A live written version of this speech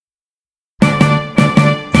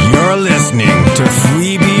You're listening to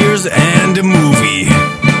Free Beers and a Movie.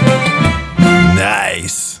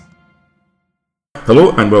 Nice.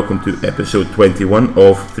 Hello and welcome to episode 21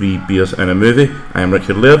 of 3 Beers and a Movie. I am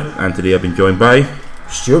Richard Laird and today I've been joined by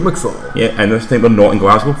Stuart McFall. Yeah, and this time we're not in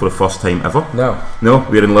Glasgow for the first time ever. No,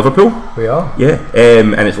 we're in Liverpool. We are. Yeah,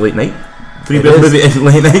 and it's late night. 3 Beers and a Movie is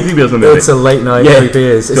late night. 3 Beers and a Movie. It's a late night. Yeah. 3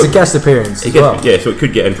 beers. It's a guest appearance as well. Yeah, so it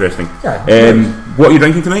could get interesting. Yeah. What are you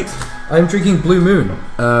drinking tonight? I'm drinking Blue Moon,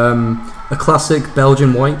 a classic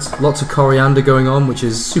Belgian white. Lots of coriander going on, which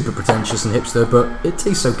is super pretentious and hipster, but it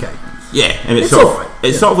tastes okay. Yeah, and it's sort of like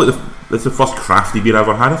it's the first crafty beer I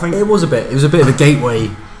ever had, I think. It was a bit of a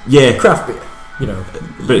gateway. Yeah, craft beer, you know.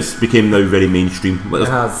 But it's became now very mainstream. It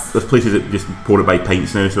has. There's places that just pour it by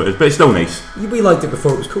pints now, but it's still nice. We liked it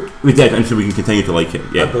before it was cool. We did, and so we can continue to like it.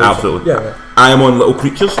 Yeah, absolutely. So. Yeah. I am on Little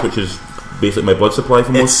Creatures, which is basically my blood supply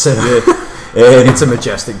for most. It's a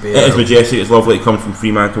majestic beer. It is majestic. It's lovely. It comes from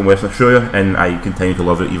Fremantle in Western Australia, and I continue to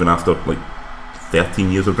love it even after like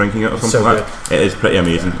 13 years of drinking it or something like that. It is pretty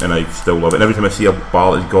amazing, and I still love it. And every time I see a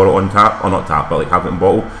bar that's got it on tap, or not tap, but like have it in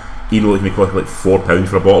bottle, even though it may cost like £4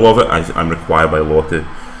 for a bottle of it, I'm required by law to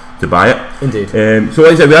buy it. Indeed. So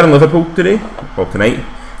like I said, we are in Liverpool today, or tonight.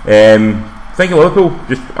 Thinking Liverpool,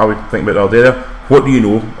 I was thinking about it all day there. What do you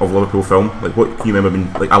know of Liverpool film? Like, what can you remember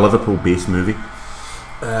being like a Liverpool-based movie?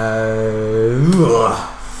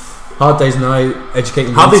 Hard Day's Night,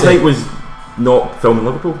 Educating Hard Day's Night was not filmed in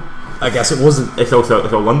Liverpool. I guess it wasn't. It's all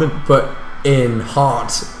London. But in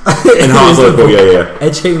Heart. In Heart, Liverpool, yeah.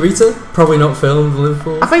 Educating Rita, probably not filmed in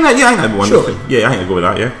Liverpool. I think that'd be one. Surely. Yeah, I think I'd go with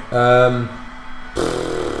that, yeah.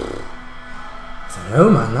 I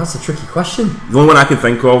don't know, man, that's a tricky question. The only one I could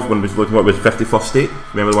think of when I was looking at it was 51st State.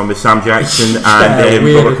 Remember the one with Sam Jackson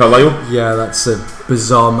and Robert Carlyle? Yeah, that's a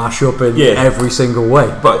bizarre mashup in every single way.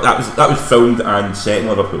 But that was filmed and set in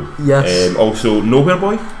Liverpool. Yes. Also, Nowhere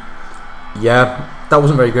Boy? Yeah, that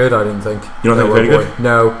wasn't very good, I didn't think. You don't think it was very good?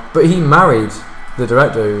 No, but he married the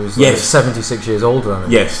director who was like 76 years older than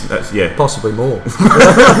him. Yes, possibly more.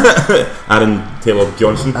 Aaron Taylor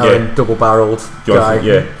Johnson. Double-barrelled guy.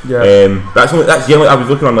 That's I was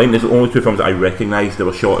looking online. There's only 2 films that I recognise that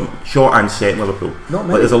were shot and set in Liverpool. Not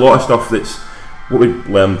many. Like, there's a lot of stuff that's what we've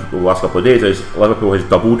learned over the last couple of days is Liverpool has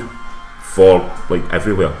doubled for like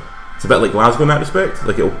everywhere. It's a bit like Glasgow in that respect.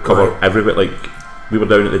 Like it'll cover every bit. Like we were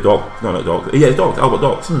down at the dock. No, not dock. Yeah, Docks, Albert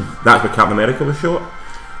Docks. That's where Captain America was shot.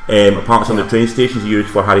 Apart from the train stations used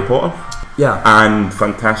for Harry Potter, and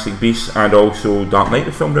Fantastic Beasts, and also Dark Knight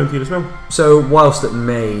was filmed around here as well. So whilst it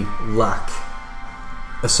may lack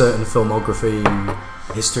a certain filmography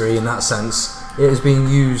history in that sense, it is being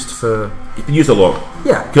used for. It's been used a lot.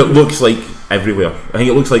 Yeah, it looks like everywhere. I think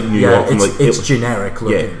it looks like New York. It's generic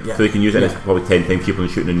looking. So they can use it. And it's probably 10 times cheaper than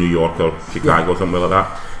shooting in New York or Chicago or something like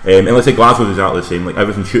that. And let's say Glasgow is exactly the same. Like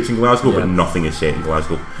everything shoots in Glasgow, but nothing is set in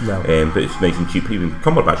Glasgow. No. But it's nice and cheap. Even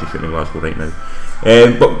Cumberbatch is shooting in Glasgow right now.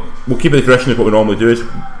 But we'll keep it the tradition. What we normally do is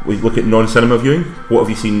we look at non-cinema viewing. What have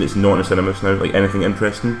you seen that's not in cinemas now? Like anything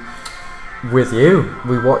interesting? With you,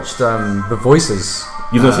 we watched The Voices.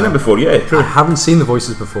 You've not seen it before, yeah? True. I haven't seen The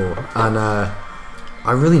Voices before, and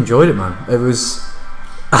I really enjoyed it, man. It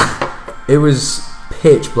was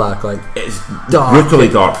pitch black, like it's dark, brutally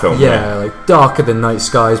dark film. Yeah, like darker than night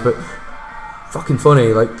skies, but fucking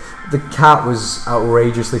funny. Like the cat was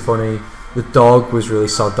outrageously funny. The dog was really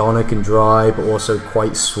sardonic and dry, but also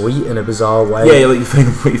quite sweet in a bizarre way. Yeah, like you find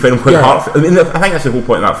him quite hard. I mean, I think that's the whole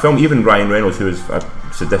point of that film. Even Ryan Reynolds, who is a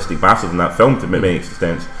sadistic bastard in that film, to make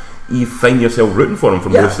extent, you find yourself rooting for him for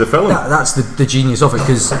most of the film. That's the genius of it,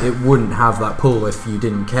 because it wouldn't have that pull if you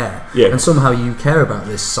didn't care. Yeah. And somehow you care about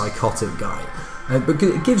this psychotic guy. But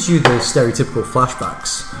it gives you the stereotypical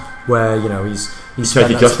flashbacks where, you know, he's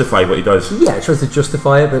trying to justify what he does. Yeah, he tries to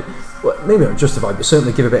justify it, but maybe not justify, but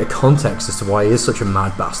certainly give a bit of context as to why he is such a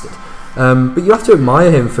mad bastard. But you have to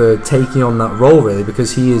admire him for taking on that role, really,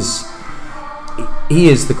 because he is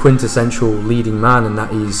the quintessential leading man in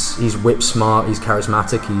that he's whip smart, he's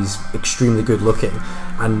charismatic, he's extremely good looking,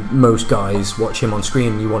 and most guys watch him on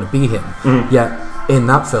screen and you want to be him. Yet in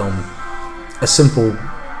that film, a simple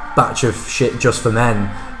batch of shit just for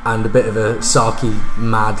men and a bit of a sarky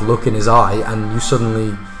mad look in his eye, and you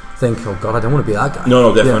suddenly think, oh god, I don't want to be that guy.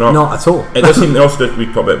 No, definitely not. Not at all. It does seem, also we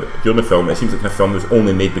talked about during the film, it seems like a film was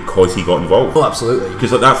only made because he got involved. Oh, absolutely.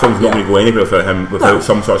 Because that film's not going to go anywhere without him, without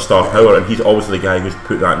some sort of star power, and he's obviously the guy who's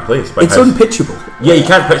put that in place. It's unpitchable. Yeah, you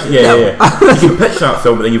can't pitch. Yeah. You can pitch that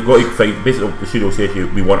film, but then you've got to find. Basically, the studio says to you,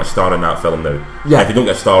 we want a star in that film now. Yeah. And if you don't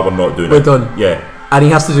get a star, we're not doing it. We're done. Yeah. And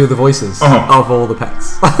he has to do the voices of all the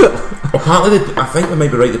pets. Apparently, I think they might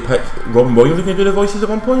be right. Robin Williams was going to do the voices at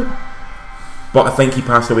one point. but I think he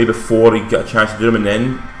passed away before he got a chance to do them, and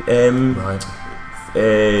then right.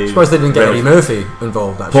 I suppose they didn't get Eddie Murphy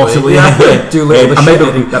involved, actually. Possibly, yeah. Do little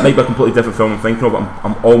that might be a completely different film I'm thinking of, but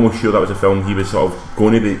I'm almost sure that was a film he was sort of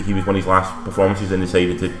going to be. He was one of his last performances and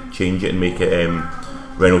decided to change it and make it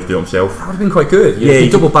Reynolds do it himself. That would have been quite good. You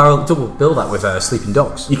double bill that with Sleeping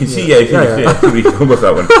Dogs. You can see, you can go with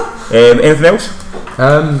that one. Anything else?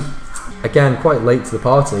 Again, quite late to the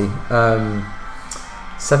party.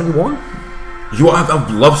 71? I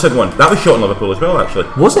love 71. That was shot in Liverpool as well, actually.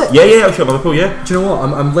 Was it? Yeah, it was shot in Liverpool, yeah. Do you know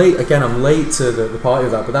what? I'm late. Again, I'm late to the party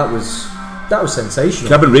of that, but that was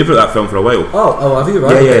sensational. I've been raving about that film for a while. Oh, have you?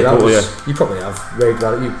 Right? Yeah, okay, totally, You probably have raved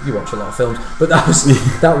about it. You watch a lot of films, but that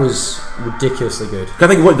was ridiculously good. I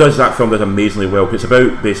think what does that film does amazingly well, because it's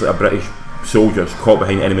about basically a British soldiers caught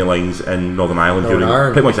behind enemy lines in Northern Ireland during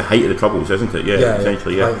pretty much the height of the Troubles, isn't it? Yeah,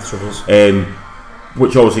 essentially, height of the Troubles.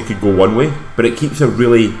 Which obviously could go one way, but it keeps a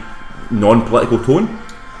really non-political tone.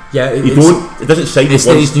 Yeah, it doesn't side. It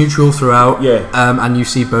stays neutral throughout. Yeah, and you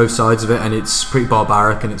see both sides of it, and it's pretty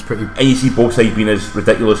barbaric, and it's pretty. And you see both sides being as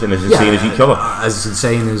ridiculous and as insane as each other, as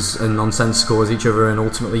insane and nonsensical as each other, and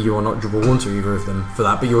ultimately you are not drawn to either of them for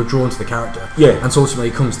that, but you're drawn to the character. Yeah, and so ultimately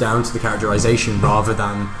it comes down to the characterization rather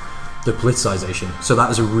than the politicization. So that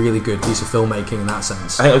is a really good piece of filmmaking in that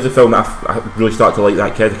sense. I think it was a film that I really started to like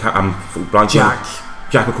that kid. I'm blanking.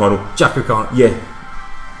 Jack O'Connell. Jack O'Connell. Yeah.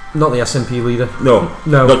 Not the SNP leader. No.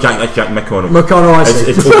 Not Jack. That's Jack McConnell. McConnell, I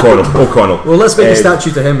see. It's O'Connell. Well, let's make a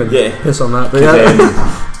statue to him and piss on that. But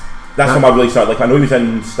that's when I really started. Like, I know he was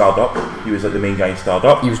in Starred Up. He was like the main guy in Starred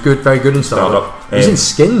Up. He was good, very good in Starred Up. He was in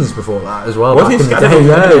Skins before that as well. Was he in Skins?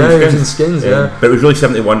 He was in Skins. Yeah. But it was really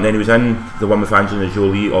 71. Then he was in the one with Angelina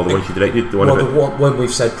Jolie, or the one she directed. The one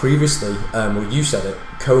we've said previously, you said it.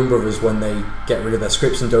 Coen Brothers, when they get rid of their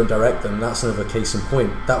scripts and don't direct them, that's another case in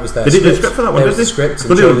point. That was their script. Did they do the script for that one? There was the script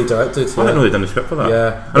and Jolie directed. I didn't know they'd done the script for that.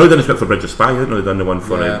 Yeah. I know they'd done the script for Bridge of Spies. I didn't know they'd done the one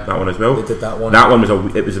for that one as well. They did that one. That one was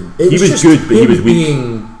he was good, but he was weak.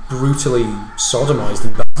 Being brutally sodomised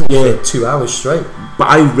in 2 hours straight. But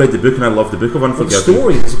I read the book and I loved the book of Unforgiven. The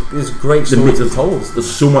story is a great story to be told.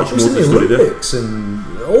 There's so much more to the story there. And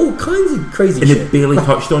all kinds of crazy shit. And they barely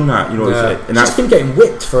touched on that, you know. And that's been getting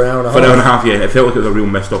whipped for an hour and a half. For an hour and a half, yeah. It felt like it was a real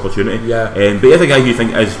missed opportunity. Yeah. But he's a guy who you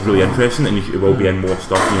think is really interesting and he will be in more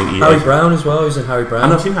stuff. Harry Brown as well. He's in Harry Brown. I've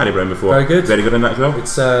not seen Harry Brown before. Very good. Very good in that as well.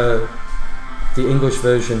 It's the English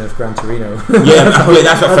version of Gran Torino.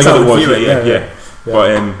 That's what I figured it was. Yeah.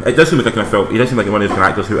 But it does seem like a kind of film. He does seem like one of those kind of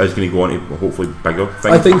actors who is going to go on to hopefully bigger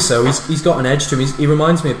things. I think so. He's got an edge to him. He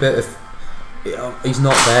reminds me a bit of. He's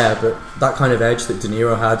not there, but that kind of edge that De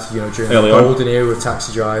Niro had, during the golden era of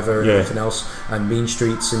Taxi Driver and everything else, and Mean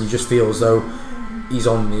Streets, and you just feel as though he's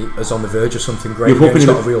on the verge of something great. He's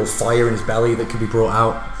got a real fire in his belly that can be brought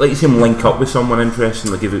out. Like you see him link up with someone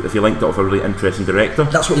interesting, like if you linked up with a really interesting director.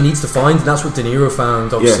 That's what he needs to find, and that's what De Niro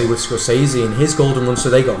found, obviously, with Scorsese and his golden run,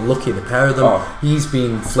 so they got lucky, the pair of them. He's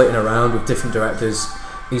been flitting around with different directors.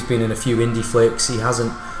 He's been in a few indie flicks. He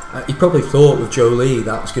hasn't... he probably thought with Jolie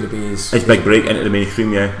that was going to be his big break into the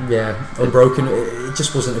mainstream, Unbroken. It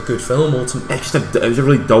just wasn't a good film ultimately. It was a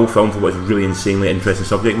really dull film for what was a really insanely interesting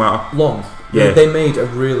subject matter. Long. Yeah. They made a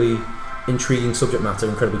really intriguing subject matter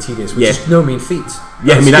incredibly tedious, which is no mean feat.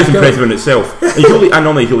 Yeah, that's impressive in itself. And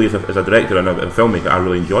normally Jolie as a director and a filmmaker, I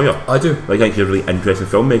really enjoy her. I do. I think she's a really interesting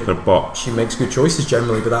filmmaker, but she makes good choices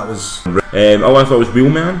generally, but that was... all I thought was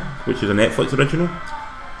Wheelman, which is a Netflix original.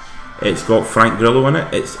 It's got Frank Grillo in it.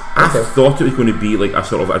 I thought it was going to be like a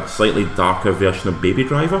sort of a slightly darker version of Baby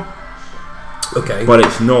Driver. Okay. But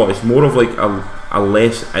it's not. It's more of like a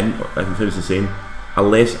less... it sounds the same. A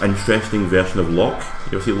less interesting version of Locke.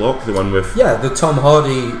 You ever see Locke? The one with... Yeah, the Tom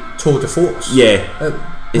Hardy tour de force. Yeah.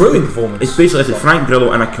 Brilliant performance. It's basically Frank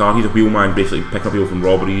Grillo in a car. He's a wheelman, basically picking up people from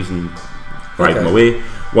robberies and driving them away.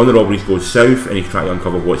 One of the robberies goes south and he's trying to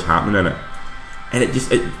uncover what's happening in it. And it's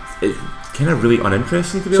kind of really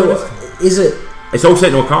uninteresting, to be honest. Is it? It's all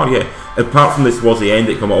set in a car, yeah. Apart from this towards the end,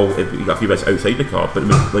 you got a few bits outside the car, but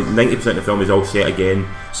like 90% of the film is all set again.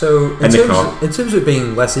 So in terms of it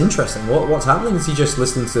being less interesting, what's happening? Is he just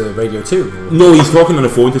listening to Radio 2? No, he's talking on the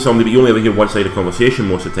phone to somebody, but you only hear one side of the conversation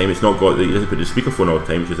most of the time. It's not got. He doesn't put the speakerphone all the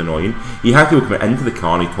time, which is annoying. He has people come into the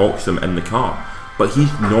car and he talks to them in the car, but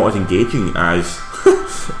he's not as engaging as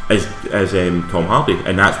Tom Hardy,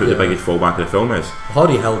 and that's what the biggest fallback of the film is.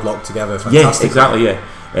 Hardy held Locke together. Yes, exactly. Yeah.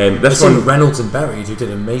 This one, Reynolds and Berry, who did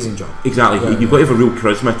an amazing job. Exactly. You've got to have a real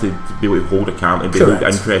charisma to be able to hold a camera and be able to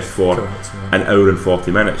interest for an hour and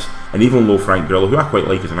 40 minutes. And even though Frank Grillo, who I quite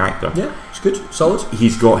like as an actor, it's good, solid.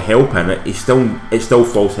 He's got help in it. It still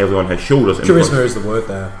falls heavily on his shoulders. Charisma is the word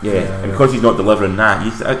there. Yeah, and because he's not delivering that,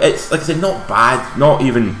 it's like I said, not bad, not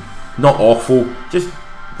even not awful, just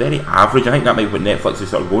very average. I think that might be what Netflix is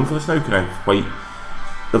sort of going for this now. Kind of quite.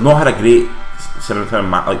 They've not had a great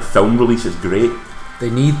like film release. Is great. They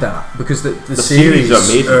need that because the series are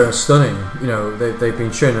amazing. Are stunning. You know, they've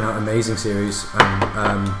been churning out amazing series,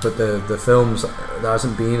 but the films, there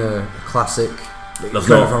hasn't been a classic. Correct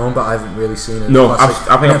me if I'm wrong, but I haven't really seen a classic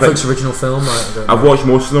Netflix original film. I've watched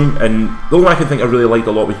most of them, and the only one I can think I really liked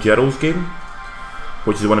a lot was Gerald's Game,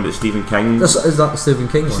 which is the one about Stephen King. Is that the Stephen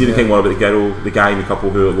King one? Stephen King one about the guy and the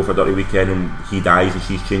couple who go for a dirty weekend, and he dies and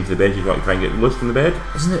she's chained to the bed. She's got to try and get released from the bed.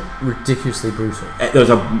 Isn't it ridiculously brutal? There's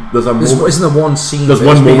a moment. Isn't there one scene? There's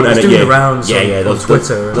one moment in it. Doing the rounds on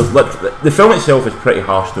Twitter. The film itself is pretty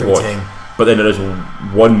harsh to watch, but then there is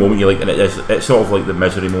one moment you like, and it's sort of like the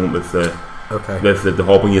misery moment with the. Okay. With the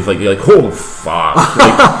hobbling, you're like, oh fuck!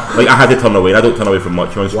 like I had to turn away. And I don't turn away from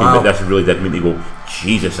much on screen, but this really did make me go,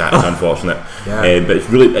 Jesus, that is unfortunate. Yeah. But it's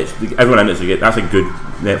everyone in it's that's a good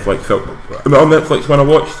Netflix film. On Netflix one I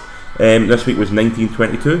watched this week was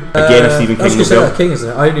 1922. Again, a Stephen King film. King, isn't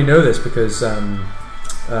it? I only know this because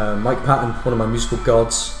Mike Patton, one of my musical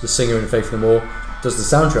gods, the singer in Faith No More, does the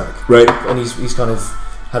soundtrack. Right. And he's kind of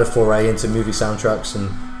had a foray into movie soundtracks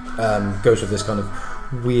and goes with this kind of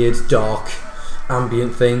weird, dark,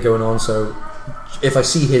 ambient thing going on. So if I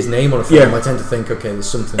see his name on a film, I tend to think, okay, there's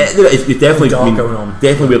something it's definitely dark going on.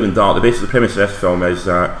 Definitely weird and dark. The premise of this film is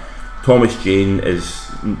that Thomas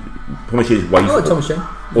Jane's wife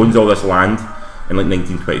owns all this land in like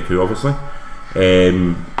 1922, obviously.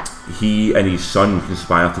 He and his son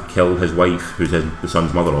conspire to kill his wife, who's the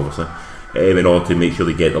son's mother, obviously, in order to make sure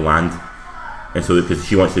they get the land. And so, because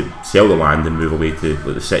she wants to sell the land and move away to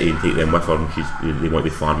the city and take them with her, and they want to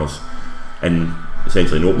be farmers, and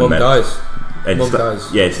essentially no Mum dies. And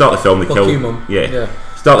dies. Yeah, start the film they kill. You, Mum. Yeah.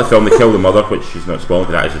 Start the film they kill the mother, which is not spoiling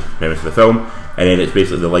because that is the premise of the film, and then it's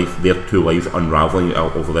basically their two lives unravelling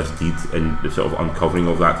over this deed and the sort of uncovering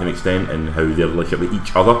of that to an extent, and how their relationship with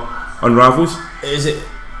each other unravels. Is it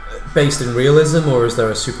based in realism, or is there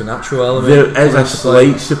a supernatural element? There is a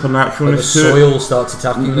slight supernaturalness like the soil starts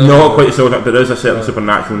attacking them. Not quite so, but there is a certain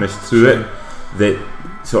supernaturalness to it that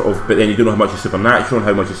sort of. But then you don't know how much is supernatural and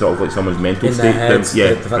how much is sort of like someone's mental in state. Their heads,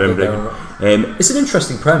 it's an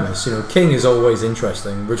interesting premise. You know, King is always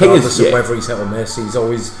interesting, regardless of whether he's hit or miss. He's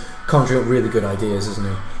always conjuring up really good ideas, isn't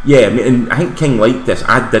he? Yeah, I mean, and I think King liked this.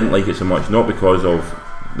 I didn't like it so much, not because of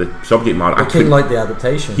the subject matter. King liked the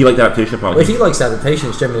adaptation. He liked the adaptation part. Well, if he likes the adaptation,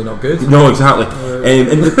 it's generally not good. No, exactly.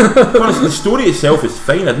 And honestly, the story itself is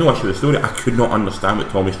fine. I had no issue with the story. I could not understand what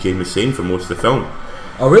Thomas Jane was saying for most of the film.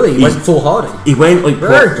 Oh, really? He went full Hardy? He went like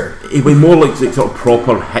he went more like sort of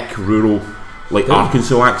proper hick rural, like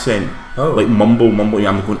Arkansas accent. Oh. Like mumble. I'm going,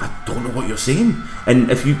 I don't know what you're saying.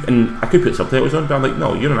 And I could put subtitles on, but I'm like,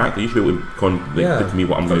 no, you're an actor. You should be able to put to me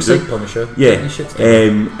what I'm going to do. Punisher. Yeah.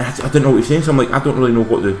 I didn't know what you're saying, so I'm like, I don't really know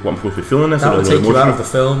what I'm supposed to be feeling this. That will take you out of the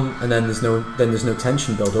film, and then there's no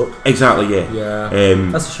tension build up. Exactly. Yeah.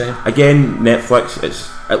 Yeah. That's a shame. Again, Netflix.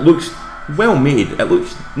 It looks well made. It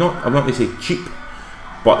looks I'm not going to say cheap,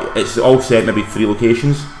 but it's all set maybe 3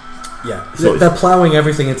 locations. Yeah, so they're ploughing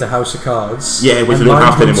everything into House of Cards. Yeah, which they don't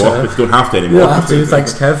have to anymore. Which don't have to anymore. Yeah, have to.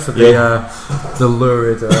 Thanks, Kev, for the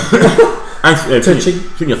lurid. And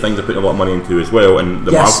Stranger Things are putting a lot of money into as well, and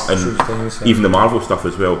even the Marvel stuff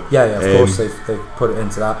as well. Yeah, of course they've put it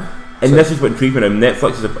into that. And this is what intrigues me now.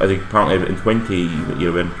 Netflix is apparently in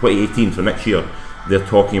 2018, so next year they're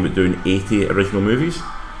talking about doing 80 original movies.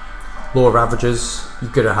 Law of Averages.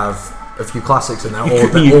 You've got to have a few classics in there,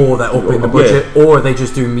 or they're upping the budget, or they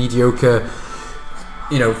just do mediocre,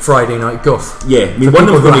 Friday night guff. Yeah, I mean, one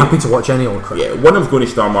of them happy to watch any old crap. Yeah, one of them's going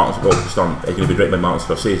to star it's going to be directed by Martin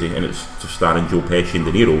Scorsese, and it's just starring Joe Pesci and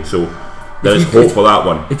De Niro. So there's hope for that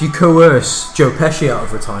one. If you coerce Joe Pesci out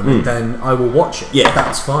of retirement, then I will watch it. Yeah,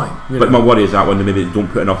 that's fine. But my worry is that one, maybe they don't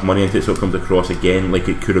put enough money into it, so it comes across again like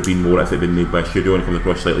it could have been more if it had been made by a studio and it comes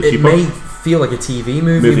across slightly cheaper. It may feel like a TV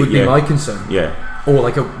movie would be my concern. Yeah. Or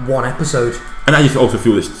like a one episode. And I just also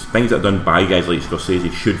feel that things that are done by guys like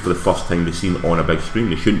Scorsese should for the first time be seen on a big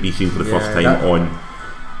screen. They shouldn't be seen for the first time on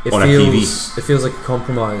a TV. It feels like a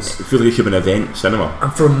compromise. It feels like it should be an event cinema.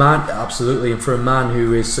 And for a man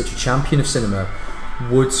who is such a champion of cinema,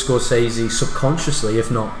 would Scorsese subconsciously,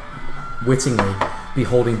 if not wittingly, be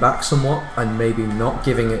holding back somewhat and maybe not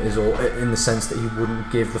giving it his all, in the sense that he wouldn't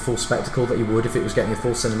give the full spectacle that he would if it was getting a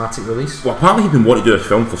full cinematic release? Well, apparently he's been wanting to do this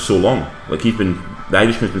film for so long. Like the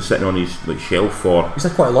Irishman's been sitting on his shelf for. He's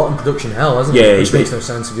had quite a lot in production hell, hasn't he? Which makes no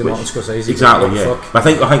sense if you're Martin Scorsese. Exactly, yeah. But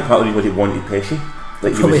I think part of it was he wanted Pesci.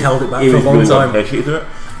 Like probably held it back for a long time. Pesci to do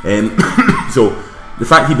it. So the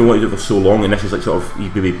fact he'd been wanting to do it for so long, and this is like sort of he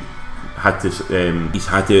maybe he's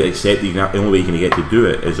had to accept the only way you're going to get to do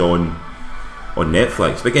it is on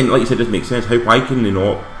Netflix. But again, like you said, it doesn't make sense. Why can they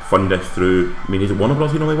not fund this through? I mean, is it Warner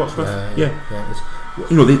Bros. You normally works with? Yeah.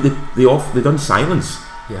 You know, they done Silence.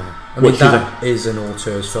 Yeah, I mean that is an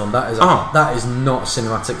auteurs film. That is not a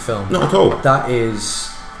cinematic film. Not at all. That is,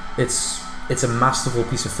 it's a masterful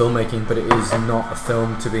piece of filmmaking, but it is not a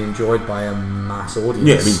film to be enjoyed by a mass audience.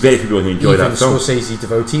 Yeah, I mean, very few people can enjoy that film. Even Scorsese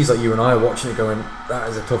devotees like you and I are watching it, going, "That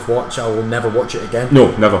is a tough watch. I will never watch it again."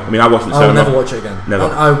 No, never. I mean, I watched it. I will never watch it again. Never.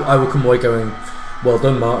 And I will come away going, "Well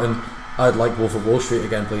done, Martin. I'd like Wolf of Wall Street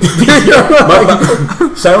again, please."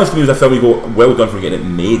 Silence to me was a film you go, well done for getting it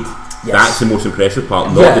made. Yes. That's the most impressive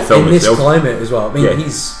part, not the film in itself. In this climate as well. I mean,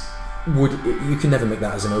 you can never make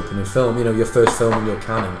that as an opening film. You know, your first film in your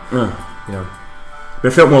canon. You know, but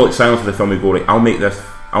it felt more like Silence was a film you go, right, I'll make this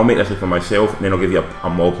for myself, and then I'll give you a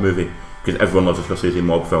mob movie, because everyone loves a Scorsese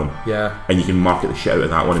mob film. Yeah. And you can market the shit out of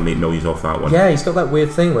that one and make millions off that one. Yeah, he's got that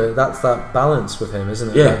weird thing where that's that balance with him, isn't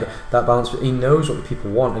it? Yeah. That balance. He knows what the people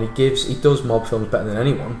want, and he does mob films better than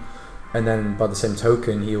anyone. And then by the same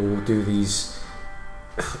token, he will do these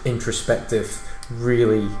introspective,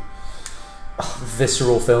 really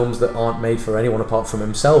visceral films that aren't made for anyone apart from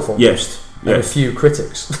himself, almost. Yes. And a few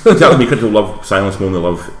critics. Exactly, critics will love Silence more than they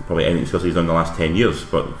love probably anything Scorsese's done in the last 10 years,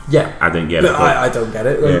 but I didn't get it. I don't get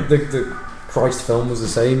it. Like, the Christ film was the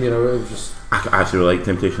same, you know, it was just... I actually really like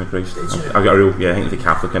Temptation of Christ. I got I think the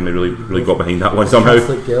Catholic in me really got behind that one somehow.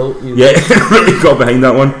 Catholic guilt. Really got behind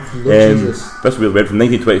that one. Jesus. That's really weird. From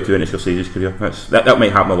 1922 into Scorsese's career, that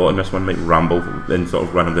might happen a lot in this one. Might ramble in sort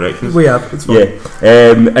of random directions. We have. It's fine.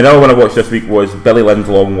 Yeah. Another one I watched this week was Billy Lynn's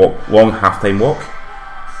Long Halftime Walk.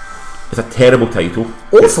 It's a terrible title.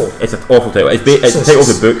 Awful. It's an awful title. It's the title of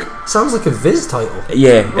the book. Sounds like a Viz title.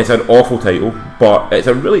 Yeah, it's an awful title, but it's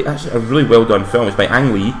a really well done film. It's by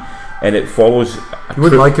Ang Lee, and it follows. You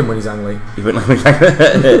wouldn't like him when he's Ang Lee. You wouldn't like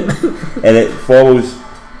him. And it follows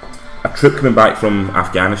a troop coming back from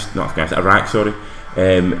Iraq, sorry.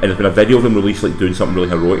 And there's been a video of them released, like doing something really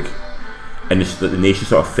heroic, and the nation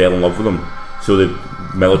sort of fell in love with them. So the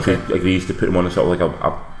military agrees to put them on a sort of like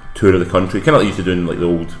a tour of the country, kind of like they used to do in like the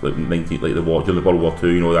old during the World War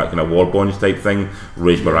II, you know, that kind of war bonds type thing,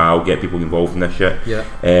 raise morale, get people involved in this shit. Yeah.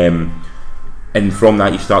 And from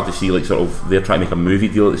that you start to see like sort of they're trying to make a movie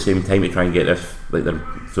deal at the same time to try and get this like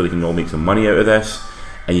so they can all make some money out of this.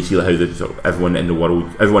 And you see like how the sort of everyone in the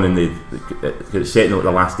world, everyone in it's set in like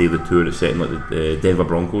the last day of the tour. It's set in like the Denver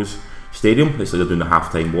Broncos stadium. It's like they're doing the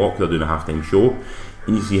halftime walk, they're doing a halftime show,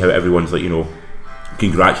 and you see how everyone's like, you know,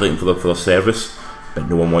 congratulating for their service. But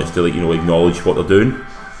no one wants to acknowledge what they're doing,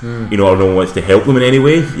 you know, or no one wants to help them in any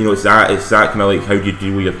way. You know, it's that kind of like how do you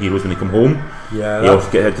deal with your heroes when they come home. Yeah, you also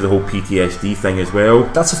get into the whole PTSD thing as well.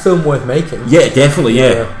 That's a film worth making. Yeah, definitely.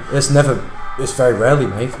 Yeah. It's very rarely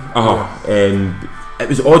made. It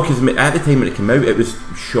was odd because at the time when it came out, it was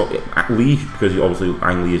shot at Lee, because obviously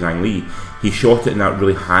Ang Lee is Ang Lee. He shot it in that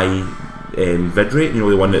really high vid rate, you know,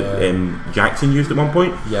 the one that Jackson used at one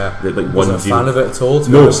point. Yeah, like wasn't a fan of it at all.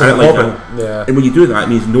 No, I didn't like that. Yeah. And when you do that, it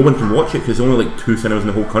means no one can watch it because only like 2 cinemas in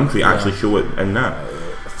the whole country actually show it in that.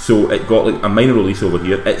 So it got like a minor release over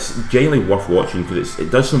here. It's genuinely worth watching because it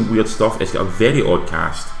does some weird stuff. It's got a very odd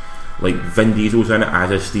cast. Like Vin Diesel's in it,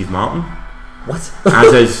 as is Steve Martin. What?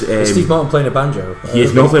 As is Steve Martin playing a banjo? He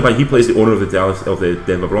is not playing, but he plays the owner of the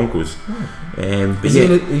Denver Broncos. But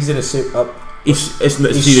he's in a suit up. It's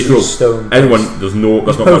serious role. Everyone, there's not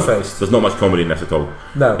much comedy in this at all.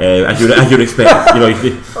 No, as you'd expect. You know,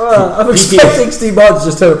 I'm expecting Steve Martin to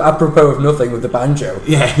just turn up apropos of nothing with the banjo.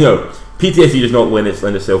 Yeah, no. PTSD does not lend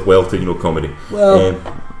itself well to comedy. Well,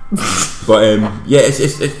 it's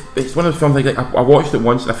one of those films like I watched it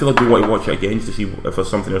once. I feel I do want to watch it again just to see if there's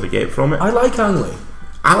something else to get from it. I like Ang Lee.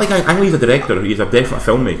 Ang Lee's a director. He's a definite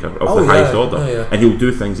filmmaker of the highest order, and he'll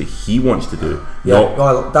do things that he wants to do. Yeah,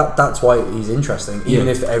 well, that's why he's interesting. Even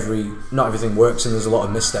if not everything works and there's a lot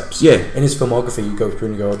of missteps. Yeah, in his filmography, you go through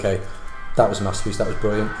and you go, okay, that was a masterpiece. That was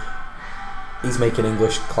brilliant. He's making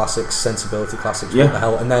English classics, sensibility classics. What the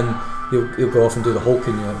hell? And then he'll go off and do the Hulk,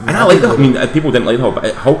 and and I like that. I mean, people didn't like the Hulk,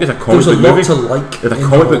 but Hulk is a comic book movie. There's a lot to like. There's a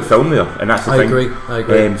comic book film there, and that's the thing. I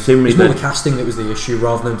agree. It's more the casting that was the issue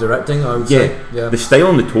rather than directing. I would say. Yeah, the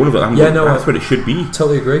style and the tone of it. That's what it should be.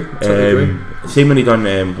 Totally agree. Same when he done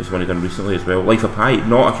this one he done recently as well. Life of Pi.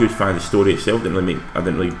 Not a huge fan of the story itself. I didn't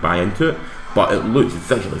really buy into it, but it looks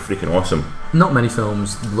visually freaking awesome. Not many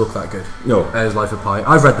films look that good. No, as Life of Pi.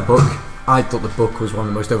 I've read the book. I thought the book was one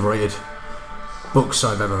of the most overrated books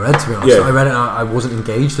I've ever read, to be honest. I read it and I wasn't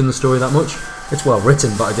engaged in the story that much. It's well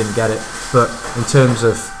written, but I didn't get it. But in terms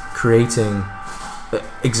of creating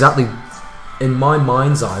exactly in my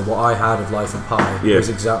mind's eye what I had of Life of Pi was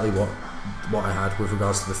exactly what what I had with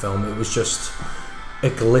regards to the film. It was just a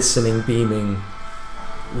glistening, beaming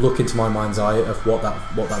look into my mind's eye of what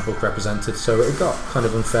that book represented. So it got kind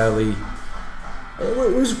of unfairly.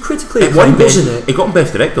 It was critically acclaimed, wasn't it? It got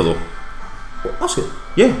Best Director though. Oscar.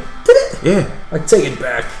 Yeah. Did it? Yeah. I take it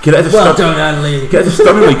back. Well done, Ang Lee. It's a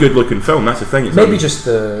stunningly good looking film. That's the thing. It's Maybe just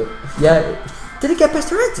the Did it get Best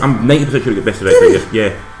Director? I'm 90% sure it got Best Director.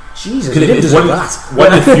 Yeah. Jesus, Because it it's deserve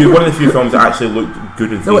one of the few films that actually looked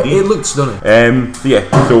good in 3D. No, it looked stunning.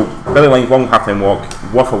 So Billy Lynn's Long Half-Time Walk,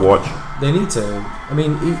 worth a watch. They need to. I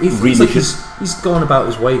mean, he feels like he's gone about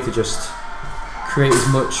his way to just create as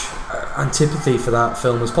much antipathy for that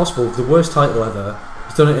film as possible. The worst title ever.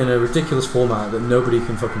 He's done it in a ridiculous format that nobody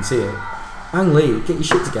can fucking see it. Ang Lee, get your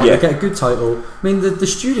shit together. Yeah. Get a good title. I mean, the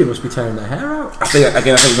studio must be tearing their hair out. I think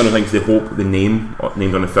one of the things they hope the name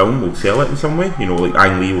named on the film will sell it in some way. You know, like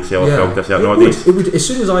Ang Lee will sell a film to a certain audience. It would. As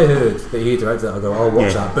soon as I heard that he directed it, I'll go, I'll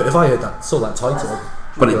watch that. But if I saw that title,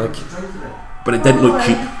 But it didn't look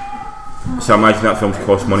cheap. So I imagine that film's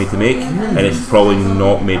cost money to make, and it's probably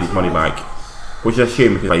not made his money back. Which is a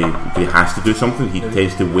shame because he has to do something. He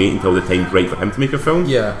tends to wait until the time's right for him to make a film.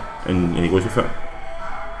 Yeah. And he goes with it.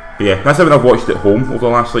 But yeah, that's something I've watched at home over the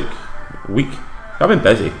last week. I've been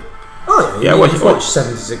busy. Oh yeah, you've watched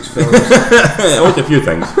 76 films. I watched a few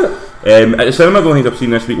things. At the cinema, the only thing I've seen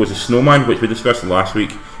this week was The Snowman, which we discussed last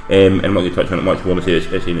week. And I'm not going to touch on it much more to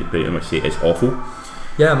say it's awful.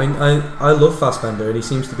 Yeah, I mean, I love Fassbender, and he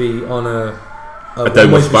seems to be on a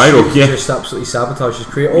downward spiral. Yeah, just absolutely sabotage his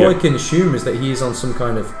career. All I can assume is that he is on some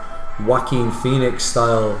kind of Joaquin Phoenix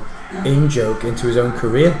style in-joke into his own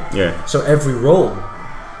career. Yeah. So every role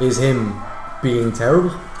is him being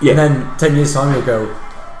terrible. Yeah. And then 10 years time he'll go,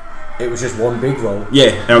 it was just one big role. Yeah.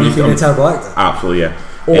 And He's been a terrible actor. Absolutely, yeah.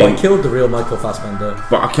 I killed the real Michael Fassbender.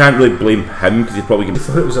 But I can't really blame him because he's probably going I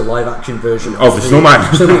thought it was a live action version of The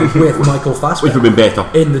Snowman. So with Michael Fassbender. Which would have been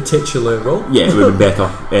better. In the titular role. Yeah, it would have been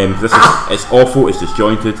better. It's awful, it's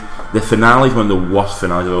disjointed. The finale is one of the worst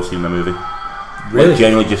finales I've ever seen in a movie. Really? Like,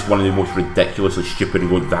 genuinely just one of the most ridiculously stupid and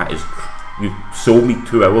going, you sold me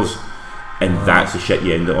 2 hours and that's the shit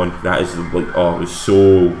you end it on. That is like, it was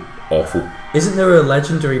so awful. Isn't there a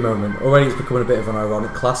legendary moment, already it's becoming a bit of an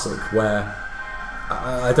ironic classic, where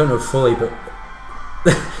I don't know fully, but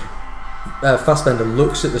Fassbender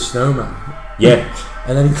looks at the snowman. Yeah.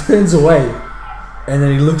 And then he turns away, and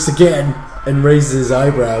then he looks again and raises his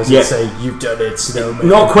eyebrows and say, "You've done it, snowman."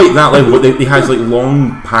 Not quite that level, but he has like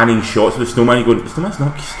long panning shots of the snowman. You go, the snowman's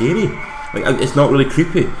not scary. Like, it's not really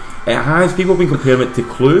creepy. It has, people have been comparing it to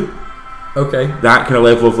Clue. Okay. That kind of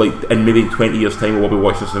level of like, in maybe 20 years' time we'll be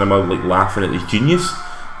watching the cinema like laughing at his genius.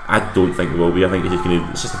 I don't think it will be. I think it's just going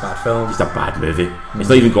to. It's just a bad film. It's a bad movie. It's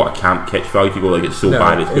not even got a camp kitsch value to go like it's so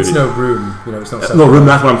bad. It's good. It's no Room. You know, it's not. No, Room.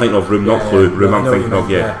 That's what I'm thinking of. Room, not Clue. Room. I'm thinking of.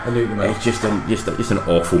 Yeah, I knew what you meant. It's just an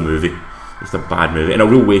awful movie. It's a bad movie and a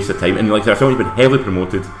real waste of time. And like I said, a film has been heavily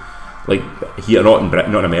promoted, like here, not in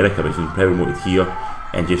Britain, not in America, but it's been heavily promoted here,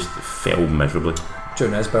 and just failed miserably. Joe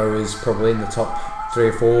Nesbo is probably in the top 3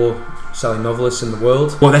 or 4 selling novelists in the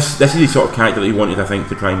world. Well, this is the sort of character that he wanted, I think,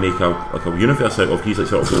 to try and make a universe out of. He's like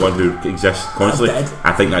sort of the one who exists constantly.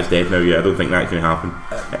 I think that's dead now. Yeah, I don't think that's going to happen.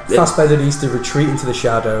 Fassbender needs to retreat into the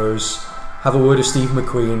shadows, have a word of Steve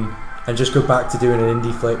McQueen, and just go back to doing an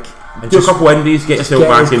indie flick. And do a couple indies, get yourself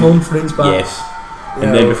back in. Confidence back. Yes.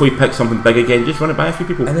 And then before you pick something big again, just run it by a few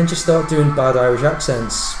people. And then just start doing bad Irish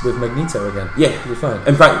accents with Magneto again. Yeah, you're fine.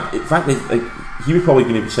 In fact, like, he was probably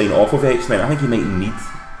going to sign off of X-Men. I think he might need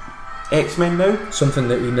X-Men now. Something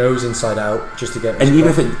that he knows inside out, just to get. And even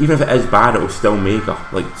if it is bad, it will still make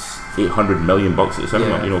like $800 million at the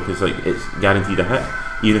cinema. You know, because like it's guaranteed a hit,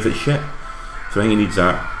 even if it's shit. So I think he needs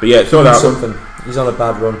that. But yeah, so that something. He's on a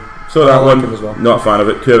bad run. So that one, as well. Not a fan of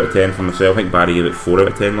it. 2 out of 10 for myself. I think Barry gave it 4 out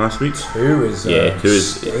of 10 last week. 2 is 2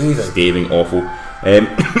 is scathing, awful.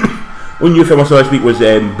 One new film I saw this week was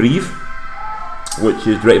Breathe, which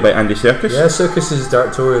is directed by Andy Serkis. Yeah, Serkis'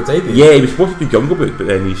 directorial debut. Yeah, he was supposed to do Jungle Book, but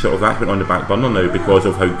then that went on the back burner now because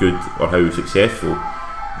of how good or how successful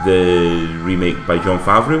the remake by Jon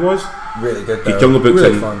Favreau was. Really good though. Jungle Book's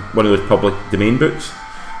really in fun. One of those public domain books.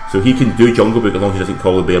 So he can do Jungle Book as long as he doesn't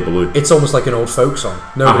call the bear Baloo. It's almost like an old folk song.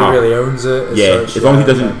 Nobody really owns it. As long as he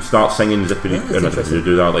doesn't start singing Zippity,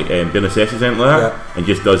 do that like Bare Necessities and like that, and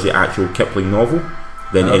just does the actual Kipling novel,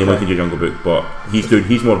 then anyone can do Jungle Book. But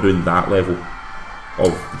he's more doing that level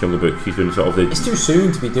of Jungle Book. He's doing sort of the. It's too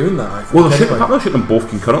soon to be doing that. I think. Well, they're shooting them both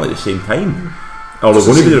concurrently at the same time.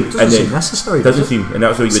 Doesn't seem necessary. Doesn't seem, and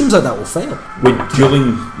that's it seems like that will fail. With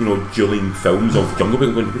dueling films of Jungle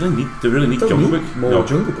Book, do we really need Jungle Book? More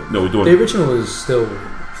Jungle Book. No, we don't. The original is still.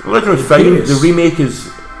 The original is fine. The remake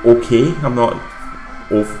is okay. I'm not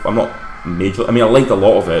major. I mean, I liked a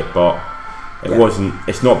lot of it, but it wasn't.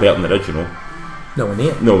 It's not better than the original. Nowhere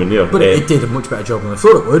near. Nowhere near. But it did a much better job than I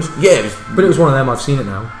thought it would. Yeah, but it was one of them. I've seen it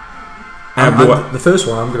now. And the first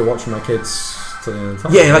one, I'm going to watch with my kids. To the end of the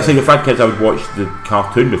time. Yeah, like saying if I had kids, I would watch the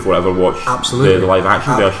cartoon before I ever watched the live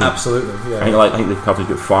action version. Absolutely, yeah. I think the cartoon's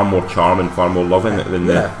got far more charm and far more love in it than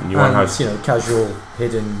the new one has. Casual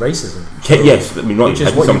hidden racism. Yes, I mean not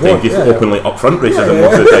hidden sometimes, just openly upfront racism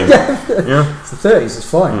most of the time. Yeah. It's the 30s, it's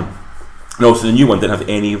fine. No, so the new one didn't have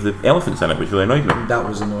any of the elephants in it, which really annoyed me. That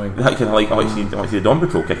was annoying. I like see the Dawn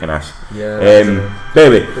Patrol kicking ass. Yeah.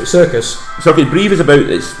 Anyway, Circus Breve is about,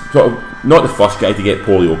 it's sort of not the first guy to get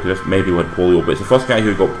polio, because maybe he had polio, but it's the first guy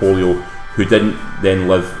who got polio who didn't then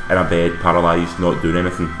live in a bed, paralysed, not doing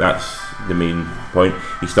anything. That's the main point.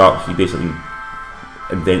 He basically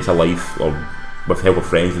invents a life, or with help of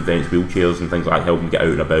friends, invents wheelchairs and things like that, help him get out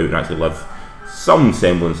and about and actually live some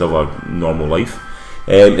semblance of a normal life.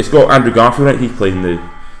 It's got Andrew Garfield in it. He's playing the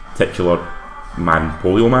titular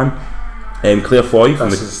polio man. Claire Foy from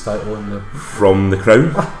the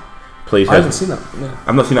Crown plays. I haven't seen that. Yeah.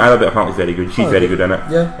 I've not seen it either, but apparently very good. She's very good in it.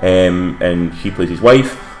 Yeah. And she plays his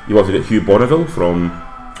wife. You've also got Hugh Bonneville from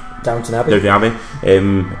Downton Abbey.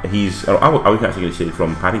 He's. I was actually going to say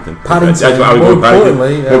from Paddington. Paddington. More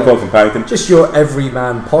importantly, from Paddington. Just your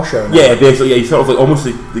everyman posher. Yeah, basically. Yeah, he's sort of like almost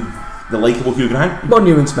the likeable Hugh Grant.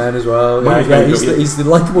 Monuments Man as well. He's the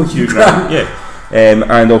likeable Hugh Grant. Yeah.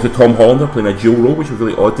 And also Tom Hollander playing a dual role, which was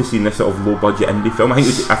really odd to see in this sort of low budget indie film. I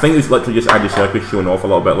think it was literally just Andy Serkis showing off a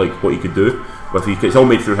little bit like what he could do. It's all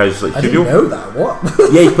made through his studio. I didn't know that.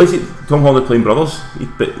 What? Yeah, he plays it. Tom Hollander playing brothers.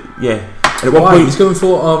 And at one Why? point, He's going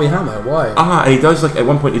for Armie Hammer. Why? And he does at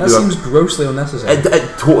one point. That seems grossly unnecessary.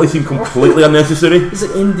 It totally seemed completely unnecessary. Is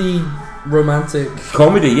it indie romantic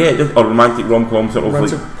comedy? Or romantic rom-com sort of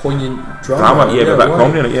romantic poignant drama. But that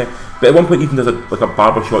comedy in it. Yeah. But at one point, even does a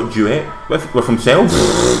barbershop duet with himself,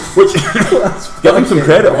 which give him some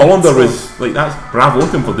credit. Hollander was that's bravo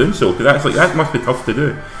to him for doing so, because that must be tough to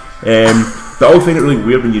do. But I always find it really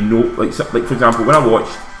weird when you know, like for example, when I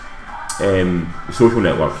watched The Social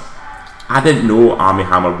Network, I didn't know Armie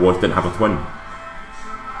Hammer didn't have a twin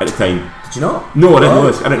at the time. Did you not? No, I didn't know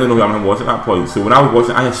this. I didn't know who Armie Hammer was at that point. So when I was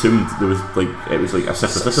watching it, I assumed there was it was like a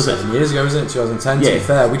sister. 7 years ago, wasn't it? 2010. To be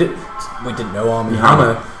fair, we didn't know Armie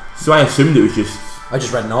Hammer. So I assumed it was just. I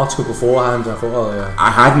just read an article beforehand and I thought,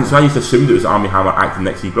 I hadn't, so I just assumed it was Armie Hammer acting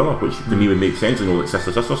next to his brother, which to me would make sense, like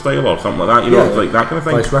sister style or something like that, like that kind of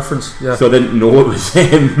thing. Nice reference, yeah. So I didn't know it was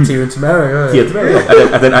Tia and Tamara, I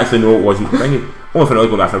didn't actually know it wasn't thingy. Only if I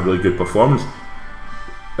know that's a really good performance.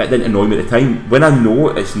 But it didn't annoy me at the time. When I know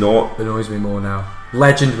it's not. It annoys me more now.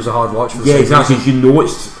 Legend was a hard watch for the same exactly. You know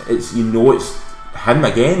it's him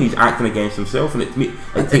again. He's acting against himself, and it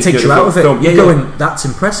takes you out of it. You're going, that's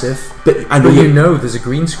impressive, but you know there's a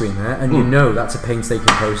green screen there, and you know that's a painstaking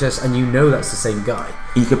process, and you know that's the same guy.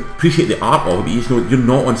 And you can appreciate the art of it, but you just know you're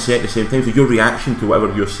not on set at the same time, so your reaction to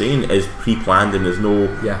whatever you're saying is pre-planned, and there's no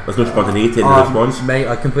spontaneity in the response. Mate,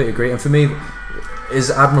 I completely agree. And for me,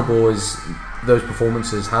 as admirable as those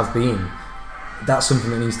performances have been, that's something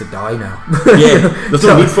that needs to die now. Yeah, there's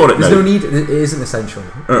no need for it now. There's no need. It isn't essential.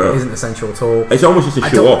 It isn't essential at all. It's almost just a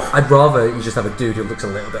show off. I'd rather you just have a dude who looks a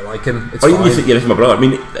little bit like him. It's or even say, this is my brother. I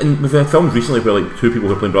mean, we've had films recently where like two people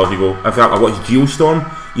who are playing brothers, you go, in fact, I watched Geostorm,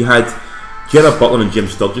 you had Gerard Butler and Jim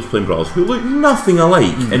Sturgis playing brothers who look nothing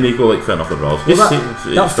alike, and they go like, fair enough, they're brothers.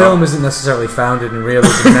 That film isn't necessarily founded in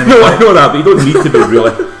realism in any way. I know that, but you don't need to be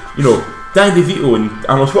really, Danny DeVito and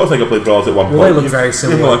Arnold Schwarzenegger played brothers at one point. They look very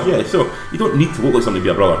similar. So you don't need to look like somebody to be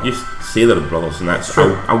a brother. You just say they're brothers, and that's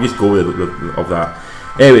true. I'll just go with that.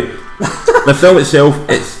 Anyway, the film itself,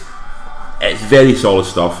 it's very solid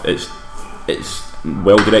stuff. It's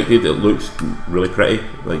well directed. It looks really pretty.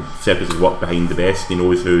 Like Serkis has worked behind the best. He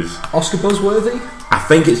knows who's Oscar buzzworthy. I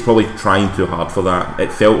think it's probably trying too hard for that.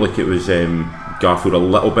 It felt like it was Garfield a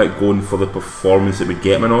little bit going for the performance that would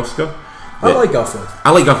get him an Oscar. I like Garfield. I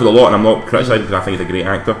like Garfield a lot, and I'm not criticising because I think he's a great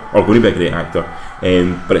actor, or going to be a great actor.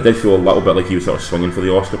 But it did feel a little bit like he was sort of swinging for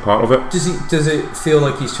the Oscar part of it. Does it feel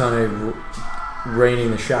like he's trying to reining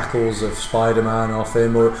the shackles of Spider-Man off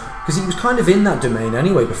him, or because he was kind of in that domain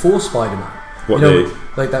anyway before Spider-Man?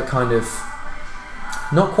 Like that kind of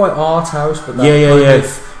not quite art house, but that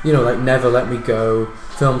kind of like Never Let Me Go.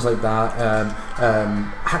 Films like that,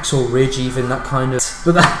 Hacksaw Ridge, even that kind of.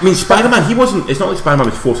 But I mean, Spider-Man. He wasn't. It's not like Spider-Man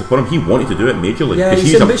was forced upon him. He wanted to do it majorly. Yeah,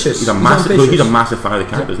 he's ambitious. He's a massive fan of the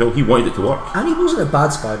character as well. He wanted it to work. And he wasn't a bad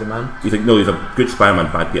Spider-Man. You think? No, he's a good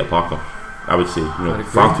Spider-Man. Bad Peter Parker. I would say.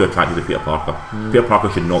 Far too attractive to Peter Parker. Peter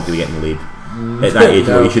Parker should not be getting laid at that age.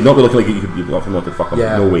 No. He should not be looking like you could be looking to fuck him.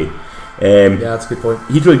 No way. Yeah, that's a good point.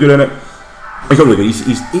 He's really good in it. He's not really good.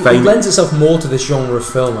 He's He fine. lends itself more to this genre of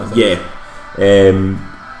film, I think. Yeah.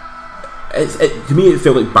 To me, it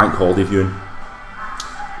felt like bank holiday viewing.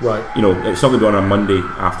 Right. You know, it's something on a Monday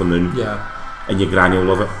afternoon, Yeah. and your granny will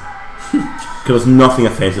love it. Because there's nothing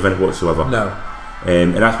offensive in it whatsoever. No.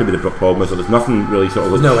 And that's maybe the problem is that there's nothing really sort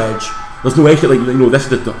of like... There's no edge. There's no edge, like, you know,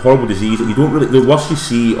 this is the horrible disease that you don't really... The worst you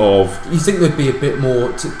see of... You think there'd be a bit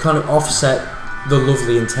more to kind of offset the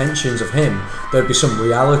lovely intentions of him? There'd be some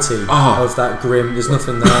reality of that grim. There's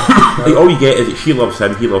nothing there. Like, all you get is that she loves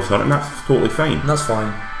him, he loves her, and that's totally fine. And that's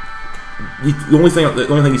fine. The only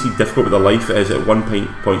thing you see difficult with her life is at one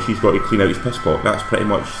point she's got to clean out his piss pot. That's pretty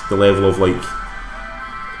much the level of like...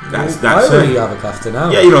 That's I already it. have a cafter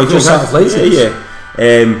now. Yeah, you know, just out of laziness. Yeah.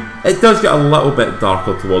 It does get a little bit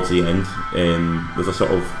darker towards the end. There's a sort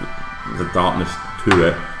of darkness to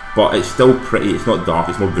it, but it's still pretty. It's not dark.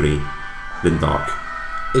 It's more grey than dark.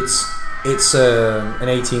 It's an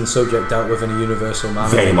 18 subject out with a universal man.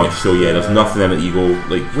 Very much so. Yeah. There's nothing in it that you go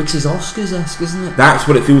like. Which is Oscars-esque, isn't it? That's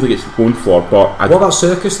what it feels like it's going for. But what about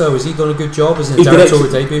Circus though? Has he done a good job? Is it he a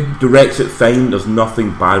directorial debut? Directs it fine. There's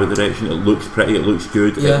nothing bad with the direction. It looks pretty. It looks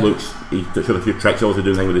good. Yeah. It looks. He showed a few tricks. Also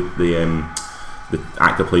doing things with the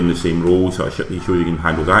actor playing the same role. So he shows you can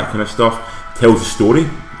handle that kind of stuff. Tells the story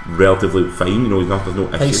relatively fine. You know, there's no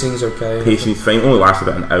issue. Pacing's okay. Pacing's fine. Only lasts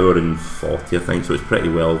about an hour and 40, I think. So it's pretty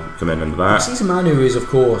well coming into that. He's a man who is, of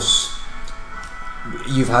course.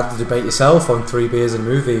 You've had the debate yourself on 3 Beers and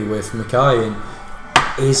Movie with Mackay, and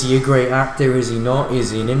is he a great actor? Is he not? Is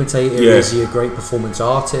he an imitator? Yeah. Is he a great performance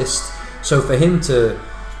artist? So for him to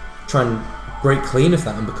try and break clean of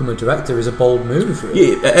that and become a director is a bold move.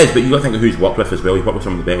 Really. Yeah, it is. But you got to think of who he's worked with as well. He's worked with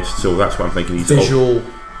some of the best. So that's what I'm thinking. He's Visual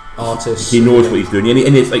artist. He knows what he's doing, and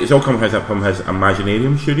it's like it's all come from his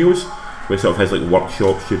Imaginarium Studios, where sort of his like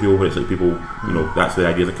workshop studio, where it's like people, you know, that's where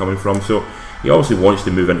the ideas are coming from. So he obviously wants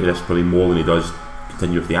to move into this probably more than he does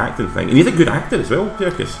continue with the acting thing, and he's a good actor as well,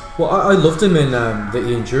 Circus. Well, I loved him in the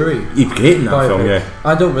Ian Jury. He's great in that biopic. film, yeah.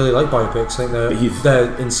 I don't really like biopics. I But think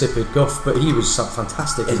they're insipid guff, but he was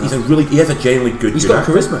fantastic. He has a genuinely good. He's got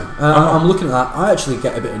charisma. I'm looking at that. I actually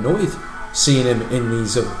get a bit annoyed seeing him in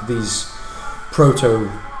these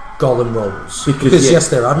proto Gollum roles because yes,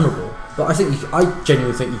 they're admirable, but I think I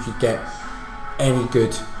genuinely think you could get any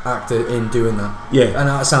good actor in doing that. Yeah, and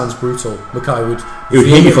that sounds brutal. Mackay would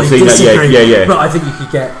hate me for saying that. Yeah. But I think you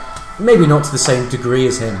could get, maybe not to the same degree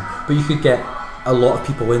as him, but you could get a lot of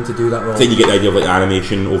people in to do that role. I think you get the idea of like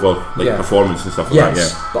animation over like performance and stuff like that.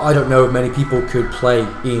 Yeah, but I don't know if many people could play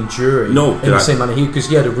Ian Jury in the same manner because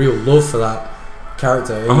he had a real love for that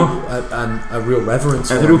character and a real reverence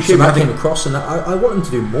for him. So that came across, and I want him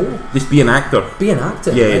to do more. Just be an actor. Yeah,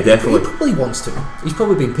 right? Definitely. He probably wants to. He's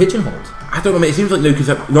probably been pigeonholed. I don't know, mate. It seems like now, because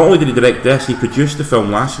not only did he direct this, he produced the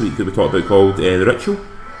film last week that we talked about called The Ritual.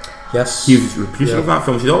 Yes. He was the producer of that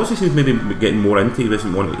film, so he obviously seems maybe getting more into it. He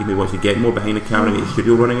maybe wants to get more behind the camera and get his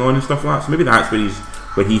studio running on and stuff like that. So maybe that's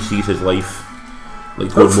where he sees his life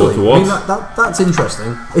like going more towards. I mean, that's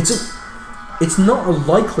interesting. It's not a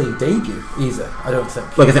likely debut either, I don't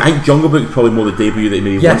think. Like I think Jungle Book is probably more the debut that he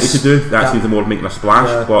maybe wanted to do. That seems more making a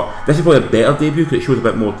splash. But this is probably a better debut because it shows a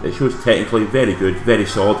bit more. It shows technically very good, very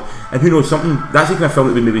solid. And who knows, that's the kind of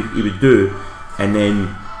film that maybe he would do, and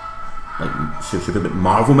then like so a bit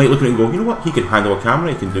Marvel might look at it and go, you know what, he can handle a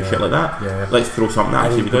camera, he can do shit like that. Yeah. Let's throw something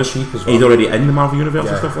at him. See if he does. Cheap as well. He's already in the Marvel universe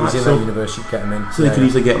and stuff like that. He's in that universe, you get him in. So they can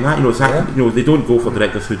easily get him that. You know, you know, they don't go for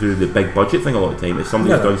directors who do the big budget thing a lot of the time. It's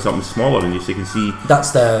somebody who's done something smaller, and you can see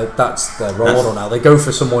that's their role model now. They go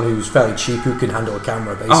for someone who's fairly cheap, who can handle a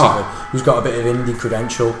camera, basically, who's got a bit of indie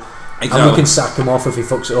credential. Exactly. And we can sack him off if he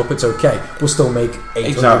fucks it up. It's okay. We'll still make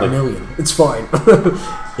 800 million. It's fine.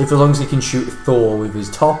 As long as he can shoot Thor with his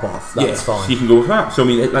top off, that's fine. So you can go with that. So I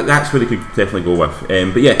mean, that's where they could definitely go with.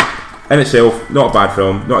 But yeah, in itself, not a bad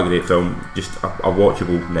film, not a great film, just a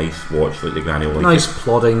watchable, nice watch like the granny will like. Nice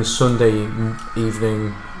plodding Sunday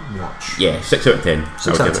evening watch. Yeah, 6 out of 10.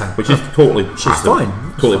 6 out of 10, which is totally passable.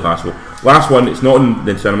 Fine. Totally passable. Last one, it's not in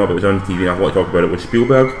the cinema, but it was on TV, and I want to talk about it. Was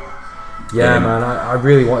Spielberg. Yeah, man, I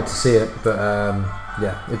really wanted to see it, but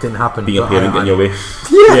it didn't happen. Being a parent getting your way.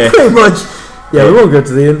 Yeah, pretty much. Yeah, we won't go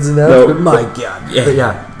to the ins and outs, but my God.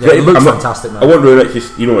 Yeah. But it looks fantastic, man. I won't ruin it,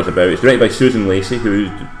 just, you know what it's about. It's directed by Susan Lacey, who's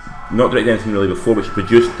not directed anything really before, but she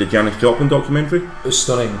produced the Janis Joplin documentary. It was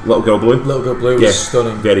stunning. Little Girl Blue. Little Girl Blue was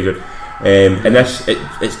stunning. Very good. And this,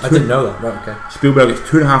 it's I didn't know that. Right, okay. Spielberg, it's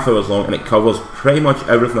 2.5 hours long, and it covers pretty much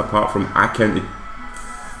everything apart from, I counted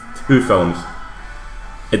 2 films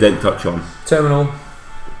it didn't touch on. Terminal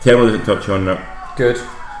didn't touch on that. Good.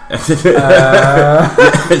 It's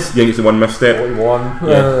the one misstep. 41.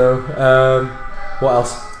 Yeah. What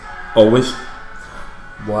else? Always.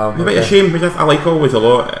 Wow. It's a bit of a shame because I like Always a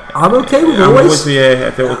lot. I'm okay with I'm Always. yeah,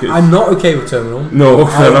 I felt like I'm not okay with Terminal. No,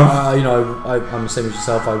 fair enough. I'm the same as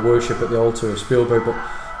yourself. I worship at the altar of Spielberg, but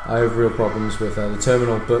I have real problems with the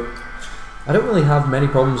Terminal. But I don't really have many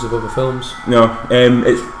problems with other films. No,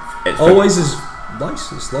 it's Always is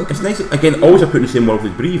nice. It's like it's nice. Again, Always I put in the same world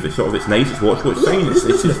as Breathe. It's sort of it's nice. It's watchable. It's fine. There's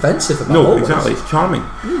nothing offensive about no, Always. exactly. It's charming.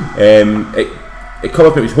 It covered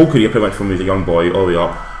up his whole career pretty much from when he was a young boy all the way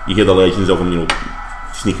up. You hear the legends of him,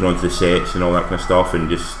 sneaking onto the sets and all that kind of stuff, and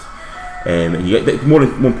just and you get more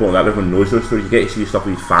important than that. Everyone knows those stories. You get to see the stuff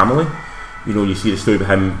with his family. You see the story about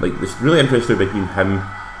him, like this really interesting story between him,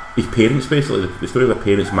 his parents, basically the story of their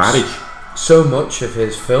parents' marriage. So much of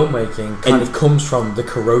his filmmaking kind of comes from the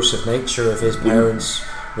corrosive nature of his parents'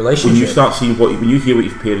 relationship. When you start seeing when you hear what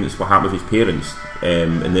happened with his parents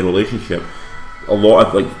and their relationship, a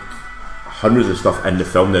lot of hundreds of stuff in the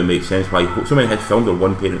film now makes sense. Why so many his films are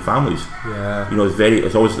one-parent families. Yeah.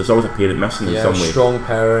 There's always a parent missing in some way. Strong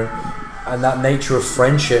parent, and that nature of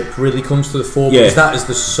friendship really comes to the fore because that is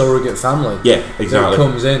the surrogate family. Yeah, exactly. That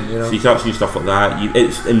comes in, So you start seeing stuff like that.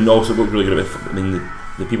 And also what's really good about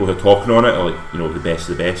the people who are talking on it are the best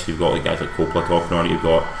of the best. You've got guys like Coppola talking on it. You've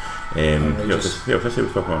got what's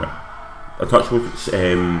this talking on it? A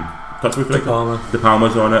De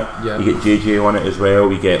Palma's on it. Yeah. You get JJ on it as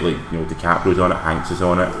well. You get DiCaprio's on it. Hanks is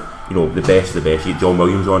on it. The best of the best. You get John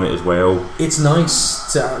Williams on it as well. It's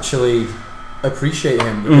nice to actually appreciate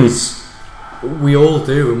him because we all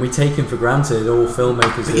do, and we take him for granted. All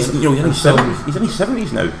filmmakers do. He's in his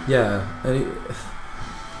 70s now. Yeah, and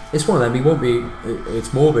it's one of them. He won't be.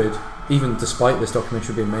 It's morbid, even despite this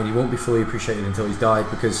documentary being made. He won't be fully appreciated until he's died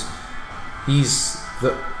because he's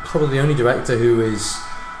probably the only director who is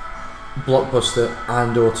blockbuster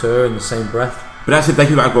and auteur in the same breath. But that's the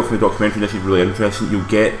thing that I got from the documentary. This is really interesting. You'll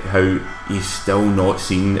get how he's still not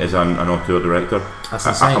seen as an auteur director. That's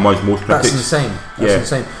insane. Amongst most critics. That's insane.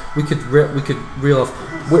 That's insane. We could reel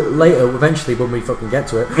off later. Eventually, when we fucking get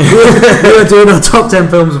to it, we were doing our top 10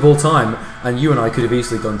 films of all time, and you and I could have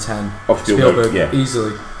easily done 10 of Spielberg,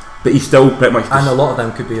 easily. But he's still pretty much. And a lot of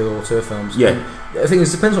them could be auteur films. Yeah. And I think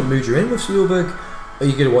it depends what mood you're in with Spielberg. Are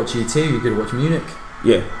you going to watch E.T.? Are you going to watch Munich?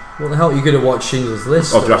 Yeah. What the hell? Are you going to watch Schindler's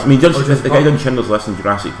List? The guy done Schindler's List and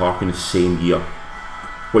Jurassic Park in the same year,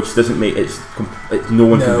 which doesn't make no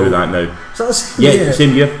one can do that now. So that's the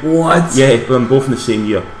same year. What? Yeah, done both in the same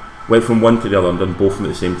year. Went from one to the other and done both of them at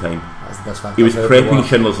the same time. That's the best fact. He was prepping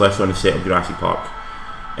Schindler's List on the set of Jurassic Park,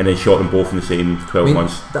 and then shot them both in the same 12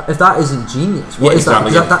 months. If that isn't genius, what is that?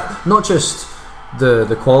 That not just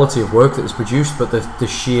the quality of work that is produced, but the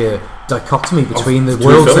sheer dichotomy between the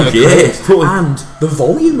worlds and the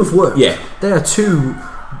volume of work. Yeah, they are two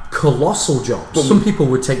colossal jobs. Some people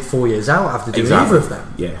would take 4 years out after doing either of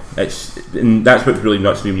them. Yeah, and that's what's really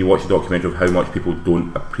nuts to me when you watch the documentary of how much people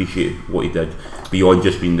don't appreciate what he did beyond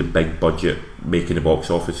just being the big budget making the box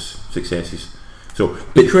office successes. So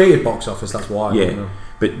he created box office. That's why. Yeah.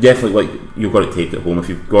 But definitely, you've got it taped at home. If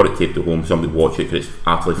you've got it taped at home, somebody watch it because it's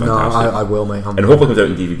absolutely fantastic. No, I will, mate. And hopefully it comes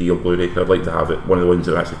out in DVD or Blu-ray because I'd like to have it. One of the ones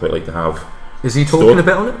that I actually quite like to have. Is he talking a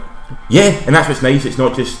bit on it? Yeah, and that's what's nice. It's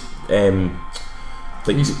not just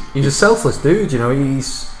he's a selfless dude.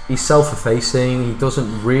 He's self-effacing. He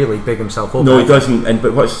doesn't really big himself up. No, he doesn't.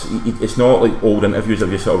 It's not like old interviews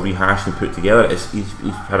that just sort of rehashed and put together. He's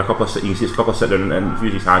had a couple of sit-down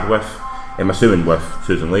interviews he's had with, I'm assuming with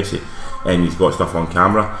Susan Lacey. And he's got stuff on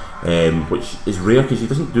camera, which is rare because he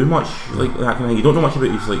doesn't do much like that kind of thing. You don't know much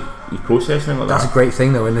about his process and like that. That's a great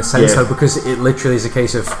thing though, in the sense though, because it literally is a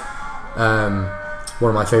case of one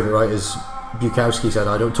of my favourite writers, Bukowski, said,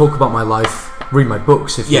 "I don't talk about my life. Read my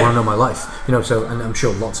books if you want to know my life." So, and I'm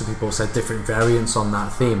sure lots of people said different variants on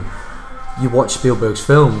that theme. You watch Spielberg's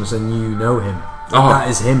films and you know him. That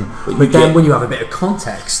is him. But then when you have a bit of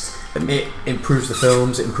context, it improves the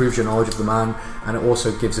films, it improves your knowledge of the man, and it also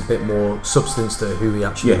gives a bit more substance to who he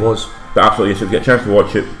actually was. But absolutely, so if you get a chance to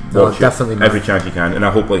watch it, definitely every chance you can. And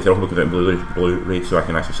I hope it comes out in Blu-ray so I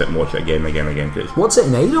can actually sit and watch it again and again and again. What's it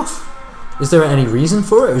made of? Is there any reason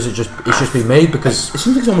for it, or is it just been made because it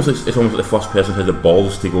seems like it's almost like the first person who had the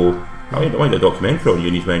balls to go, I want a documentary on you,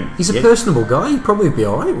 and he's went. He's a personable guy. He'd probably be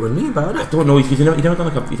alright, wouldn't he, about it? I don't know. He's never done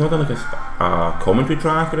like a commentary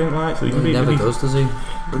track or anything like that. So he never does he?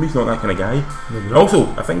 Maybe he's not that kind of guy. Also,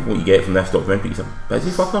 I think what you get from this documentary, he's a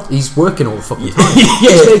busy fucker. He's working all the fucking time.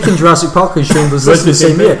 He's making Jurassic Park and Schindler's List the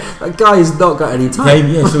same year. That guy's not got any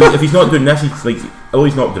time. So if he's not doing this, he's like, although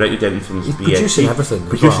he's not directed anything, he's producing everything.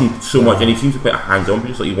 Producing so much, and he seems to be quite a hands-on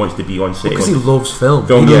producer. Like he wants to be on set because he loves film.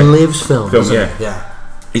 He lives film. Yeah.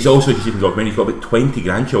 He's also, if you see the documentary, he's got about 20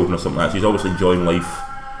 grandchildren or something like that. So he's obviously enjoying life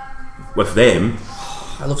with them.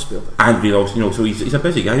 I love Spielberg. And he also, so he's a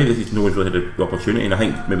busy guy. He's no one's really had the opportunity, and I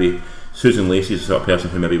think maybe Susan Lacey is the sort of person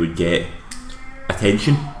who maybe would get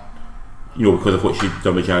attention, because of what she'd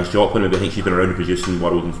done with Janis Joplin. Maybe I think she's been around the producing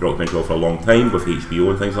world and documentary world for a long time with HBO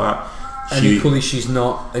and things like that. And equally, she's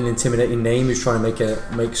not an intimidating name who's trying to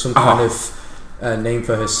make some kind of name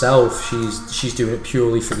for herself. She's doing it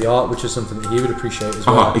purely for the art, which is something that he would appreciate as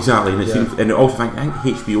well. Exactly, and it seems, and also I think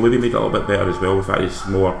HBO maybe made it a little bit better as well. In fact,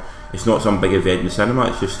 it's not some big event in the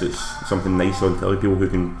cinema. It's something nice on telly. People who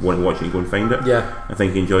can want to watch it and go and find it. Yeah, I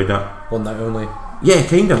think he enjoyed that. One night only. Yeah,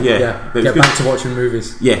 kind of. Yeah. Get back to watching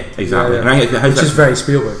movies. Yeah, exactly. Yeah. And I think which is very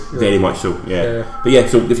Spielberg. Very much so. Yeah. But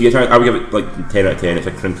so if you, I would give it like 10 out of 10. It's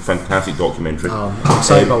a fantastic documentary. I'm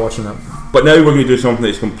excited about watching that. But now we're going to do something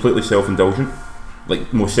that's completely self-indulgent.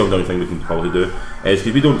 Like most self-indulgent thing we can probably do is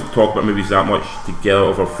because we don't talk about movies that much together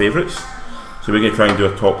of our favourites. So we're going to try and do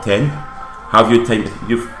a top 10. Have you time?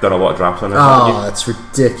 You've done a lot of drafts on this. Oh, that's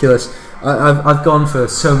ridiculous. I've gone for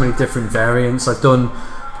so many different variants. I've done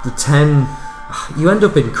the 10. You end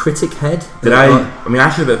up in critic head. Did I mean,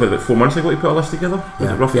 actually, about 4 months ago, we put a list together.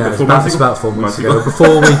 Yeah, roughly about 4 months ago. About 4 months ago.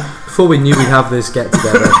 Before we knew we'd have this get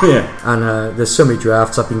together. And there's so many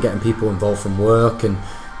drafts. I've been getting people involved from work, and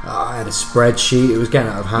I had a spreadsheet. It was getting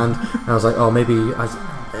out of hand, and I was like, maybe I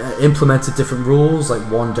implemented different rules, like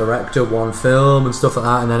one director, one film, and stuff like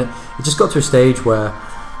that. And then it just got to a stage where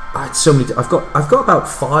I had so many. I've got about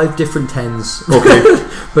 5 different 10s. Okay,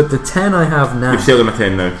 but the 10 I have now. You're selling my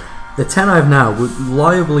 10 now. The 10 I have now would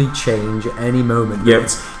liably change at any moment. Yep.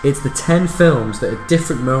 It's the 10 films that at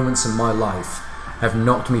different moments in my life have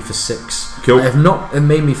knocked me for 6. Cool. It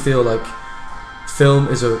made me feel like film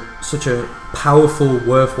is such a powerful,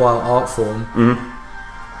 worthwhile art form.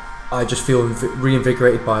 Mm-hmm. I just feel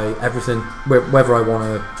reinvigorated by everything. Whether I want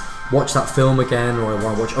to watch that film again, or I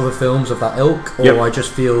want to watch other films of that ilk, or I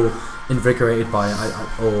just feel invigorated by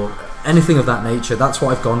or anything of that nature. That's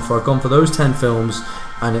what I've gone for. I've gone for those 10 films,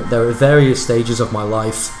 and there are various stages of my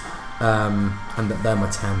life, and they're my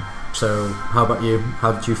 10. So how about you?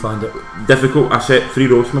 How did you find it? Difficult. I set 3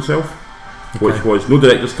 rows for myself, which was no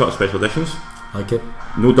director's cut special editions, like it,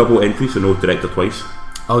 no double entry, so no director twice.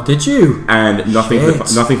 Oh, did you? And nothing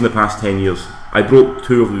from the past 10 years. I broke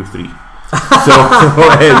 2 of those 3. So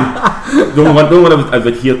the only one I've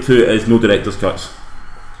adhered to is no director's cuts.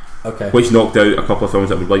 Okay. Which knocked out a couple of films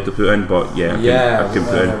that I would like to put in, but I can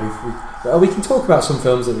put in. We can talk about some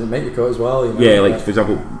films that didn't make the cut as well. Like for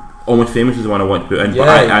example, Almost Famous is the one I want to put in. Yeah,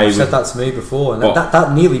 but I said that to me before, and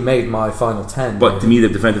that nearly made my final 10. But to me, the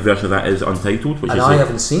definitive version of that is Untitled, which I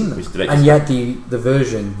haven't seen that. And yet the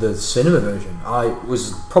version, the cinema version, I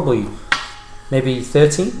was probably maybe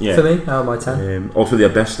 13 for me out of my 10. Also, The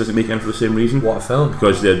Abyss doesn't make it in for the same reason. What a film!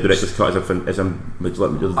 Because the director's cut is a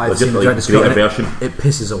greater version. It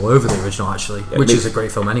pisses all over the original, actually, which is a great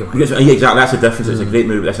film anyway. Yeah, exactly. That's the difference. It's a great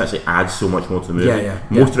movie. This actually adds so much more to the movie.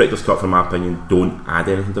 Most director's cut, from my opinion, don't add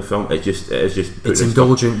anything to the film. It's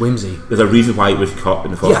indulgent whimsy. There's a reason why it was cut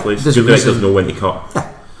in the first place. Good directors know when to cut.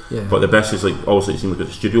 Yeah. But The Abyss is obviously it seemed like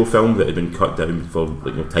a studio film that had been cut down for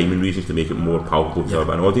timing reasons to make it more palpable to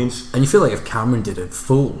an audience. And you feel like if Cameron did a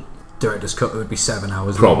full director's cut, it would be 7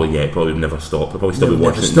 hours. Probably would never stop. I'd probably still be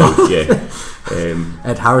watching it now.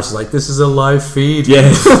 Ed Harris is like, this is a live feed.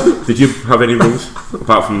 Yes. Did you have any rules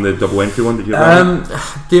apart from the double entry one? Did you?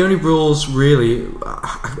 The only rules really,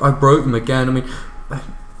 I broke them again. I mean,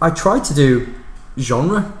 I tried to do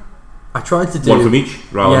genre. I tried to do one from each,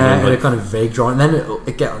 rather than in a kind of vague genre, and then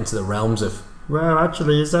it get into the realms of, well,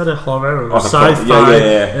 actually, is that a horror or sci-fi?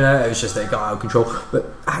 Yeah. It was just, it got out of control. But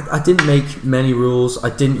I didn't make many rules. I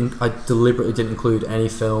deliberately didn't include any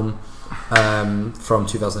film from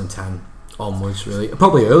 2010 onwards, really.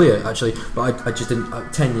 Probably earlier, actually, but I just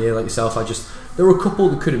didn't. 10 year like yourself, there were a couple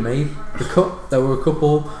that could have made the cut. There were a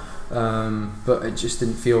couple, but it just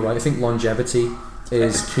didn't feel right. I think longevity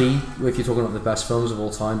is key if you're talking about the best films of all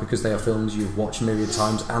time, because they are films you've watched a myriad of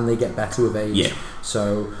times and they get better with age. Yeah.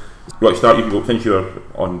 So right, start. You can go, since you're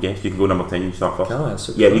on guest, you can go number 10. You start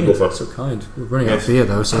first. You can go first. So kind. We're running out of beer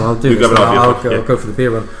though, so I'll do this. I'll go for the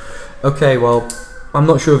beer run. Okay, well, I'm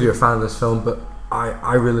not sure if you're a fan of this film, but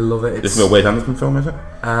I really love it. It's a Wes Anderson film, is it?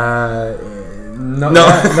 No.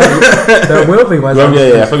 There will be Wes Anderson.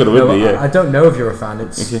 Yeah, I thought there would be. I don't know if you're a fan.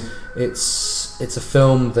 It's a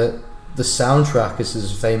film that the soundtrack is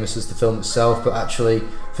as famous as the film itself, but actually,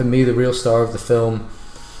 for me, the real star of the film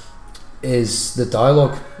is the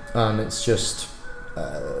dialogue, and it's just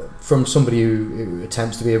from somebody who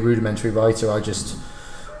attempts to be a rudimentary writer.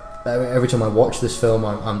 Every time I watch this film,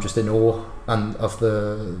 I'm just in awe and of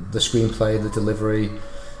the screenplay, the delivery,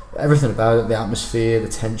 everything about it, the atmosphere, the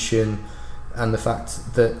tension, and the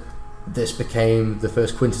fact that this became the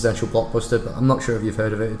first quintessential blockbuster, but I'm not sure if you've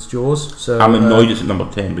heard of it. It's Jaws. So I'm annoyed it's at number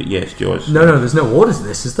 10, but yes, Jaws. No, there's no order to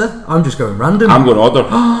this, is there? I'm just going random. I'm going order.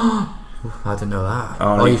 I didn't know that.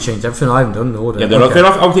 Oh, You've changed everything. I haven't done an order. Yeah, fair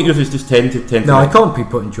enough. I'll take yours as just 10 to 10. No, I can't be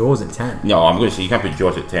putting Jaws at 10. No, I'm going to say you can't put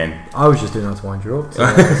Jaws at 10. I was just doing that to wind you up. So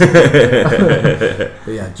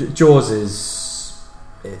but yeah, Jaws is...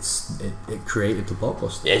 It created the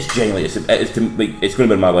blockbuster. Yeah, it's genuinely it's going to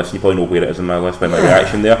be on my list. You probably know where it is on my list by my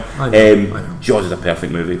reaction there. I know. Jaws is a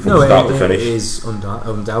perfect movie from start to finish. It is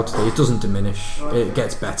undoubtedly. It doesn't diminish. It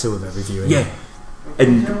gets better with every viewing. Yeah,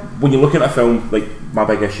 and when you look at a film, like my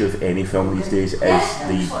big issue with any film these days is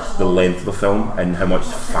the length of the film and how much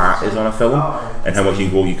fat is on a film and how much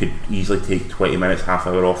you could easily take 20 minutes, half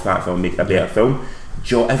hour off that film and make it a better film.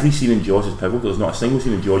 Every scene in Jaws is pivotal. There's not a single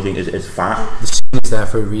scene in Jaws is fat. The scene is there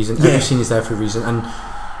for a reason. Yeah. Every scene is there for a reason, and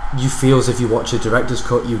you feel as if you watch a director's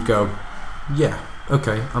cut, you'd go, yeah,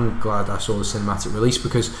 okay, I'm glad I saw the cinematic release,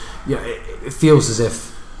 because it feels as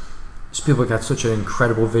if Spielberg had such an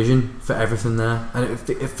incredible vision for everything there, and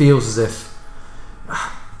it feels as if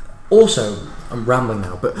also, I'm rambling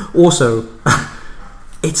now, but also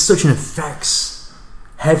it's such an effects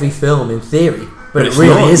heavy film in theory. But it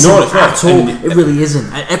really isn't at all. It really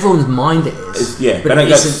isn't. Everyone's mind it is. But I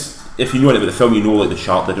think if you know anything about the film, you know like the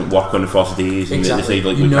shark didn't work on the first days, and exactly. they decide,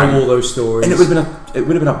 like, you know all those stories. And it would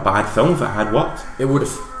have been a bad film if it had worked. It would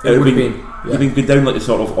have. It would have been. You've been going down like the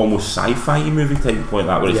sort of almost sci-fi movie type point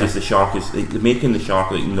that, where it's just the shark is making the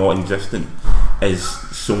shark like not existent is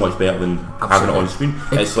so much better than having it on screen.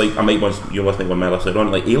 It's like I might once you must think one minute later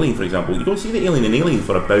on, like Alien for example. You don't see the alien in Alien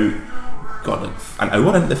for about like an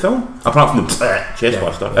hour into the film, apart from the chest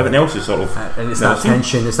buster. Everything else is sort of and it's that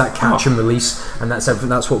tension, it's that catch and release, and that's everything.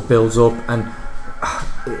 That's what builds up, and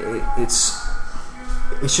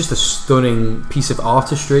it's just a stunning piece of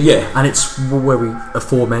artistry. Yeah, and it's where we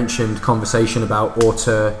aforementioned conversation about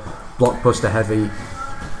auteur, blockbuster heavy,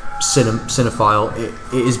 cinephile. It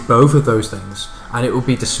is both of those things, and it will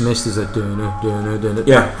be dismissed as a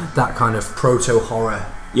that kind of proto horror.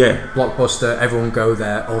 Yeah, blockbuster. Everyone go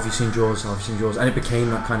there. Oh, have you seen Jaws? And it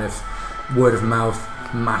became that kind of word of mouth,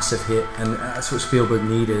 massive hit, and that's what Spielberg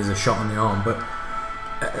needed as a shot on the arm. But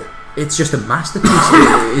it's just a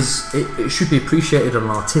masterpiece. It should be appreciated on an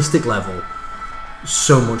artistic level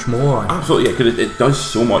so much more. Absolutely, yeah, because it does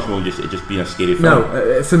so much more than it just being a scary film.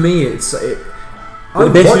 No, for me, I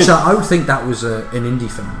would watch that. I would think that was an indie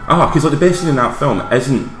film. Because like the best scene in that film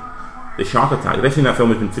isn't the shark attack. The best thing in that film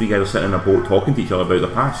has been three guys sitting in a boat talking to each other about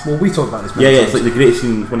the past. Well, we talked about this. Yeah, it's like the greatest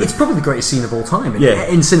scene. It's probably the greatest scene of all time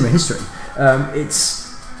in cinema history.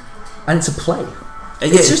 It's a play.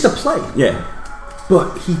 It's just a play. Yeah,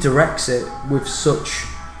 but he directs it with such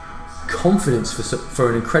confidence for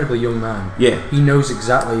an incredibly young man. Yeah, he knows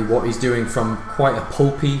exactly what he's doing from quite a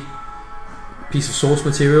pulpy piece of source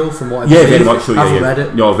material. From what I believe. Very much so. I haven't read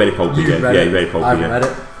it. No, very pulpy. Very pulpy. I haven't read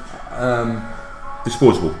it.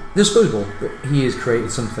 Disposable, but he has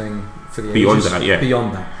created something for the beyond ages. That. Yeah,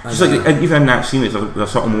 beyond that. Just and even in that scene, there's a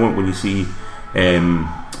certain moment when you see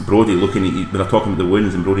Brody looking at when they're talking about the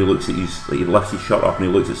wounds, and Brody looks at he lifts his shirt up and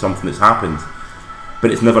he looks at something that's happened,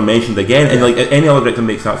 but it's never mentioned again. And like any other director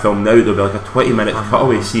makes that film now, there'll be like a 20-minute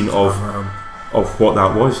cutaway scene of what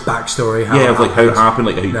that was, backstory. How it happened.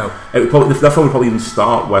 Like that film would probably even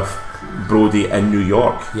start with Brody in New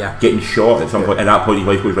York, getting shot at some point. At that point, his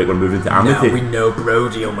wife goes, right, we're moving to Amity. Now we know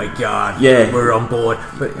Brody. Oh my god, we're on board.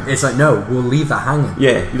 But it's like, no, we'll leave that hanging.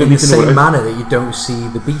 Yeah, you don't in need the to know same manner that you don't see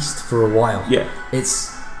the Beast for a while. Yeah,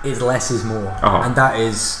 it's less is more, and that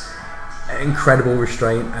is incredible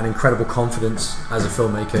restraint and incredible confidence as a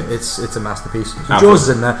filmmaker. It's a masterpiece. So Jaws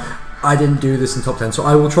is in there. I didn't do this in top 10, so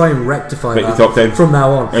I will try and rectify that top 10 from now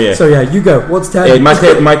on. Oh, yeah. So yeah, you go. What's 10? My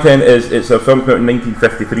 10 is it's a film from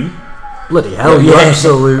 1953. Bloody hell, you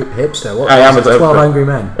absolute hipster. What I am a 12 Angry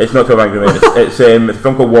Men. It's not 12 Angry Men. It's a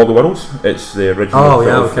film called War of the Worlds. It's the original. Oh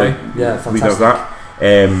yeah, okay. Yeah, fantastic.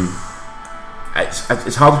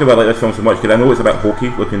 It's hard to go about like this film so much because I know it's a bit hokey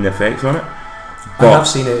looking at the effects on it. I have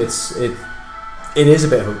seen it. It is a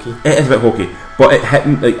bit hokey. It is a bit hokey, but it hit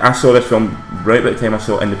me, like I saw this film right about the time I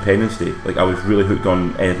saw Independence Day. Like I was really hooked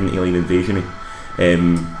on anything alien invasion-y.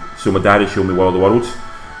 So my dad had shown me War of the Worlds,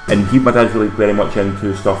 and my dad's really very much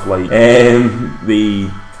into stuff like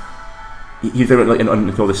he's very like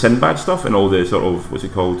into all the Sinbad stuff and all the sort of what's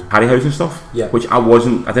it called Harryhausen stuff. Yeah. Which I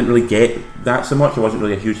didn't really get that so much. I wasn't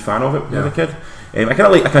really a huge fan of it when I was a kid. I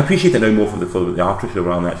can appreciate it now more for the artistry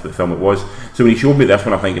rather than actually the film it was. So when he showed me this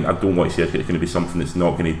one, I'm thinking I don't want to see it. It's going to be something that's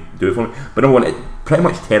not going to do it for me. But number one, it pretty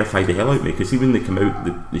much terrified the hell out of me because even when they come out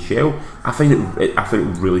the shell, I found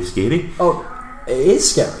it really scary. Oh, it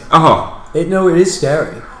is scary. It is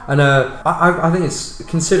scary. And I think it's,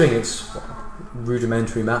 considering it's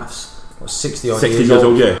rudimentary maths, 60 odd 60 years years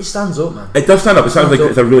old, old, yeah. it stands up, man. It does stand up. It sounds like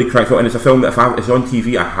Stands it's a really cracked film, and it's a film that if it's on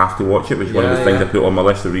TV, I have to watch it, which is one of the things I put on my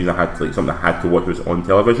list. The reason I had to, like, something I had to watch was on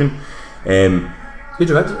television. Who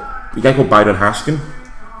directed it? The guy called Byron Haskin.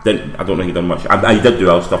 I don't think he done much. He did do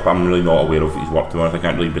other stuff, but I'm really not aware of his work, to be honest. I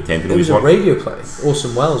can't really pretend to know It his was a work. radio play.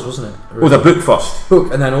 Orson Welles, wasn't it? Oh, the book first.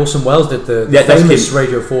 Book, and then Orson Welles did the Yeah, that's famous came-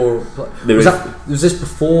 Radio 4 play. There Was this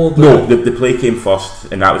before the... No, the play came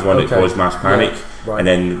first, and that was one that Okay. caused mass panic. Right. And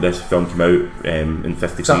then this film came out in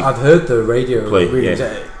 53. So I've heard the radio Play, readings.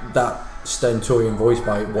 yeah. That stentorian voice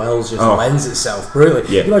by Wells just Oh. lends itself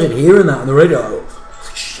brilliantly. Yeah. Can you imagine hearing that on the radio?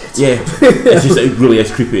 Like, shit. Yeah, it's just, it really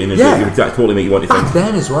is creepy, and Yeah. that totally make you want to Back think.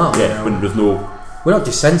 then as well. Yeah, you know, when there's no... we're not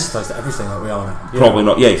desensitized to everything like we are now. you Probably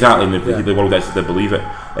know? not. Yeah, exactly. And the world is to believe it.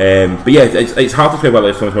 But yeah, it's hard to describe whether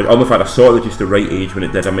this film is much. Other than the fact I saw it at just the right age when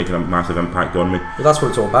it did, making a massive impact on me. But that's what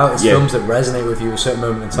it's all about. It's Yeah. films that resonate with you at a certain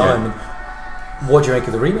moment in time. Yeah. And what do you make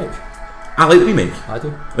of the remake? I like the remake. I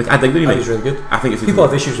do. Like, I dig the I think remake. it's really good. I think it's People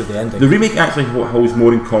have issues with the ending. the remake actually holds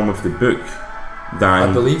more in common with the book I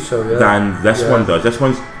than believe so. Yeah. than this Yeah. one does. This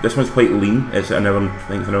one's quite lean. It's an hour, I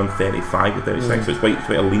think it's around 35 to 36, so it's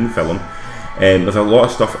quite a lean film. There's a lot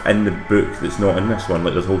of stuff in the book that's not in this one.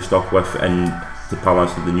 Like there's whole stuff with in the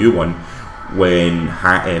parlance of the new one when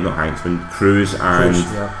when Cruz and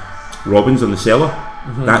yeah. Robin's on the cellar.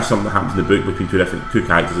 Mm-hmm. That's something that happens in the book between two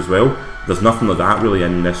characters as well. There's nothing like that really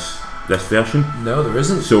in this version. No, there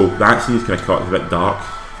isn't. So that scene's kind of cut. It's a bit dark.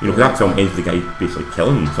 You know, 'cause that film ends with the guy basically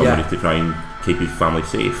killing somebody Yeah. to try and keep his family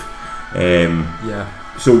safe. Yeah.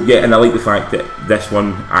 So yeah, and I like the fact that this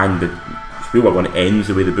one and the Spielberg one ends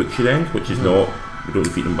the way the book should end, which is not, we don't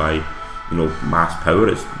defeat them by, mass power.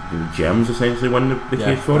 It's germs essentially won the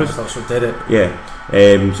case for us. That's what did it. Yeah.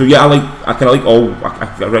 So yeah, I kind of like all.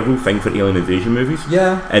 I real thing for alien invasion movies.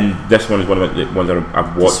 Yeah. And this one is one of the ones that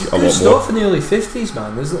I've watched a lot more. stuff in the early 50s,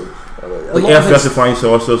 man. There's a Like lot Earth of vs. Flying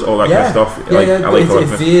Saucers, all that kind of stuff. Yeah, I like all it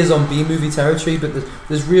that. veers on B movie territory, but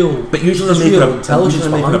there's real. But usually there's they're making real intelligence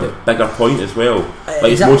making behind a it. bigger point as well.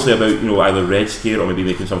 Like it's exactly. mostly about either Red Scare or maybe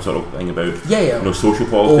making some sort of thing about Yeah. social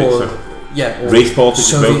politics Or, or or race politics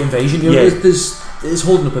as Soviet well. invasion. Yeah. It's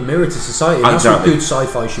holding up a mirror to society. And Exactly. That's what good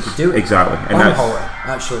sci-fi should be doing. Exactly, and And that's horror,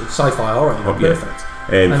 actually, sci-fi horror. Oh, yeah. Perfect.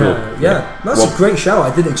 so, That's a great show.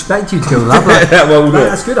 I didn't expect you to go that way. well,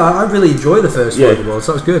 That's good. I really enjoy the first Yeah. one of the world,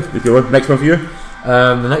 so that's good. okay, well, next one for you.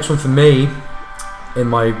 The next one for me, in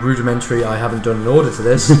my rudimentary, I haven't done an order to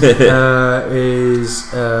this,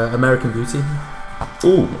 is American Beauty.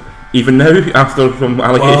 Oh, even now after some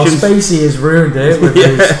Well, allegations. Spacey has ruined it with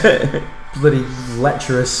his bloody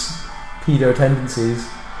lecherous pedo tendencies.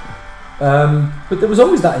 But there was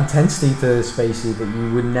always that intensity to Spacey that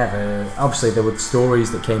you would never. Obviously, there were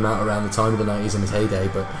stories that came out around the time of the 90s in his heyday,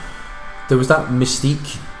 but there was that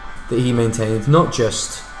mystique that he maintained, not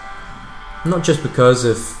just because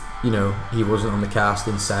of he wasn't on the cast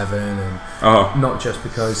in Seven, and not just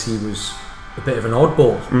because he was a bit of an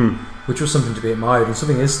oddball, which was something to be admired, and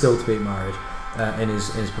something is still to be admired in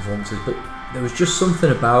his performances. But there was just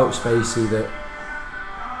something about Spacey that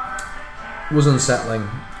was unsettling,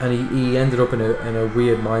 and he ended up in a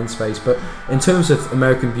weird mind space. But in terms of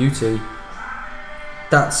American Beauty,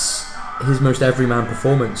 that's his most everyman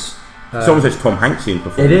performance. It's almost like Tom Hanks scene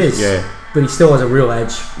performance. It is, Yeah. but he still has a real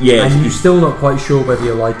edge. Yeah, and he's- you're still not quite sure whether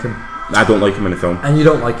you like him, I don't like him in the film. and you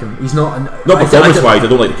don't like him. He's not Not performance-wise, I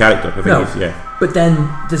don't like the character. I think No. he's, yeah. But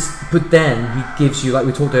then he gives you, like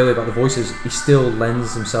we talked earlier about the voices, he still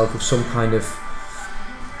lends himself with some kind of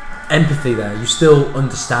empathy there. You still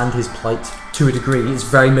understand his plight to a degree. It's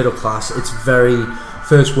very middle class, it's very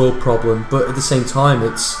first world problem, but at the same time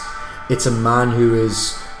it's a man who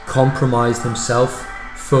has compromised himself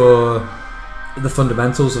for the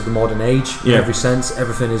fundamentals of the modern age in every sense.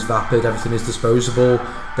 Everything is vapid, everything is disposable,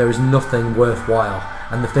 there is nothing worthwhile,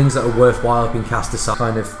 and the things that are worthwhile have been cast aside.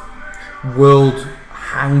 Kind of world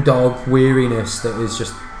hangdog weariness that is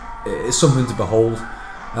just, it's something to behold.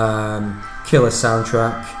 Killer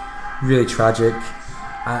soundtrack, really tragic.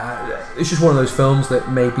 It's just one of those films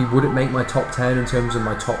that maybe wouldn't make my top 10 in terms of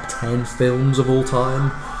my top 10 films of all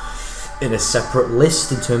time in a separate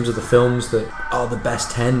list in terms of the films that are the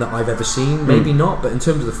best 10 that I've ever seen. Maybe not, but in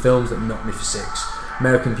terms of the films that knocked me for 6,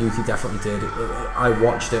 American Beauty definitely did. I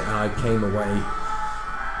watched it and I came away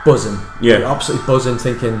buzzing. Absolutely buzzing,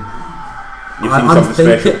 thinking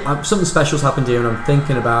something special's happened here, and I'm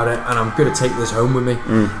thinking about it, and I'm going to take this home with me.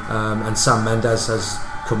 And Sam Mendes has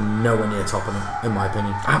come nowhere near topping it, in my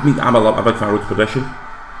opinion. I mean, I'm a big fan of Road to Perdition.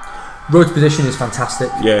 Road to Perdition is fantastic.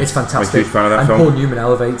 Yeah, it's fantastic. I'm a huge fan of that and film. Paul Newman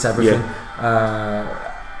elevates everything. Yeah.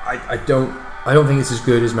 I don't I don't think it's as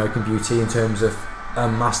good as American Beauty in terms of a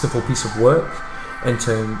masterful piece of work.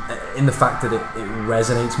 In the fact that it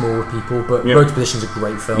resonates more with people, but Road to Perdition is a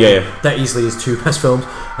great film. That easily is 2 best films.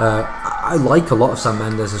 I like a lot of Sam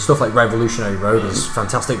Mendes and stuff like Revolutionary Road is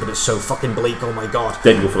fantastic, but it's so fucking bleak. Oh my god!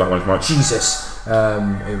 Didn't go for that one as much. Jesus,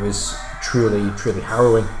 it was truly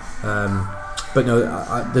harrowing. But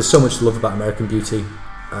no, there's so much to love about American Beauty.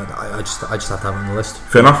 I just have to have it on the list.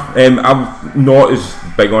 Fair enough. I'm not as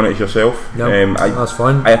big on it as yourself. No, that's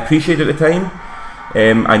fine. I appreciate it at the time.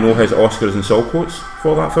 I know his Oscars and Soul quotes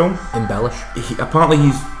for that film. Embellish. Apparently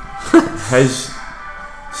his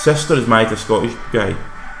sister is married to a Scottish guy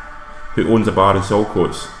who owns a bar in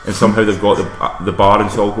Saltcoats, and somehow they've got the bar in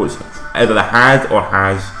Saltcoats either they had or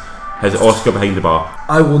has his Oscar behind the bar.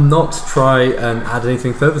 I will not try and add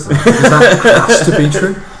anything further to that, because that has to be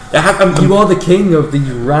true. You are the king of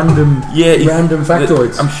these random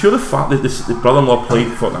factoids. I'm sure the fact that the brother-in-law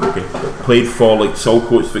played for like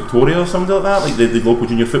Saltcoats Victoria or something like that, like the local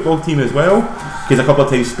junior football team as well. Because a couple of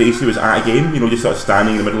times Spacey was at a game, just sort of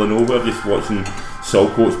standing in the middle of nowhere, just watching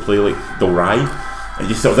Saltcoats play like Dalry, and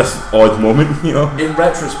just sort of this odd moment, In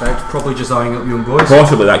retrospect, probably just eyeing up young boys.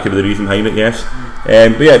 Possibly that could be the reason behind it, yes.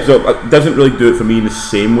 But yeah, so it doesn't really do it for me in the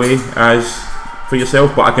same way as for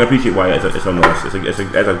yourself, but I can appreciate why it's on the list. It's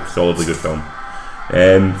a solidly good film.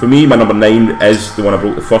 For me, my number 9 is the one I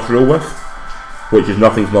broke the first rule with, which is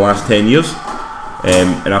nothing from the last 10 years,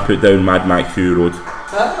 and I put down Mad Max Fury Road.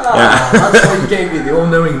 That's why you gave me the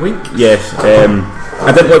all-knowing wink. Yes,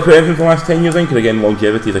 I didn't want to put anything from the last 10 years in, because again,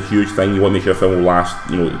 longevity is a huge thing. You want to make sure a film will last,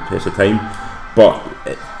 the pace of time. But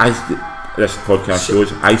as this podcast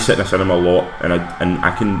shows, I sit in a cinema a lot, and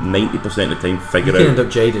I can 90% of the time figure out. You can end up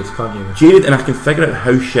jaded, can't you? Jaded, and I can figure out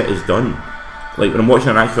how shit is done. Like when I'm watching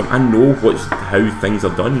an action film, I know how things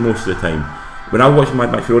are done most of the time. When I watch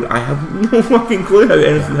Mad Max Road, I have no fucking clue how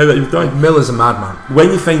that was done. Miller's a madman. When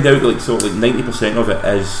you find out that 90% of it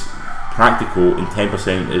is practical and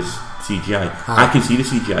 10% is CGI, I can see the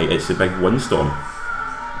CGI. It's the big windstorm,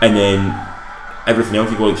 and then everything else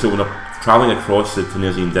you go so when they're travelling across the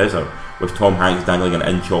Tunisian desert with Tom Hanks dangling an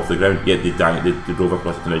inch off the ground. Yeah, they drove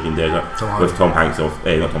across the Tunisian desert with Tom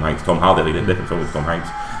Hardy. They did a different film with Tom Hanks.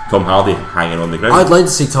 Tom Hardy hanging on the ground. I'd like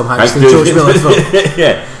to see Tom Hanks in George Miller film.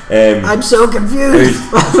 Yeah. I'm so confused.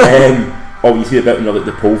 You see a bit,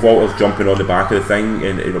 the pole vaulters jumping on the back of the thing,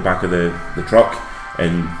 and the back of the truck,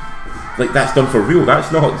 and that's done for real.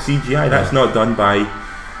 That's not CGI. That's not done by,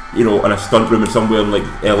 in a stunt room in somewhere in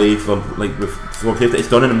LA for with safety. It's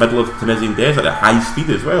done in the middle of Tunisian desert at high speed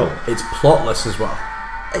as well. It's plotless as well.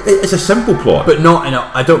 It's a simple plot, but not in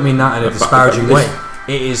a. I don't mean that in a disparaging way.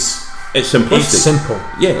 It's simplistic. It's simple.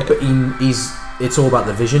 Yeah, but it's all about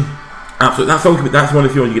the vision. Absolutely, that's one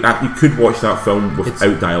of the films you could watch that film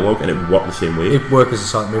without dialogue and it would work the same way. It works as a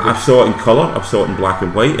silent movie. I saw it in colour, I saw it in black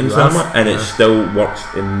and white in the cinema, and it still works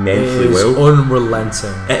immensely well. It is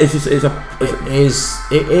unrelenting. It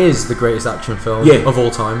is the greatest action film of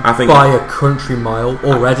all time, I think, by a country mile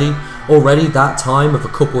already. Already that time of a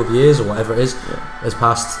couple of years or whatever it is has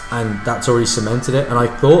passed, and that's already cemented it. And I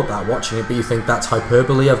thought that watching it, but you think that's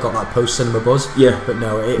hyperbole. I've got that post cinema buzz. Yeah, but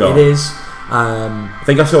no, it is. I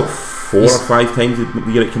think I saw it 4 or 5 times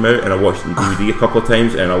the year it came out, and I watched it on DVD a couple of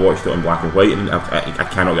times, and I watched it on black and white, and I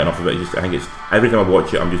cannot get enough of it. I think it's every time I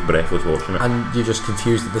watch it, I'm just breathless watching it. And you're just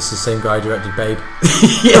confused that this is the same guy who directed Babe.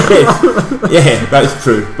 Yeah, that's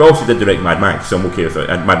true. But also did direct Mad Max, so I'm okay with it.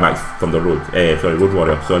 And Mad Max Thunder Road, Road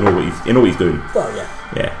Warrior. So I know what he's doing. Oh yeah.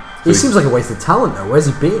 Yeah. He seems like a wasted talent though. Where's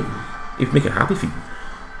he been? He's making Happy Feet.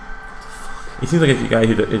 He seems like a guy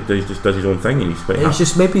who just does his own thing, and he's quite happy.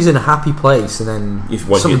 Just maybe he's in a happy place, and then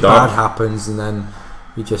something bad happens, and then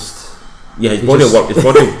he just his body of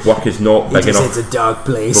work is not big enough. It's a dark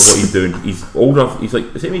place. For what he's doing, he's old enough. He's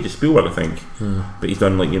like the same age as Spielberg, I think, but he's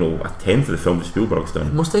done a tenth of the film that Spielberg's done.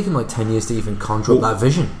 It must take him 10 years to even conjure up that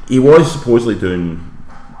vision. He was supposedly doing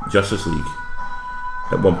Justice League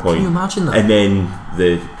at one point. Can you imagine that? And then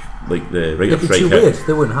the writer's strike hit. Weird.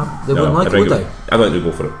 They wouldn't like it, would they? I don't think they'd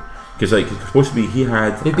go for it. Because it's supposed to be, he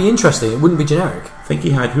had... It'd be interesting, it wouldn't be generic. I think he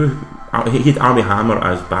had Armie Hammer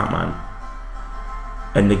as Batman.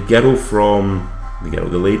 And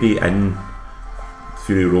the lady in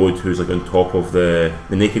Fury Road who's on top of the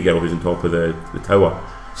naked girl who's on top of the tower,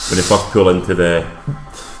 when they first pull into the...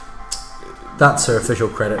 That's her official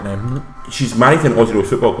credit name. She's married to an Aussie Rose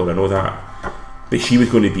football player, I know that. But she was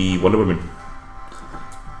going to be Wonder Woman.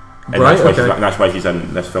 And that's why she's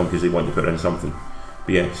in this film, because they want to put her in something.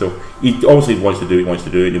 But yeah, so he obviously wants to do it, and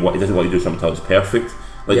he doesn't want to do something until it's perfect.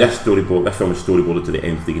 Like this film is storyboarded to the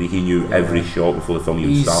nth degree. He knew every shot before the film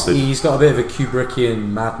even started. He's got a bit of a Kubrickian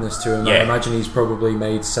madness to him. Yeah. I imagine he's probably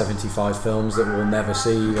made 75 films that we'll never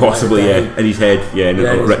see. Possibly, in his head,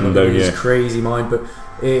 and written down, his crazy mind, but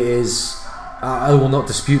it is. I will not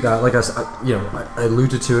dispute that. Like I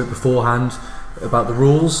alluded to it beforehand about the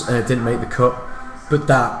rules, and it didn't make the cut. But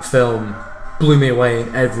that film blew me away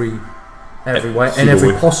in every way, in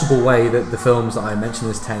every possible way that the films that I mentioned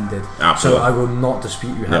as 10 did. Absolutely. So I will not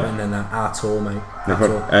dispute you having that at all, mate.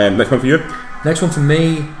 Next one for you. Next one for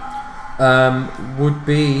me would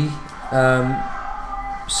be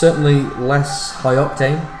certainly less high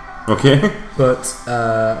octane. Okay. But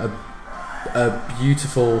a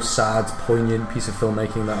beautiful, sad, poignant piece of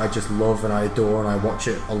filmmaking that I just love and I adore, and I watch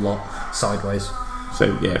it a lot. Sideways.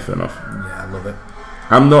 So fair enough. Yeah, I love it.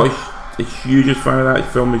 I'm not as huge a fan of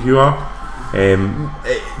that film as you are.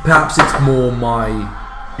 Perhaps it's more my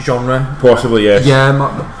genre. Possibly, yes. Yeah,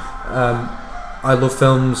 I love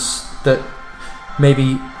films that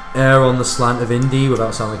maybe err on the slant of indie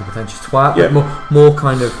without sounding like a pretentious twat, but more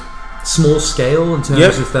kind of small scale in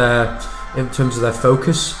terms of their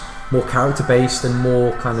focus, more character based and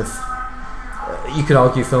more kind of. You could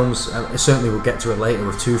argue films. Certainly, we'll get to it later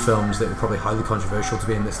with two films that are probably highly controversial to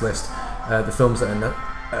be in this list. The films that are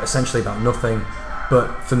essentially about nothing,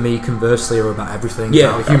 but for me, conversely, are about everything.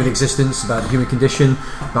 About human existence, about the human condition,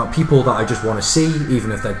 about people that I just want to see,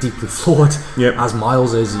 even if they're deeply flawed. As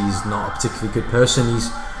Miles is, he's not a particularly good person.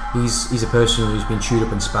 He's a person who's been chewed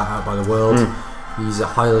up and spat out by the world. He's a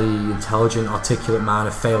highly intelligent, articulate man,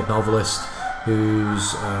 a failed novelist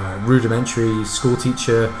who's a rudimentary school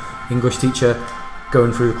teacher, English teacher,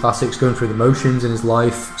 going through the classics, going through the motions in his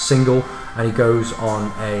life, single, and he goes on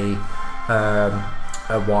a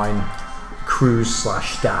wine cruise /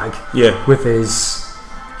 stag with his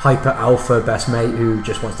hyper alpha best mate who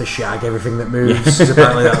just wants to shag everything that moves. Because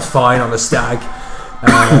apparently that's fine on a stag.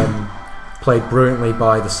 Played brilliantly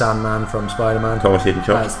by the Sandman from Spider-Man. Thomas Hayden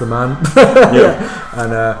Church. That's the man.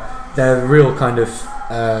 And they're a real kind of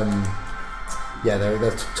they're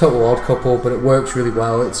a total odd couple, but it works really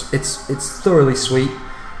well. It's thoroughly sweet.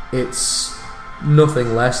 It's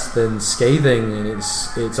nothing less than scathing in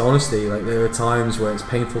its honesty. Like, there are times where it's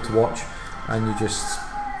painful to watch, and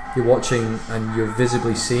you're watching and you're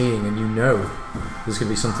visibly seeing, and you know there's going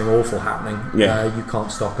to be something awful happening. You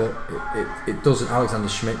can't stop it. It doesn't. Alexander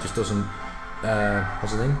Schmidt just doesn't.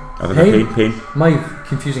 What's his name? Payne. Am I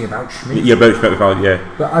confusing about Schmidt? Yeah, about Schmidt,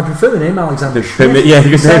 But I prefer the name Alexander Schmidt.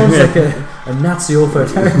 It sounds like a Nazi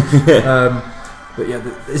authoritarian. But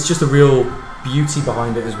it's just a real beauty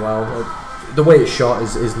behind it as well. The way it's shot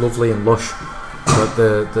is lovely and lush, but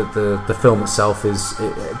the film itself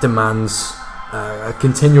it demands a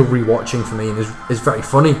continual rewatching for me, and is very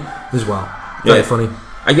funny as well. Very funny.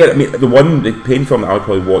 The Payne film that I would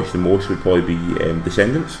probably watch the most would probably be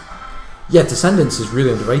Descendants. Yeah, Descendants is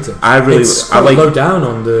really underrated. It's quite low down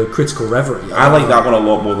on the critical reverie. I like that one a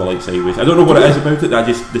lot more than I like Sideways. I don't know what it is about it.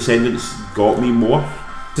 Descendants got me more.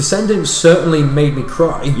 Descendants certainly made me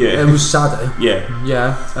cry. It was sadder.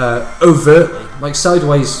 Overtly. Like,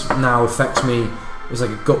 Sideways now affects me. It's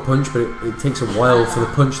like a gut punch, but it takes a while for the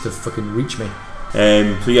punch to fucking reach me.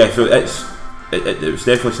 It was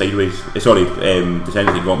definitely Sideways. Descendants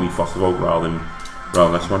that got me first of all, rather than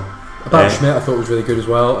this one. About Schmidt, I thought was really good as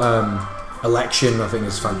well. Election, I think,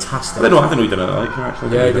 is fantastic. I didn't know he did an Election,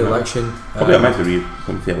 actually. Yeah, he did Election. Probably I meant to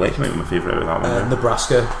come to the Election. Might be my favourite out of that one.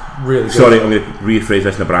 Nebraska, really good. Sorry, I'm going to rephrase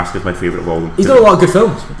this. Nebraska is my favourite of all of them. He's done a lot of good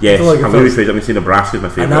films. Yes, I'm going to rephrase it. I'm going to say Nebraska is my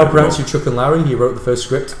favourite. And now Branch Chuck and Larry, he wrote the first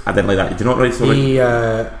script. I didn't like that. Did you not write something?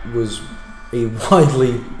 He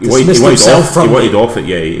widely dismissed himself from it. He wanted off it,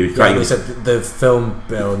 He was trying. He said the film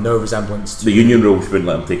bore no resemblance to the union rules wouldn't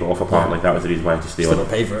let him take it off apparently. That was the reason why I had to stay on it.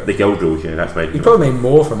 Pay for it. The guild rules, that's why. He probably made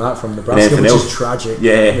more from that from Nebraska, which is tragic.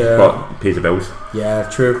 But pays the bills. Yeah,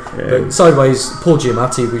 true. But Sideways, Paul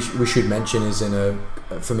Giamatti, we should mention, is in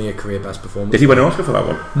for me a career best performance. Did he win an Oscar for that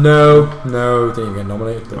one? No, didn't even get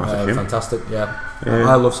nominated. But fantastic.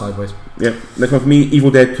 I love Sideways. Next one for me,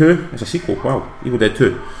 Evil Dead 2. It's a sequel. Wow, Evil Dead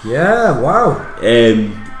 2. Yeah, wow.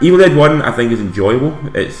 Evil Dead 1 I think is enjoyable.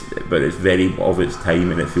 But it's very of its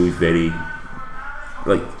time, and it feels very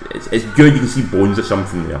it's good. You can see bones of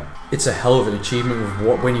something there. It's a hell of an achievement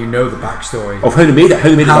of when you know the backstory of how they made it.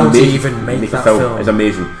 How to even make that film. It's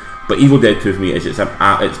amazing. But Evil Dead 2 for me it's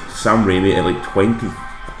Sam Raimi at like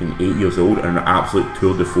 28 years old and an absolute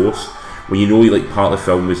tour de force. When you know part of the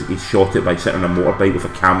film was he shot it by sitting on a motorbike with a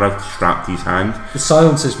camera strapped to his hand. The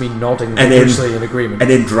silence is me nodding vigorously in agreement. And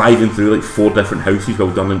then driving through 4 different houses while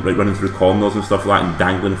running through corners and stuff like that, and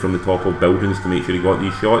dangling from the top of buildings to make sure he got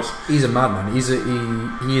these shots. He's a madman. He is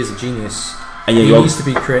a genius. And yeah, he needs to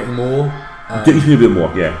be creating more. He needs to be a bit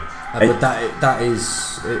more, yeah. But that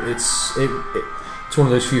is it's one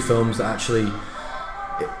of those few films that actually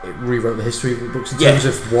it rewrote the history books in terms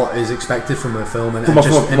of what is expected from a film and from a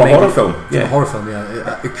horror film. Yeah, a horror film.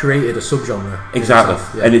 Yeah, it created a subgenre. Exactly,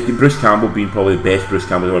 Yeah. and Bruce Campbell being probably the best Bruce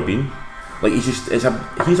Campbell's ever been. Like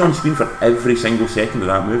he's on screen for every single second of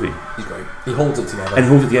that movie. He's great. He holds it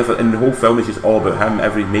together. And the whole film is just all about him.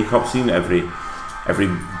 Every makeup scene, every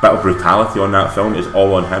bit of brutality on that film is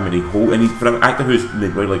all on him. And for an actor who's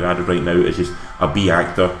really regarded right now as just a B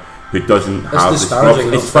actor who doesn't have it's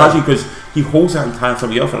disparaging because he holds that entire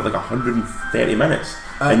film together for like 130 minutes,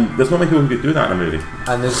 and there's not many people who could do that in a movie.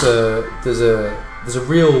 And there's a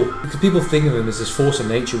real, because people think of him as this force of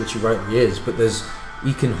nature, which he rightly is, but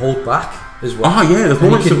he can hold back as well. There's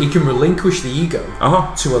moments he can relinquish the ego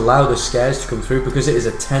to allow the scares to come through, because it is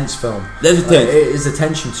a tense film. There's a tense. It is a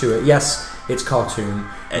tension to it. Yes, it's cartoon.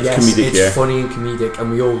 It's yes, comedic, it's funny and comedic,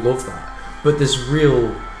 and we all love that. But there's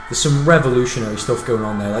some revolutionary stuff going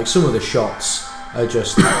on there. Like some of the shots are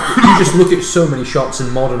just you just look at so many shots in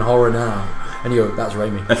modern horror now, and you go, "That's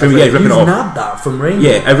Raimi." Ripping You've off. nabbed that from Raimi.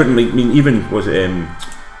 Yeah, everything. I mean, even was it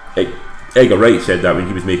Edgar Wright said that when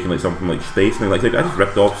he was making like something like Space, and I just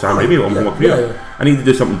ripped off Sam Raimi on my career. Yeah. I need to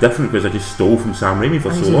do something different because I just stole from Sam Raimi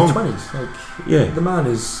for so long. He's in his 20s. The man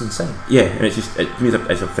is insane. Yeah, and it's just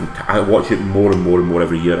I watch it more and more and more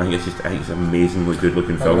every year. I think it's an amazingly good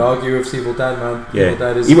looking film. I would argue with Evil Dead, man. Yeah, Evil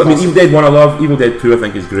Dead is Evil Dead 1 I love. Evil Dead 2 I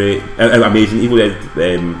think is great, amazing. Evil Dead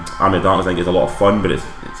Army of Darkness I think is a lot of fun, but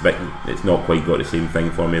it's not quite got the same thing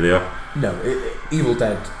for me there. No, Evil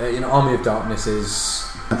Dead, Army of Darkness is.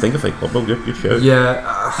 I think Fight Club. Well, good show. Yeah,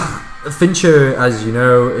 Fincher, as you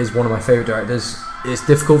know, is one of my favourite directors. It's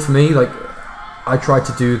difficult for me. Like, I tried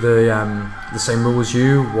to do the same rule as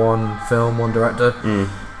you: one film, one director.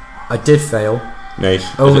 I did fail. Nice.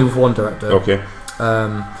 Only with one director. Okay.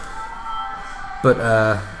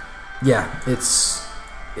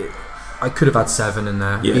 I could have had 7 in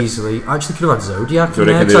there easily. I actually could have had Zodiac in there,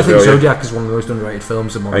 Zodiac because I think Zodiac is one of the most underrated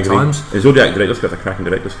films of modern times. And Zodiac director's got a cracking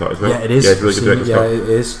director's cut as well. Yeah, it is. Yeah, it's a really good director's cut. Yeah, it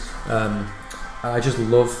is. And I just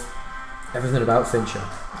love everything about Fincher.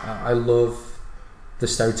 I love the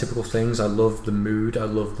stereotypical things. I love the mood. I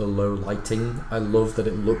love the low lighting. I love that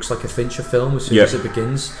it looks like a Fincher film as soon as it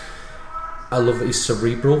begins. I love that he's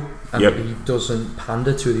cerebral and that he doesn't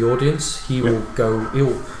pander to the audience.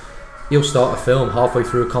 He'll start a film halfway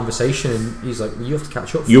through a conversation and he's like, you have to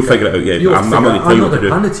catch up. You'll figure it out, yeah. I'm not going to tell you what to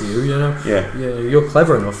do. I'm not going to pander to you, you know. Yeah. You're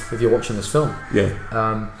clever enough if you're watching this film. Yeah.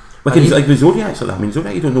 Like the Zodiac's like that. I mean,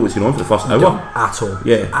 Zodiac, you don't know what's going on for the first hour. At all.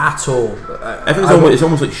 Yeah. At all. It's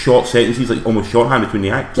almost like short sentences, like almost shorthand between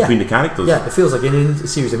between the characters. Yeah, it feels like a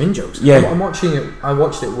series of in-jokes. Yeah. I'm watching it. I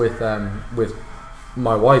watched it with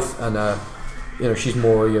my wife, and she's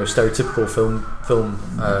more stereotypical film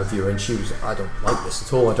viewer, and she was, I don't like this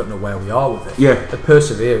at all. I don't know where we are with it. Yeah. The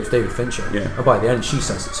Persevere with David Fincher. Yeah. And by the end, she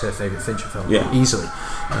says it's her favourite Fincher film. Yeah. Easily.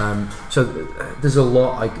 So there's a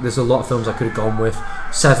lot of films I could have gone with.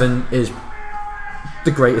 7 is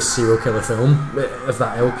the greatest serial killer film of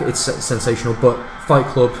that ilk. It's sensational, but Fight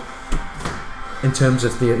Club, in terms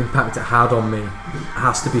of the impact it had on me,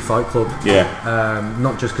 has to be Fight Club. Yeah.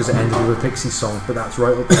 Not just because it ended with a Pixies song, but that's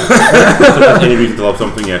right up there. Any reason to love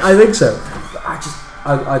something, yes. I think so.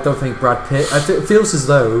 I don't think Brad Pitt. It feels as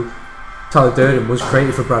though Tyler Durden was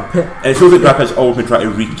created for Brad Pitt. And it feels like Brad Pitt's always been trying to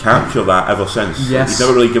recapture that ever since. Yes. He's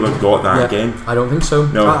never really got that again. I don't think so.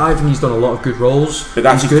 No. I think he's done a lot of good roles. But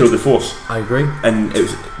that's his tour de force. I agree. And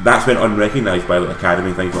that's been unrecognised by the Academy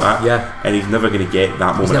and things like that. Yeah. And he's never going to get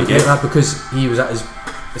that moment again. He's never going to get that because he was at his...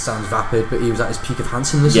 It sounds vapid, but he was at his peak of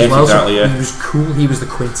handsomeness as well. Exactly, so he was cool. He was the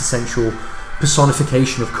quintessential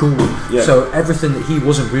personification of cool. Yeah. So everything that he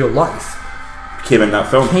was in real life came in that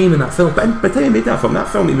film. But by the time he made that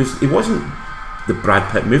film, he wasn't the Brad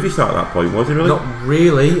Pitt movie star at that point, was he? Really? Not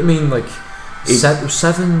really. I mean, like 7.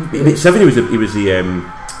 7. He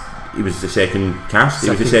was the second cast. He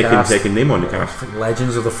was the second name on the cast. Like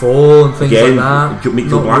Legends of the Fall and things like that. Meet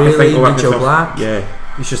Joe Black. I think. Meet Joe Black. Yeah.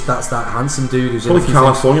 It's just that's that handsome dude who's probably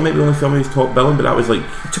California might be the only film he's top billing, but that was like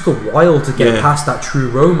it took a while to get past that true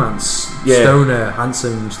romance stoner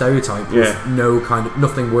handsome stereotype with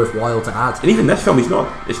nothing worthwhile to add. And even this film, it's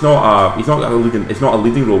not a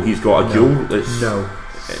leading role. He's got a dual.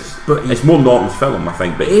 It's more Norton's film, I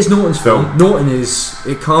think. But it is Norton's film. Norton is.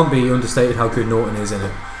 It can't be understated how good Norton is in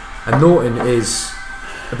it, and Norton is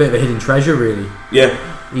a bit of a hidden treasure, really. Yeah,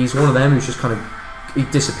 he's one of them who's just kind of. He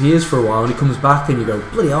disappears for a while and he comes back and you go,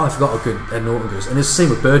 bloody hell, I forgot how good Ed Norton is. And it's the same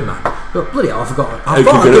with Birdman. But bloody hell, I forgot how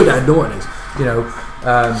good Ed Norton is.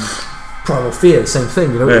 Primal Fear, same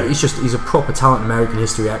thing. He's a proper talent in American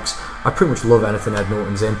History X. I pretty much love anything Ed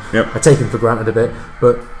Norton's in. Yep. I take him for granted a bit,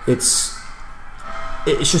 but it's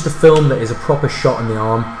just a film that is a proper shot in the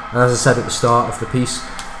arm. And as I said at the start of the piece,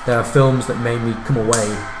 there are films that made me come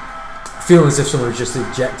away feeling as if someone had just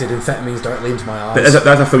injected amphetamines directly into my eyes. But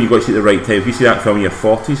that's a film you've got to see at the right time. If you see that film in your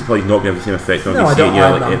 40s, it's probably not going to have the same effect on you. No, I don't.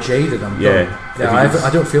 Like, I'm jaded. I'm yeah. done. Yeah, I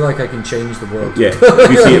don't feel like I can change the world. Yeah,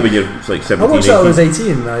 if you see it when you're like 17, I watched that 18, when I was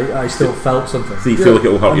 18 and I still felt something. so you feel like it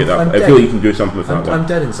will hurt you. I feel like you can do something with that one. I'm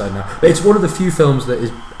dead inside now. But it's one of the few films that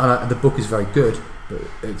is, the book is very good, but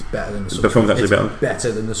it's better than the source. The film's actually it's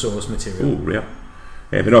better than the source material. Oh, rare.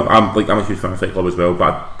 But no, I'm a huge fan of Fight Club as well,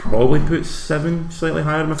 but I'd probably put 7 slightly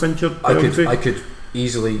higher in my Fincher. I could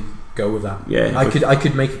easily go with that. Yeah, I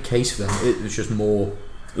could make a case for them. It was just more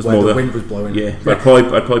There's where more the there. wind was blowing. Yeah, but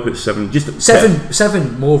I'd probably put 7. Just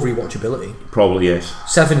Seven more rewatchability. Probably, yes.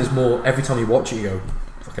 7 is more. Every time you watch it, you go,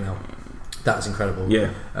 "Fucking hell, that's incredible."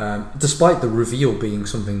 Yeah. Despite the reveal being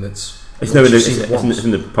something that's It's now it's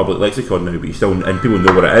in the public lexicon now, but you still and people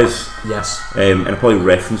know what it is. Yes. And I probably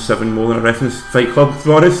reference 7 more than I reference Fight Club, to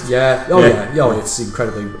be honest. Yeah. Oh yeah. Yeah. It's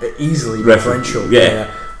incredibly easily referential.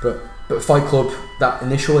 Yeah. But Fight Club, that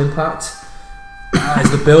initial impact,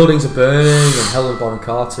 as the buildings are burning and Helen Bonham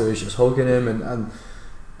Carter is just hugging him and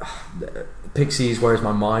Pixies, Where's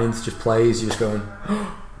My Mind just plays. You're just going,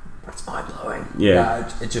 oh, that's mind blowing. Yeah.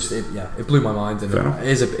 It blew my mind, and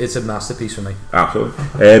it's a masterpiece for me.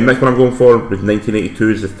 Absolutely. Next one I'm going for is 1982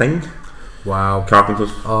 is The Thing. Wow.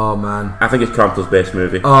 Carpenter's. Oh man. I think it's Carpenter's best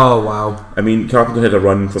movie. Oh wow. I mean, Carpenter had a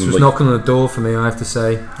run from. This was knocking on the door for me, I have to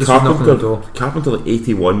say. This was knocking on the door. Carpenter, like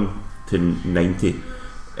 81 to 90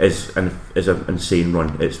 is an insane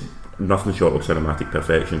run. It's nothing short of cinematic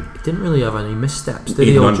perfection. He didn't really have any missteps, did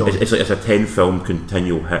he? It's like it's a 10 film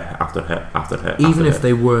continual hit after hit after hit. Even after if hit.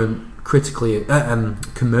 they weren't critically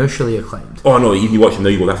commercially acclaimed. Oh no! Even you watch him now,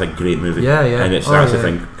 you go, "That's a great movie." Yeah. And it's that's the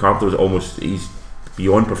thing. Carpenter was he's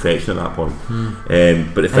beyond perfection at that point.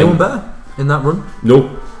 But the thing, anyone better in that run?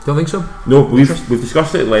 No. Don't think so. No, we've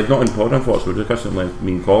discussed it at length, not in pod, unfortunately. We've discussed it at length,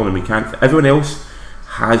 me and Colin, and we can't. Everyone else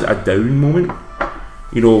has a down moment.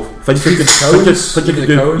 You know, Fincher could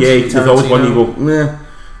do. Yeah, there's always one you go, nah.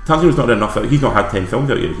 Tarantino's not enough. He's not had 10 films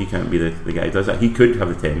out yet. He can't be the guy who does that. He could have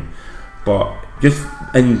the 10, but just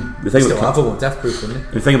and the thing still about have one, Death Proof, wouldn't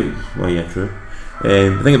he? the thing about true.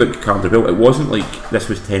 The thing about Carpenter Bill, it wasn't like this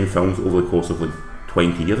was 10 films over the course of like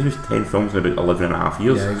 20 years. It was 10 films in about 11 and a half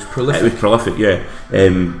years. Yeah, it was prolific. It was prolific, yeah.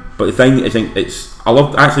 But the thing is,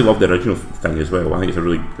 I actually love the original Thing as well. I think I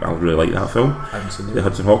really like that film. I haven't seen it. The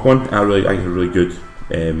Hudson Hawk one. I think it's a really good,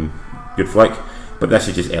 good flick. But this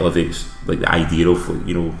just elevates like the idea of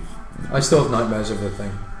I still have nightmares of the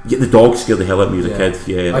Thing. Yeah, the dog scared the hell out of me as a kid.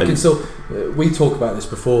 Yeah, I can still. We talk about this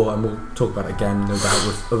before, and we'll talk about it again, no doubt,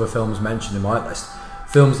 with other films mentioned in my list.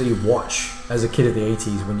 Films that you watch as a kid of the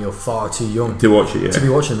 80s when you're far too young to watch it. Yeah, to be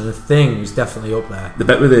watching, and The Thing was definitely up there. The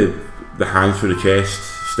bit with the hands through the chest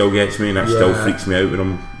still gets me, and that still freaks me out when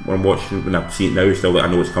I'm watching. When I see it now, still I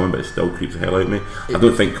know it's coming, but it still creeps the hell out of me. I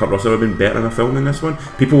don't think Kurt Russell would have been better in a film than this one.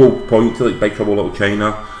 People will point to like Big Trouble in Little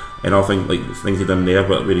China, and I think like things he'd done there,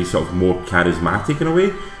 but really sort of more charismatic in a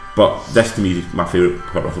way. But this to me is my favourite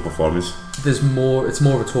Kurt Russell performance. It's more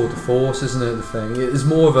of a tour de force, isn't it? The Thing. It's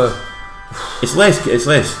more of a. It's less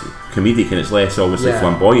comedic and it's less obviously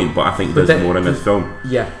flamboyant, but I think there's more in this film.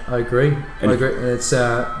 Yeah, I agree. And it's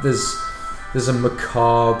there's a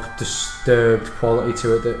macabre, disturbed quality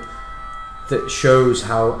to it that shows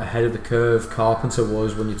how ahead of the curve Carpenter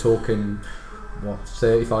was when you're talking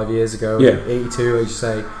 35 years ago. 82, as you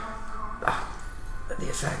say. The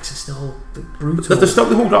effects are still brutal.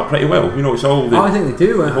 They hold up pretty well. It's all. I think they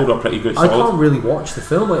do. They hold up pretty good. I can't really watch the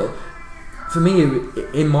film. For me,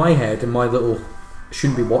 in my head, in my little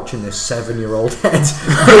shouldn't be watching this 7-year-old head.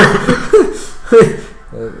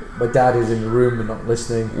 My dad is in the room and not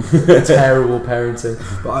listening. Terrible parenting.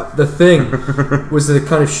 But The Thing was the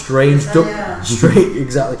kind of strange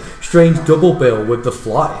double bill with The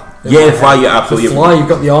Fly. Yeah, The Fly, yeah, absolutely. The Fly, you've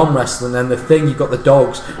got the arm wrestling, and The Thing, you've got the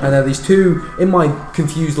dogs, and then these two, in my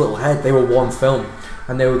confused little head, they were one film,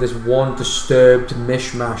 and they were this one disturbed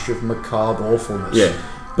mishmash of macabre awfulness. Yeah.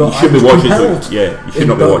 But you should be watching them. Yeah, you should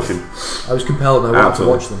not be watching. I was compelled and I wanted to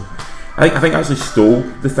watch them. I think I actually stole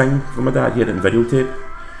The Thing from my dad. He had it in videotape,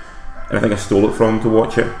 and I think I stole it from him to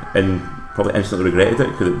watch it, and probably instantly regretted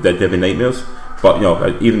it because it did give me nightmares. But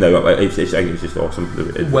even now, I think it's just awesome.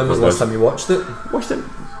 When was the last time you watched it? Watched it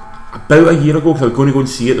about a year ago because I was going to go and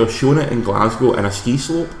see it. They were showing it in Glasgow in a ski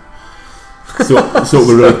slope. So it was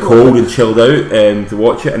really cold and chilled out to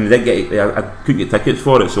watch it, and I couldn't get tickets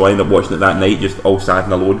for it, so I ended up watching it that night, just all sad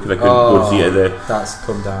and alone because I couldn't go and see it. That's a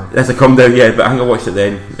come down. That's a come down, yeah. But I think I watched it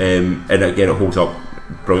then, and again it holds up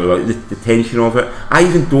brilliant. Like, the tension of it. I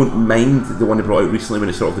even don't mind the one they brought out recently when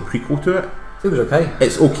it's sort of the prequel to it. It was okay.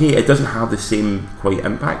 It's okay. It doesn't have the same quite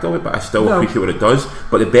impact of it, but I still No. appreciate what it does.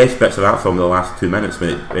 But the best bits of that film are the last 2 minutes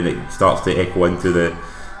when it starts to echo into the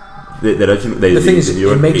original. The thing is,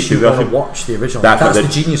 newer it makes you HD want to version. watch the original. That's That's what the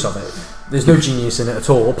they- genius of it. There's no genius in it at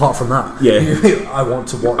all, apart from that. Yeah. I want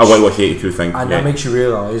to watch. I want to watch the 82 thing. And yeah. that makes you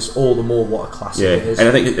realise all the more what a classic Yeah, it is. and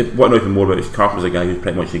I think what annoys me more about it is Carpenter's a guy who's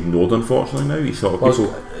pretty much ignored, unfortunately, now. He's sort of Well,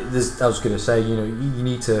 people. I was going to say, you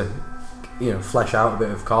need to, flesh out a bit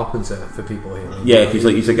of Carpenter for people here. Yeah, because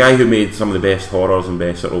he's a guy who made some of the best horrors and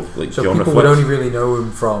best sort of like So genre people flicks. would only really know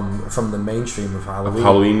him from the mainstream of Halloween. Of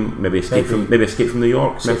Halloween, maybe Escape from New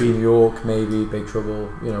York, Escape from maybe New York, maybe Big Trouble,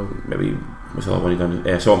 maybe what's the other one he done?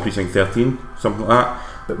 Assault on Precinct 13, something like that.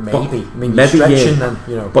 But maybe, maybe, you're stretching yeah.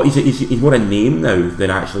 then, But he's more a name now than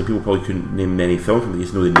actually people probably couldn't name many films from. They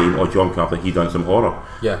just know the name. Or John Carpenter, he done some horror.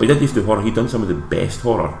 Yeah. But he didn't just do horror. He done some of the best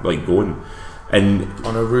horror, like going. And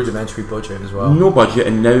on a rudimentary budget as well. no budget,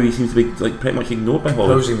 and now he seems to be like pretty much ignored by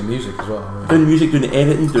Hollywood. Composing the music as well. Doing music, doing the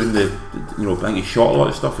editing, doing the I think he shot a lot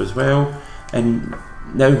of stuff as well. And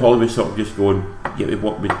now Hollywood's sort of just going, yeah, we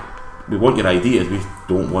want your ideas, we just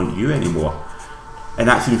don't want you anymore. And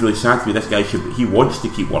that seems really sad to me. This guy he wants to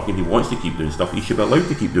keep working, he wants to keep doing stuff, he should be allowed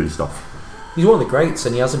to keep doing stuff. He's one of the greats,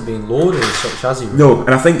 and he hasn't been lauded as such, has he? Really? No,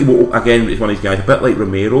 and I think again, he's one of these guys, a bit like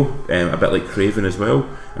Romero, a bit like Craven as well,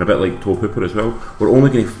 and a bit like Tobe Hooper as well. We're only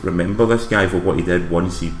going to remember this guy for what he did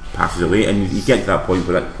once he passes away, and you get to that point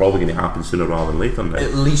where that's probably going to happen sooner rather than later now.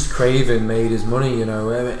 At least Craven made his money,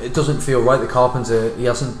 It doesn't feel right that Carpenter, he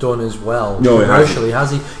hasn't done as well commercially,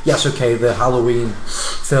 has he? Yes, okay, the Halloween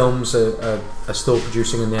films are still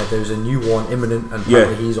producing, and there's a new one imminent, and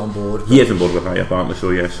apparently he's on board. He is on board with that, apparently, so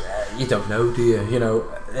yes. You don't know, do you? At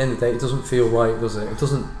the end of the day, it doesn't feel right, does it?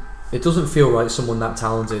 It doesn't feel right someone that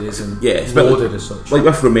talented isn't lauded as such. Like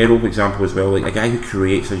with Romero, for example, as well, like a guy who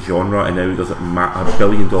creates a genre and now does a $1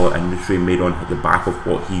 billion industry made on the back of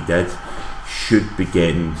what he did should be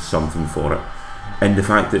getting something for it. And the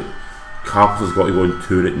fact that Carpenter's got to go and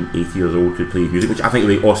tour it in 80 years old to play music, which I think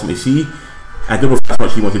would be awesome to see. I don't know if that's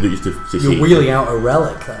what he wanted to do just to You're see. wheeling out a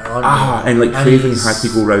relic there, aren't you? And like Craven had to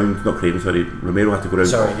go round, not Craven, sorry, Romero had to go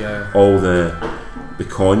round all the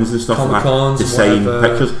cons and stuff like that to sign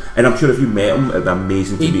pictures. And I'm sure if you met him, it'd be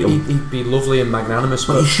amazing to meet him. He'd be lovely and magnanimous.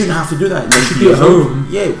 But you shouldn't have to do that. He should be at home.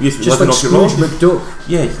 Yeah, just like living off your Scrooge McDuck.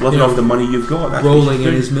 Yeah, living off the money you've got. That's rolling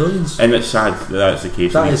in his millions. And it's sad that that's the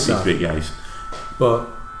case with these great guys. But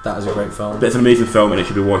that is a great film. But it's an amazing film, and it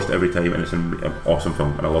should be watched every time, and it's an awesome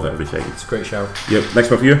film, and I love it every second. It's a great show. Yep. Next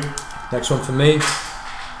one for you.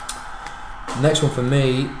 Next one for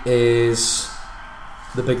me is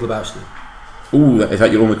The Big Lebowski. Ooh, is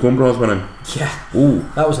that your only Coen Brothers winning? Yeah. Ooh,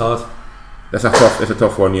 that was hard. It's a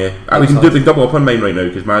tough one, yeah. We can double up on mine right now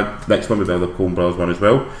because my next one would be the Coen Brothers one as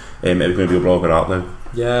well. It was going to be a Brother Art now.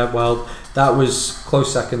 Yeah, well, that was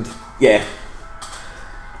close second. Yeah.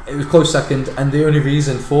 It was close second, and the only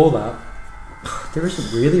reason for that, there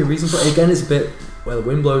isn't really a reason for it. Again, it's a bit where the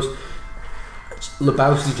wind blows.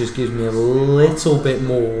 Lebowski just gives me a little bit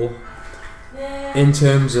more in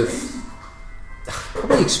terms of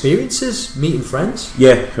probably experiences, meeting friends.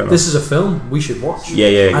 Yeah, this is a film we should watch.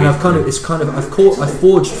 Yeah. And I've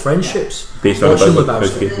forged friendships based on watching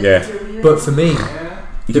Lebowski. Yeah, but for me,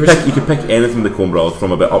 you could pick anything from the Coen Brothers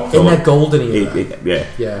from a bit up to in their golden era.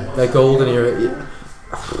 Yeah, their golden era.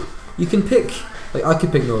 You can pick. Like I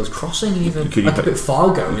could pick Miller's Crossing even. I could pick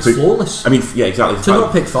Fargo. It's flawless. I mean, yeah, exactly. To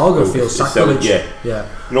not pick Fargo feels sacrilege. Yeah.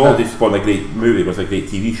 This was a great movie, but it's a great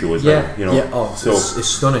TV show as well. Yeah. Oh, so it's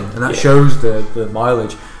stunning, and that shows the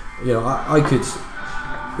mileage. I could.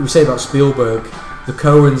 We say about Spielberg, the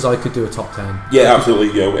Coens. I could do a top 10. Yeah,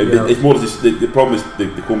 absolutely. It's more just the problem is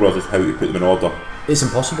the Coen Brothers is how you put them in order. It's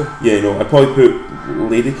impossible. Yeah, I'd probably put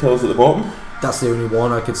Lady Killers at the bottom. That's the only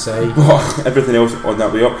one I could say. But everything else on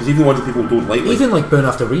that way up, because even the ones that people don't like. Even like Burn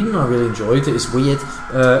After Reading, I really enjoyed it. It's weird.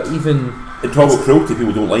 Even Intolerable Cruelty,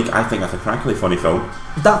 people don't like. I think that's a crackly funny film.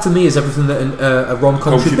 That for me is everything that a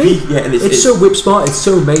rom-com should be. Yeah, and it's so whip smart. It's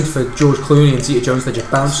so made for George Clooney and Zeta Jones. They're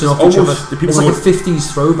just bouncing off each other. It's like a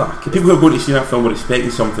 50s throwback. The people who are going to see that film were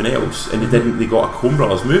expecting something else, and they didn't. They got a Coen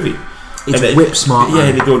Brothers movie. It's whip smart.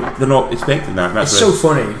 Yeah, they're not expecting that. It's so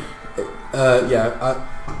funny.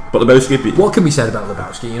 But Lebowski. What can be said about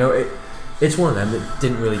Lebowski? It's one of them that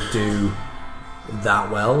didn't really do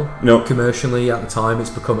that well commercially at the time. It's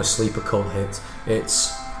become a sleeper cult hit.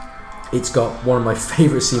 It's got one of my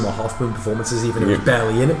favourite Seymour Hoffman performances, even if it was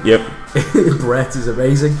barely in it. Yep. Brett is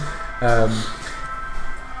amazing.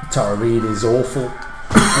 Tara Reid is awful.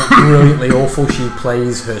 brilliantly awful. She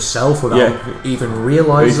plays herself without even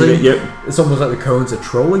realising. It's almost like the Coens are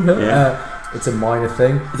trolling her. It's a minor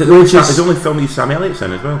thing. It's the only film that Sam Elliott's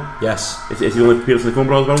in as well. Yes. It's the only appearance in the Coen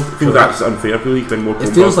Brothers world. I feel that's unfair. I feel he's been more Coen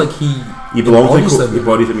It feels like he belongs to the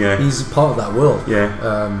bodies, yeah. He's part of that world.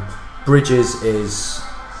 Yeah. Bridges is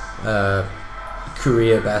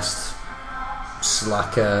career best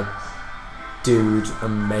slacker dude,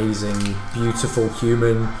 amazing, beautiful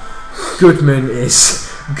human. Goodman's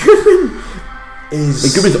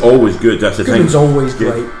always good. That's the thing. Goodman's always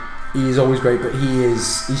great. He is always great, but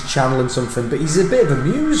he's channeling something. But he's a bit of a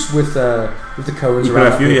muse with the Coens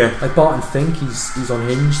around. Like Barton Fink, he's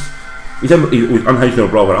unhinged. He's unhinged in a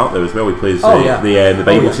Brother Out there as well. He plays the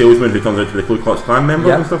Bible salesman who turns out to be the Ku Klux Klan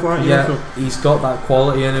member and stuff like that. Yeah, he's got that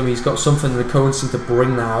quality in him. He's got something. The Coens seem to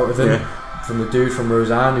bring that out of him. Yeah. From the dude from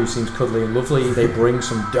Roseanne who seems cuddly and lovely, they bring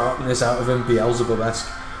some darkness out of him, Beelzebub-esque.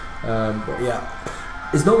 But yeah,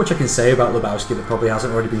 there's not much I can say about Lebowski that probably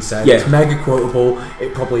hasn't already been said. It's mega quotable.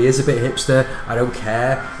 It probably is a bit hipster. I don't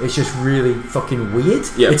care. It's just really fucking weird.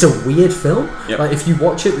 It's a weird film. Like if you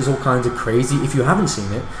watch it, there's all kinds of crazy. If you haven't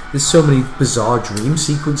seen it, there's so many bizarre dream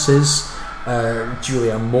sequences.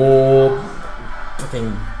 Julianne Moore,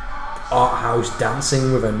 fucking art house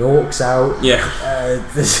dancing with her Norks out.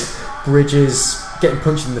 There's Bridges getting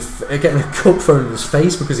punched in getting a cup thrown in his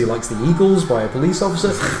face because he likes the Eagles by a police officer.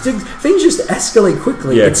 Things just escalate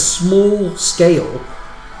quickly. It's small scale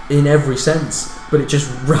in every sense, but it just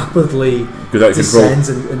rapidly descends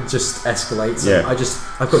and just escalates.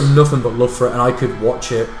 I've got nothing but love for it, and I could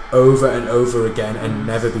watch it over and over again and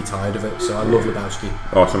never be tired of it. So I love Lebowski.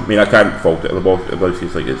 Awesome. I mean, I can't fault it.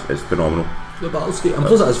 Lebowski's like it's phenomenal. Lebowski, and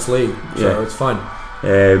plus it has Flea, so it's fine. What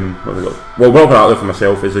have I got? Well, Brother Out there for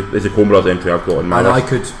myself is a Coen Brothers entry I've got in my list. And I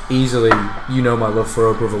could easily, my love for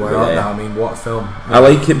Oh Brother Where Art Thou. I mean, what a film. I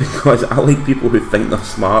like it because I like people who think they're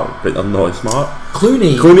smart but they're not smart.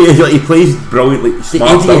 Clooney is like, he plays brilliantly. The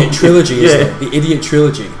Idiot Trilogy, isn't it? The Idiot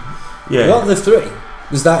Trilogy. Yeah. What are the three?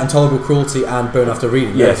 There's that, Intolerable Cruelty, and Burn After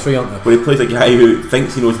Reading. Yeah, three, aren't there? But he plays a guy who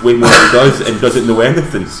thinks he knows way more than he does and doesn't know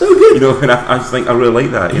anything. So good. And I just think I really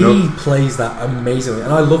like that. He plays that amazingly,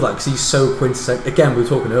 and I love that because he's so quintessential. Again, we were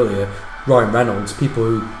talking earlier, Ryan Reynolds, people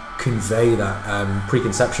who convey that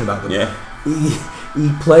preconception about them. Yeah.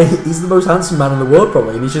 He's the most handsome man in the world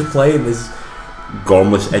probably, and he's just playing this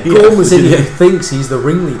gormless idiot who thinks he's the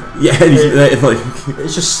ringleader. Yeah,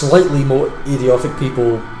 it's just slightly more idiotic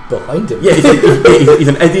people behind him. Yeah, he's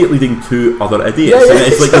an idiot leading two other idiots. Yeah,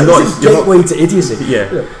 it's like it's a gateway to idiocy.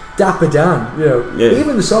 Yeah. Dapper Dan,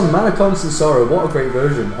 even the song "Man of Constant Sorrow," what a great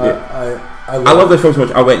version. I love this film so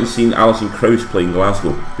much. I went and seen Alison Krauss play in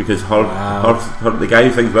Glasgow because her the guy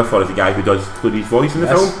who sings with her is the guy who does Clooney's voice in the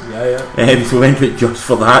film. So we went to it just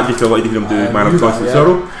for that, just to like to hear him do "Man of Constant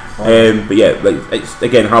Sorrow." But it's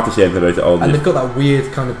again hard to say anything about it all. And they've got that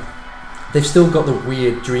weird kind of. They've still got the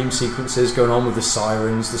weird dream sequences going on with the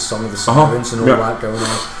sirens, the song of the sirens, and all that going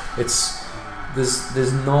on.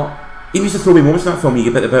 There's not. He used to throw me moments in that film. You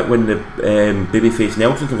get a bit when the babyface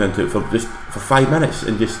Nelson comes into it for 5 minutes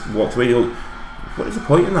and just walks away. You're like, what is the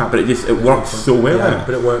point in that? But it works so well. Yeah,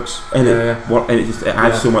 but it works, and it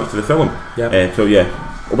adds so much to the film. Yeah.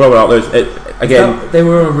 Well, out there again. They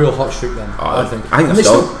were on a real hot streak then. I think. And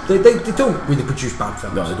they don't really produce bad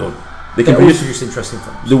films. No, they don't. They can produce interesting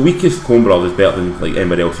films. The weakest Coen Brothers is better than like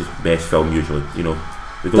anybody else's best film usually.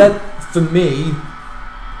 For me,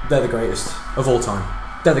 they're the greatest of all time.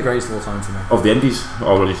 They're the greatest of all time for me. Of the indies,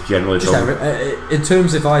 or just generally? In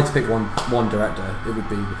terms, if I had to pick one director, it would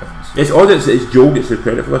be the Coens. It's odd. It's Joe gets the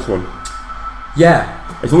credit for this one. Yeah.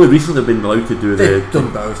 It's only recently been allowed to do They've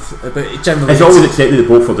done both, but generally it's always accepted the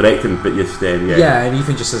both for directing, but just and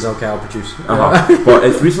Ethan just says, "Okay, I'll produce." But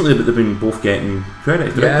it's recently that they've been both getting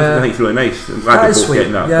credit. I think it's really nice. I'm glad they're both sweet.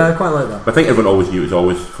 Getting that. Yeah, I quite like that. But I think everyone always knew it was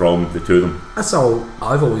always from the two of them. That's how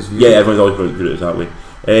I've always viewed it. Yeah, everyone's always viewed it that way.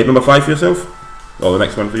 Number 5 for yourself, or the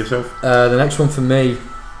next one for yourself? The next one for me.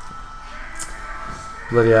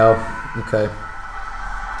 Bloody hell. Okay.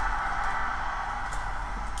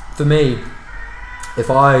 For me, if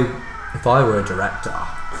I were a director,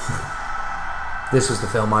 this was the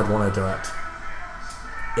film I'd want to direct.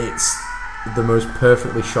 It's the most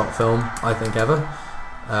perfectly shot film I think ever.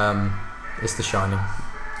 It's The Shining.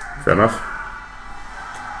 Fair enough.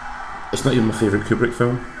 It's not even my favourite Kubrick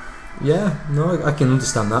film. Yeah, no, I can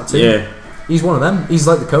understand that too. Yeah. He's one of them. He's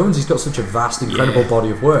like the Coens. He's got such a vast, incredible body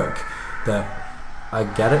of work that I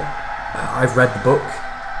get it. I've read the book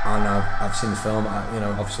and I've seen the film.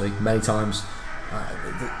 Obviously many times.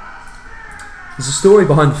 There's a story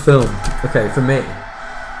behind the film. Okay, for me.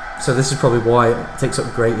 So this is probably why it takes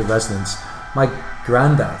up great resonance. My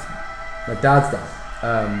granddad, my dad's dad,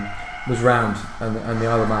 was round, and the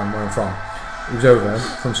Isle of Man where I'm from. He was over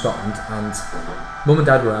from Scotland, and Mum and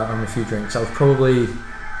Dad were out having a few drinks. I was probably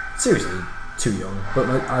seriously too young, but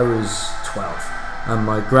I was 12, and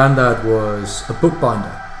my granddad was a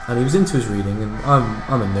bookbinder, and he was into his reading, and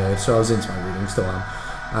I'm a nerd, so I was into my reading, still am.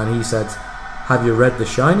 And he said, "Have you read The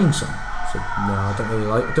Shining, son?" I said, "No, I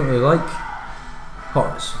don't really like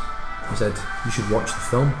horrors." He said, "You should watch the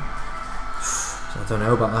film." I said, "I don't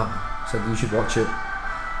know about that." He said, "You should watch it."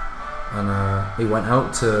 And he went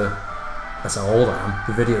out to, that's how old I am,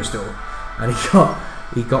 the video store, and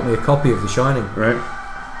he got me a copy of The Shining. Right.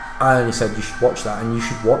 And he said, "You should watch that, and you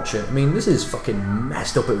should watch it." I mean, this is fucking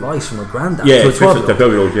messed up advice from a granddad Yeah, to a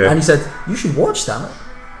 12-year-old. Yeah. And he said, "You should watch that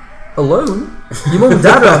alone. Your mum and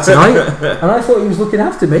dad are out tonight." And I thought he was looking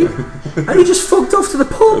after me, and he just fucked off to the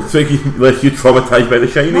pub. So you left you traumatised by The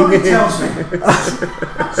Shining. Nobody tells me.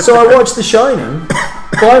 So I watched The Shining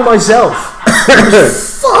by myself. I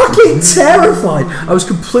was fucking terrified. I was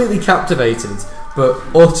completely captivated, but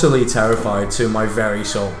utterly terrified to my very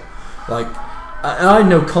soul. Like, I had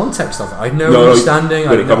no context of it. I had no understanding.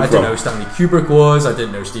 I didn't know who Stanley Kubrick was. I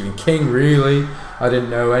didn't know Stephen King, really. I didn't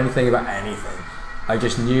know anything about anything. I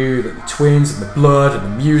just knew that the twins and the blood and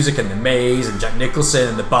the music and the maze and Jack Nicholson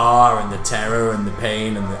and the bar and the terror and the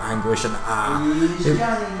pain and the anguish and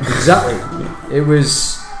exactly. It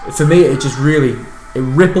was, for me, it just really, it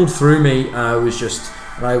rippled through me, and I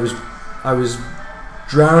was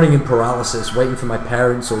drowning in paralysis, waiting for my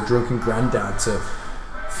parents or drunken granddad to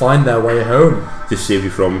find their way home. To save you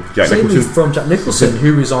from Jack Save Nicholson. me from Jack Nicholson,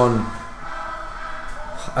 who was on,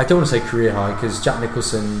 I don't want to say career high, because Jack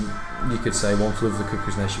Nicholson, you could say One Flew Over the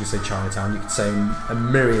Cuckoo's Nest, you could say Chinatown, you could say a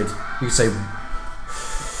myriad, you could say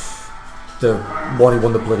the one he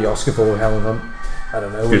won the bloody Oscar for, Helen Hunt. I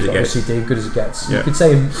don't know, Good as it gets. Yeah. You could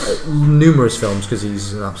say numerous films because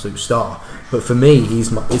he's an absolute star. But for me,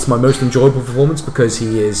 it's my most enjoyable performance because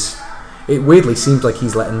he is. It weirdly seems like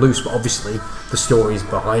he's letting loose, but obviously the stories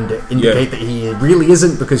behind it indicate that he really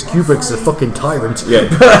isn't, because Kubrick's a fucking tyrant. Yeah.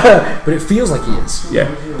 But it feels like he is.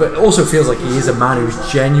 Yeah. But it also feels like he is a man who's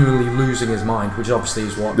genuinely losing his mind, which obviously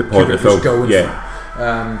is what The point Kubrick of the was film. going Yeah. for.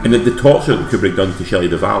 And the torture that Kubrick done to Shelley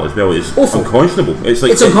Duvall as well is Awful. unconscionable. It's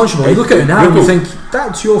like It's unconscionable. You look at it now and you brutal. think,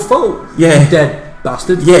 that's your fault. Yeah. You dead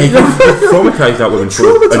bastard. Yeah, you traumatised that woman for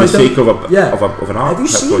the sake of an art. Have you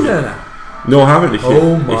seen her now? No, I haven't. Is she,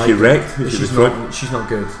 Oh my is she wrecked? Is she she's destroyed? not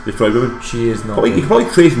good. Destroyed woman? She is not You good. can probably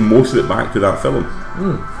trace most of it back to that film.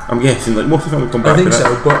 I'm guessing, like, most of the film will come back I think to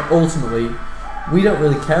that. so, but ultimately, we don't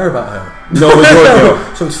really care about her. No, we don't.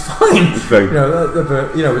 No. So it's fine. It's fine.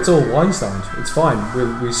 It's all Weinstein. It's fine.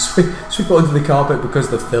 We sweep it under the carpet because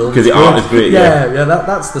the film. Because the art is great. Yeah.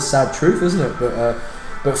 That's the sad truth, isn't it?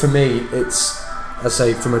 But for me, it's, I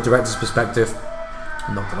say, from a director's perspective.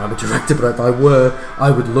 Not that I'm a director, but if I were, I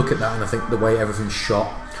would look at that and I think the way everything's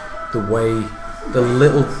shot, the way the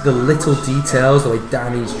little details, the way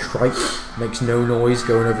Danny's trike makes no noise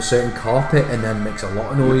going over certain carpet and then makes a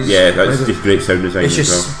lot of noise. Yeah, that's just great sound design. It's as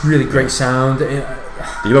just well. really great sound. Did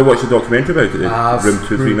you ever watch the documentary about it? Room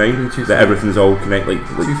 239? Room 239. That everything's all connected, like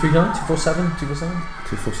 239, 247, 247.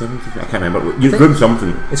 247? I can't remember. Room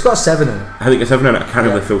something. It's got a 7 in it. I think it's 7 in it. I can't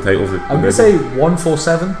remember the full title of it. I'm going to say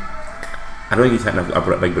 147. I don't think he's hitting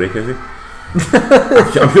a big break, is he?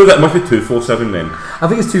 I'm sure that must be 247 then. I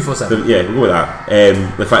think it's 247. Yeah, we'll go with that.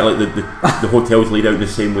 The fact like the hotels laid out in the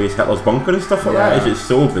same way as Hitler's bunker and stuff like that is just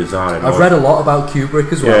so bizarre. And I've read a lot about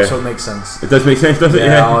Kubrick as well, so it makes sense. It does make sense, doesn't it?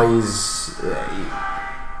 Yeah,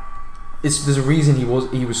 there's a reason he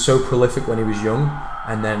was so prolific when he was young,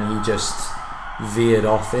 and then he just veered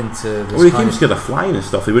off into this. Well, he came scared of flying and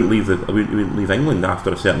stuff. He wouldn't leave England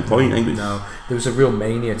after a certain point. I think No, there was a real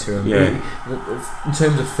mania to him. Yeah. In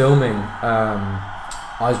terms of filming,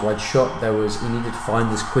 Eyes Wide Shut, he needed to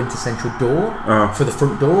find this quintessential door for the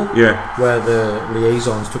front door, where the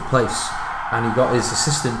liaisons took place, and he got his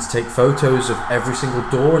assistant to take photos of every single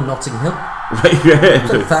door in Notting Hill. Right, yeah.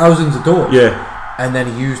 Like thousands of doors. Yeah. And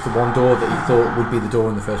then he used the one door that he thought would be the door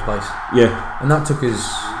in the first place. Yeah. And that took his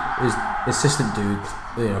assistant dude,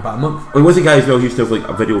 about a month. Well, was the guy as well who used to have like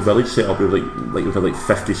a video village set up with like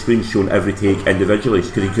 50 screens showing every take individually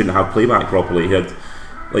because he couldn't have playback properly. He had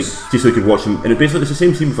like just so he could watch them, and basically it's the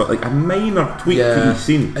same scene with like a minor tweak to each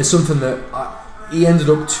scene. It's something that he ended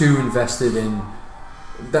up too invested in.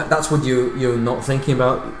 That's what you're not thinking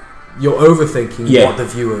about. You're overthinking what the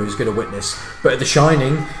viewer is going to witness. But at The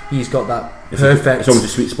Shining, he's got that perfect. It's almost a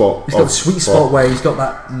sweet spot. He's got the sweet spot where he's got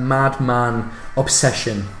that madman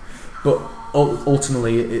obsession, but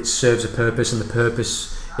ultimately it serves a purpose, and the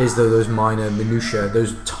purpose is that those minor minutiae,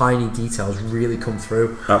 those tiny details, really come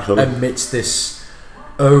through. Absolutely. Amidst this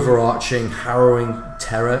overarching, harrowing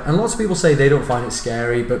terror. And lots of people say they don't find it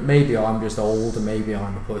scary, but maybe I'm just old and maybe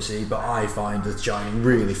I'm a pussy, but I find The Shining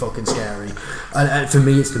really fucking scary. And for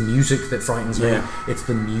me, it's the music that frightens me. It's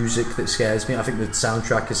the music that scares me. I think the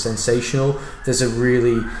soundtrack is sensational.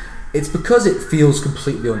 It's because it feels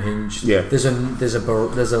completely unhinged. Yeah. There's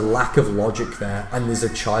a lack of logic there, and there's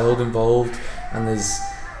a child involved, and there's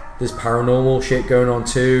paranormal shit going on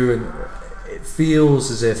too, and it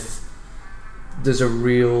feels as if there's a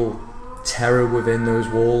real terror within those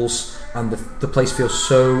walls, and the place feels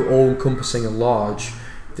so all-encompassing and large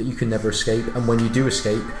that you can never escape. And when you do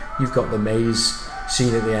escape, you've got the maze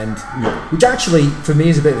scene at the end, which actually for me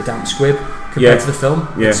is a bit of a damp squib compared to the film.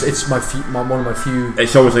 It's one of my few.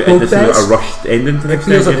 It's almost like this is a rushed ending to the It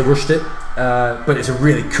feels like they rushed it, but it's a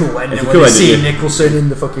really cool ending. It's a when cool you ending, see Nicholson in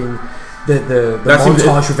the fucking the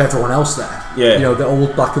montage with everyone else there. Yeah, you know, the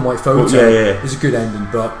old black and white photo. Is a good ending,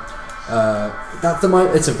 but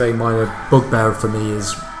it's a very minor bugbear for me.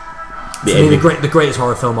 Is the greatest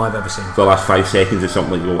horror film I've ever seen. The last 5 seconds is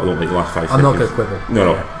something like I don't like the last 5 seconds. I'm not going to quibble.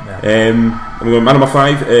 No. I'm going. My number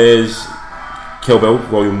 5 is Kill Bill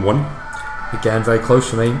Volume 1. Again, very close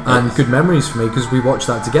for me, and good memories for me because we watched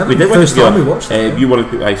that together. We did the first time we watched it.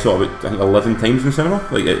 I saw it, I think 11 times in the cinema.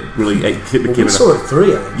 Like it really, it became. We saw it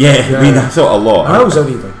 3. I think. Yeah, I mean I saw it a lot. And I was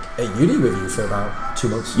only like at uni with you for about 2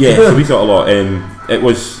 months. Yeah, so we saw it a lot.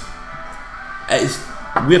 It's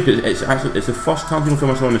weird. It's the first Tarantino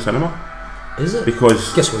film I saw in the cinema. Is it?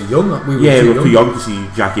 Because I guess we're young. We were too young to see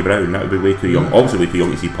Jackie Brown. That would be way too young. Obviously, way too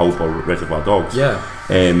young to see Pulp or Reservoir Dogs. Yeah.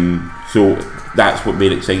 So that's what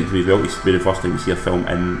made it exciting to me as well. It's been the first time to see a film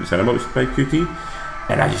in the cinema. It was by QT,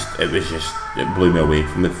 and it blew me away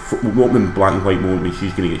from the opening black and white moment when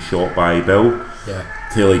she's going to get shot by Bill. Yeah.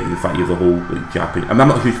 To like the fact you have the whole like Japanese. I'm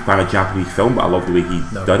not a huge fan of Japanese film, but I love the way he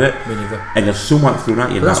did it. Me neither. And there's so much thrown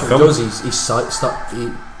at you in that film. That's what he does.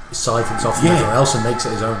 He siphons off everyone else and makes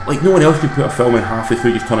it his own. Like no one else could put a film in halfway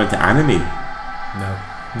through just turn into anime.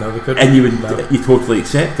 No, they couldn't. And you totally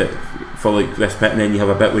accept it for like this bit, and then you have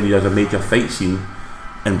a bit when he does a major fight scene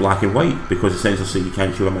in black and white because the censors say you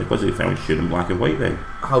can't show him like Blizzard film, shoot in black and white. Then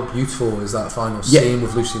how beautiful is that final scene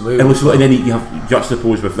with Lucy Liu? And then you have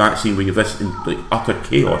juxtaposed with that scene where you have this in like utter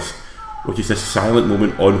chaos, which is this silent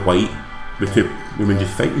moment on white with two women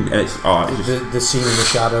just fighting, and it's just the scene in the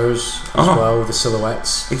shadows as well, with the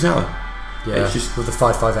silhouettes. Exactly. Yeah, it's just with the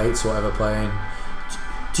 558s or whatever playing.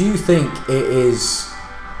 Do you think it is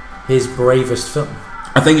his bravest film?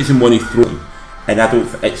 I think it's in one he's thrown, and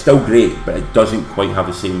it's still great, but it doesn't quite have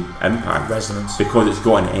the same impact, resonance, because it's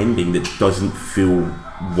got an ending that doesn't feel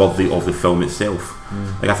worthy of the film itself.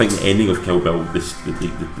 Like I think the ending of Kill Bill,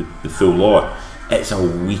 the full lot, it's a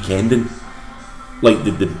weak ending. Like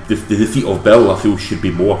the defeat of Bill, I feel should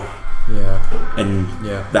be more. And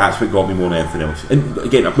that's what got me more than anything else. And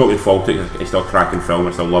again, I'm not going to fault it. It's still a cracking film.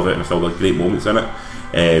 I still love it, and I still like great moments in it.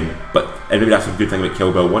 But maybe that's a good thing about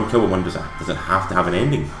Kill Bill 1. Kill Bill 1 doesn't have to have an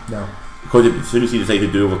ending. No. Because as soon as you decide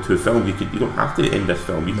to do over 2 films, you don't have to end this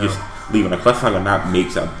film. You can just leave on a cliffhanger, and that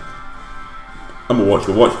makes it. I'm gonna watch.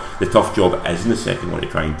 The tough job is in the second one to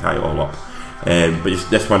try and tie it all up. But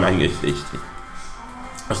this one, I think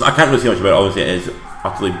I can't really say much about it. Obviously, it is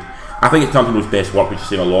utterly. I think it's Tarantino's best work, which is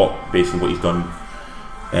saying a lot based on what he's done.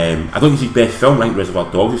 I don't think it's his best film. I think Reservoir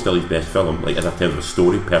Dogs is still his best film. Like as a terms of a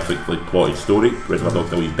story, perfectly plotted story, Reservoir Dogs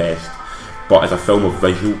is still his best. But as a film of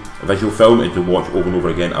visual film, and to watch over and over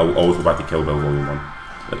again, I will always go back to Kill Bill Volume 1,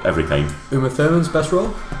 like every time. Uma Thurman's best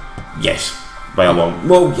role? Yes, by a long.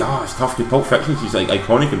 Well, yeah, it's tough to Pulp Fiction. She's like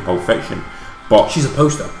iconic in Pulp Fiction, but she's a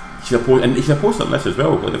poster. She's a poster in this as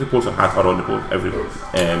well. Like every poster had her on the poster. Everywhere.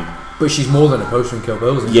 But she's more than a poster in Kill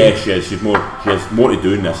Bill, isn't she? Yeah, she is. She has more to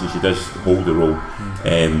do in this, and she does hold the role.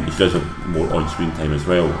 She does have more on-screen time as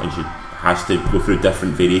well, and she has to go through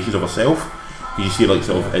different variations of herself. You see her like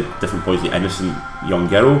sort of at different points the innocent young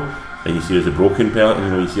girl, then you see her as a broken person,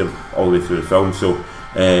 and you see her all the way through the film. So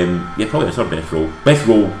probably it's her best role. Best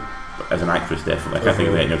role as an actress, definitely. I can't think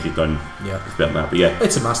of anything else she's done. It's better than that. But yeah,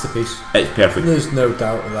 it's a masterpiece. It's perfect. There's no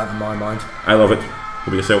doubt of that in my mind. I love it. What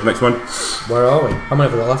about yourself? Next one. Where are we? How many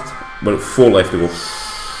have we got left? We're at 4 left to go.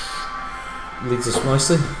 Leads us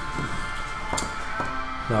nicely.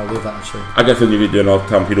 No, I'll leave that actually. I guess we'll do another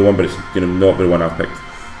Tarantino one, but it's going to not be the one I've picked.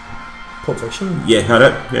 Pulp Fiction? Yeah, had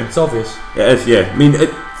it. Yeah. It's obvious. It is, yeah. I mean,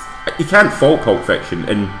 you can't fault Pulp Fiction,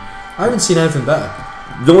 and I haven't seen anything better.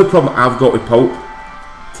 The only problem I've got with Pulp,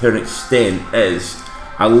 to an extent, is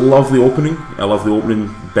I love the opening. I love the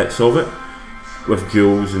opening bits of it with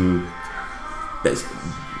Jules, and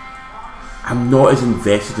I'm not as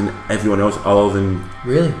invested in everyone else other than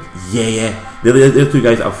really. Yeah. They're the 2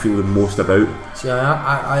 guys that I feel the most about. See,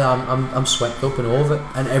 I'm swept up in all of it,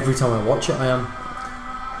 and every time I watch it, I am.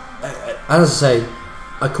 And as I say,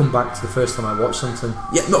 I come back to the first time I watch something.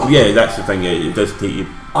 Yeah, that's the thing. It does take you.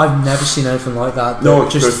 I've never seen anything like that. No,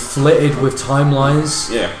 Just flitted with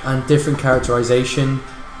timelines and different characterization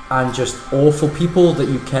and just awful people that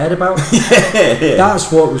you cared about.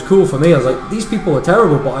 That's what was cool for me. I was like, these people are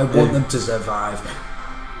terrible, but I want them to survive.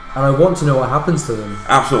 And I want to know what happens to them.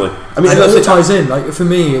 Absolutely. I mean, and it all ties in. Like, for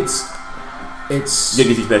me, it's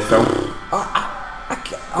Giggy's best film.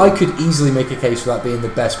 I could easily make a case for that being the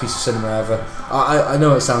best piece of cinema ever. I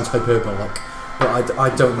know it sounds hyperbolic, but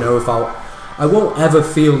I don't know if I won't ever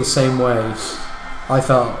feel the same way I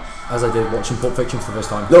felt as I did watching Pulp Fiction for the first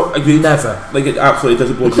time. No, agreed. Never. Like, it absolutely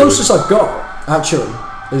doesn't blow. The closest I've got, actually,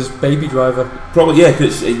 is Baby Driver. Probably, yeah,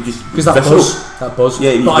 because that buzz.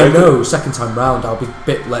 Yeah, but I know second time round I'll be a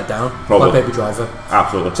bit let down by Baby Driver.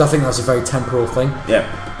 Absolutely. So I think that's a very temporal thing. Yeah.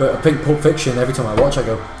 But I think Pulp Fiction, every time I watch, I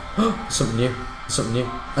go, oh, something new.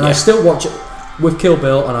 And I still watch it with Kill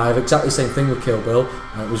Bill, and I have exactly the same thing with Kill Bill,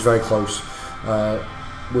 and it was very close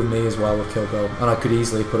with me as well with Kill Bill, and I could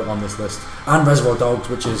easily put it on this list. And Reservoir Dogs,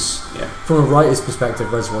 which is, from a writer's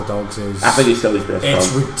perspective, Reservoir Dogs is... I think it's still his best film.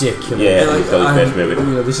 It's ridiculous. Yeah, it's still his best movie.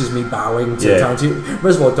 You know, this is me bowing to Tarantino.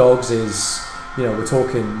 Reservoir Dogs is... You know, we're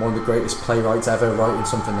talking one of the greatest playwrights ever writing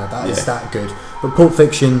something like that. It's that good. But Pulp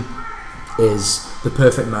Fiction is the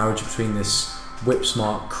perfect marriage between this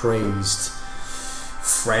whip-smart, crazed,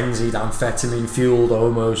 frenzied, amphetamine-fueled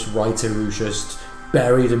almost writer who's just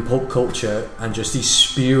buried in pulp culture and just he's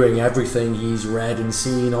spewing everything he's read and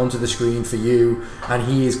seen onto the screen for you, and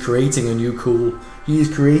he is creating a new cool. He is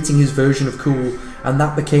creating his version of cool, and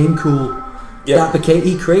that became cool.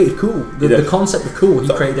 He created cool. The concept of cool, he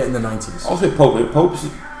created it in the 90s. Also, Pulp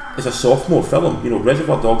is a sophomore film. You know,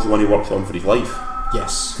 Reservoir Dogs is the one he works on for his life.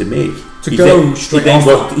 Yes. To make. He then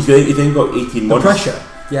got 18 months. The pressure.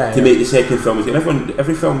 To make the second film. And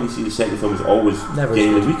every film you see, the second film is always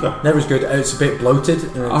getting weaker. Never as good. It's a bit bloated.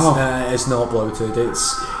 And it's not bloated.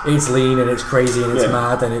 It's lean and it's crazy and it's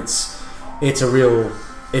mad and it's a real.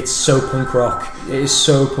 It's so punk rock. It is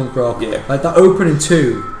so punk rock. Yeah. Like that opening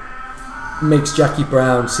 2 makes Jackie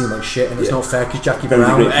Brown seem like shit, and it's not fair because Jackie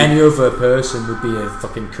Brown, any other person, would be a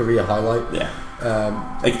fucking career highlight. Yeah.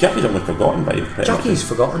 Like Jackie's almost forgotten by Jackie's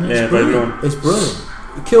forgotten. Yeah, it's brilliant.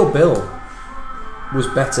 Kill Bill was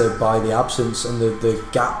better by the absence and the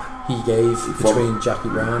gap he gave between Jackie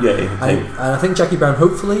Brown. And I think Jackie Brown,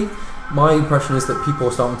 hopefully, my impression is that people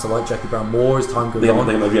are starting to like Jackie Brown more as time goes on.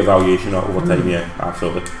 They have a reevaluation over time,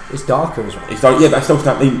 absolutely. It's darker as well. It's dark, but I still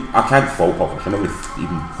can't. I can't fault Pulp Fiction. I'm not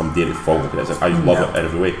even from there to fault it. I love it in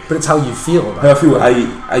every way. But it's how you feel about how I feel.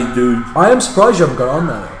 I do. I am surprised you haven't got on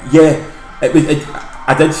there. Yeah,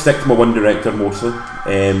 I did stick to my one director mostly.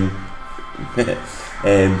 And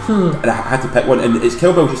I had to pick one, and it's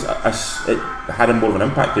Kill Bill. It had more of an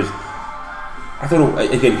impact because I don't know.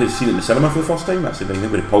 Again, because I've seen it in the cinema for the first time. That's the thing.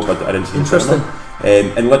 With Pulp, I didn't see it in the cinema.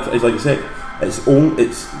 And like I said, it's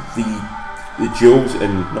the Jules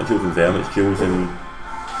and not Jules and Verne. It's Jules and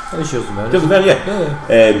Jules and Verne. Jules and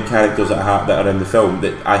Verne, characters that are in the film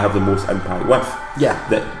that I have the most impact with. Yeah.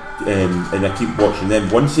 That and I keep watching them.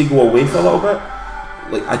 Once they go away for a little bit,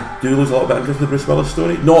 like I do lose a little bit of interest in the Bruce Willis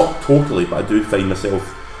story. Not totally, but I do find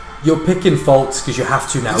myself. You're picking faults because you have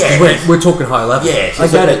to now. Yeah, we're talking high level. Yes, I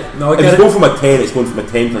get it. No, I get it. It's going from a 10. It's going from a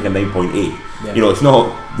 10 to like a 9.8. Yeah. You know, it's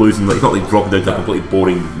not losing. It's not like dropping down to a completely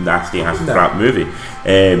boring, nasty ass crap movie.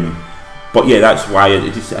 But yeah, that's why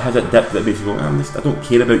it has a dip that makes you go, I don't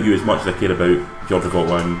care about you as much as I care about George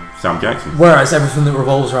Travolta and Sam Jackson. Whereas everything that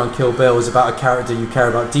revolves around Kill Bill is about a character you care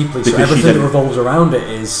about deeply, because so everything that revolves around it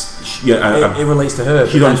is it relates to her.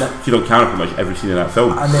 She's on camera pretty much every scene in that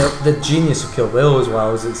film. And the genius of Kill Bill as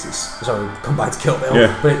well is sorry, come back to Kill Bill,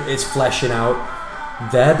 but it's fleshing out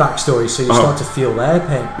their backstory, so you start to feel their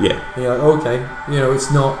pain. Yeah, you're like, okay, it's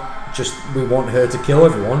not just we want her to kill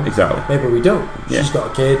everyone. Exactly. Maybe we don't. She's got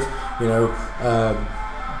a kid.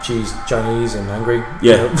 She's Chinese and angry.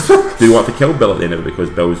 Yeah. Do you want to kill Bill at the end of it because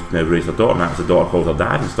Bill's now raised her daughter and that's the daughter calls her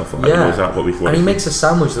dad and stuff like that? Yeah. Is that what we thought? And he makes a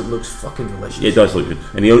sandwich that looks fucking delicious. Yeah, it does look good.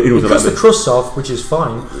 And he knows cuts the crusts off, which is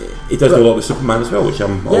fine. He does do a lot with Superman as well, which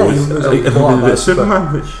I'm always a little bit of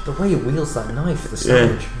Superman. Which the way he wields that knife at the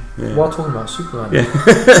sandwich. Yeah. While talking about Superman.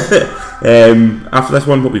 Yeah. After this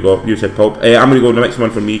one, what we got? You said Pulp. I'm going to go the next one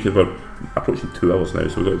for me because we're approaching 2 hours now,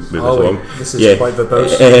 so we've got to move this along. This is quite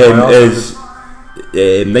verbose. Is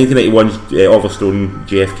 1991's Oliver Stone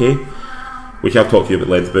JFK, which I've talked to you about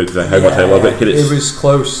length about because how much I love it. It was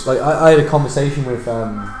close. Like I had a conversation with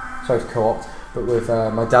sorry to co-opt, but with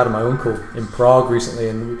my dad and my uncle in Prague recently,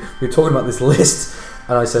 and we were talking about this list,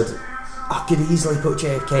 and I said I could easily put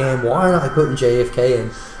JFK in. Why aren't I putting JFK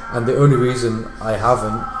in? And the only reason I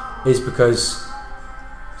haven't is because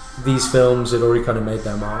these films had already kind of made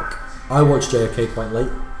their mark. I watched JFK quite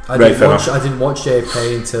late. I didn't watch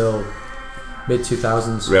JFK until mid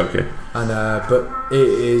 2000s. Right, okay. And but it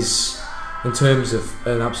is, in terms of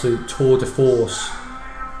an absolute tour de force,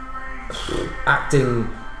 acting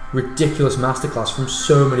ridiculous masterclass from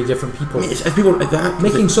so many different people. I mean, it's people like that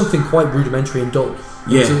making something quite rudimentary and dull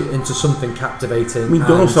Yeah. into something captivating. I mean,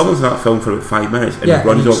 Donald Sutherland's in that film for about 5 minutes, and Yeah, it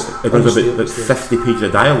runs he's about 50 pages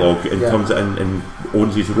of dialogue and Yeah. comes in and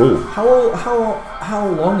owns his role. How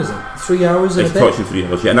long is it? 3 hours and It's a bit? touching 3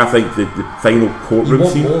 hours, yeah. And I think the final You courtroom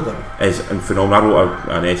want scene more though. is phenomenal. I wrote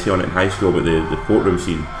an essay on it in high school about the courtroom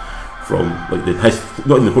scene from like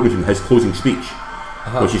not in the courtroom scene, his closing speech,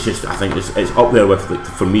 which is just, I think it's up there with, like,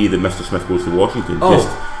 for me, the Mr. Smith Goes to Washington. Just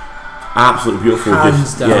absolutely beautiful.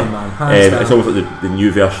 Hands down, man. Hands down. It's almost like the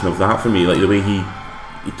new version of that for me. Like the way he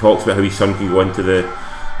talks about how his son can go into the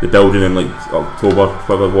building in like October,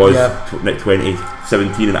 whatever it was,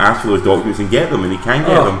 2017, and ask for those documents and get them, and he can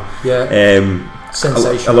get them. Yeah.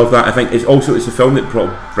 Sensational. I love that. I think it's a film that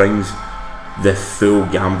probably brings the full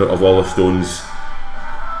gambit of Oliver Stone's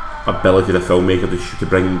ability as a filmmaker to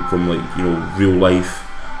bring from, like, you know, real life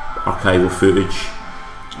archival footage,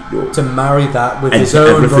 you know, to marry that with and his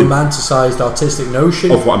own everything romanticised artistic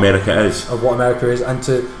notion of what America is, and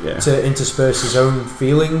to intersperse his own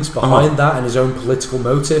feelings behind that and his own political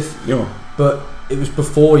motive. Yeah. But it was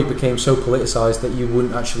before he became so politicised that you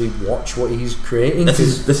wouldn't actually watch what he's creating. This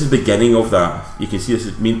is the beginning of that. You can see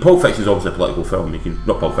this. I mean, Pulp Fiction is obviously a political film.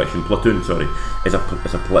 Not Pulp Fiction, Platoon. Sorry, it's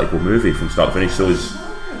a political movie from start to finish. So is,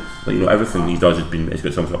 like, you know, everything he does it's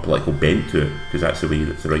got some sort of political bent to it, because that's the way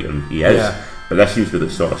that's the writer he is. Yeah. But this seems to be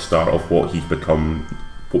the sort of start of what he's become,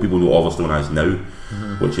 what people know Oliver Stone as now,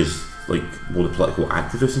 which is like more the political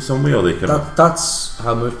activist in some way, or they kind of. That's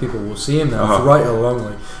how most people will see him now, for right or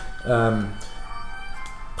wrongly.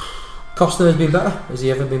 Costner has been better. Has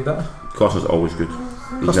he ever been better? Costner's always good.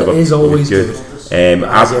 Costner is always good. Has he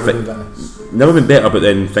ever been better? Never been better, but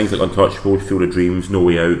then things like Untouchable, Field of Dreams, No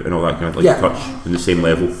Way Out, and all that kind of touch in the same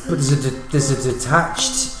level. But there's a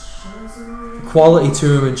detached quality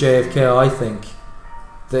to him in JFK, I think,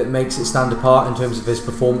 that makes it stand apart in terms of his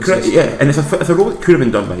performances. Yeah, and if a role that could have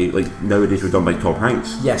been done by, like, nowadays, was done by Tom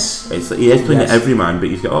Hanks. Yes, it's like, he is playing the everyman, but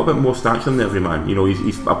he's got a little bit more stature than the everyman. You know,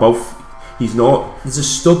 he's above. He's not. There's a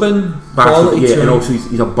stubborn quality to him, and also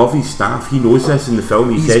he's above his staff. He knows this in the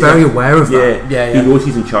film. He's very aware of that. Yeah. He knows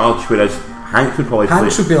he's in charge, whereas Hanks would probably.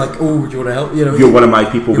 Hanks would be like, "Oh, do you want to help? You know, you're one of my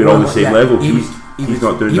people. We're all on the same level." He's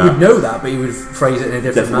not doing that. He would know that, but he would phrase it in a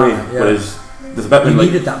different manner. Yeah. Whereas there's a bit. He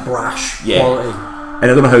needed that brash quality. And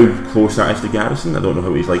I don't know how close that is to Garrison. I don't know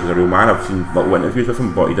how he's like as a real man. I've seen little interviews with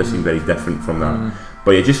him, but he does seem very different from that.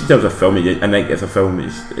 But yeah, just in terms of film, and like, it's a film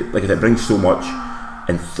that, like I said, brings so much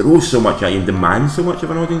and throws so much at you and demands so much of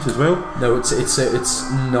an audience as well. No, it's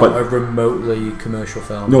not a remotely commercial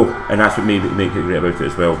film. No, and that's what makes it great about it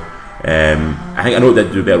as well. I know it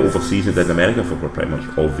did do better overseas than it did in America for pretty much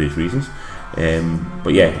obvious reasons.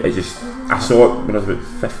 But yeah, I saw it when I was about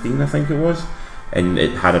 15, I think it was, and it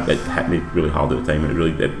hit me really hard at the time,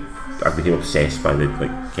 and I became obsessed by the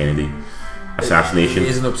Kennedy assassination. It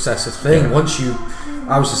is an obsessive thing.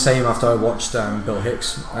 I was the same after I watched Bill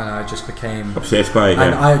Hicks, and I just became obsessed by it.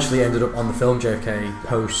 And I actually ended up on the film JFK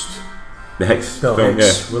post the Hicks Bill film,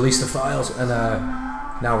 Hicks released the files, and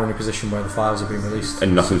now we're in a position where the files have been released,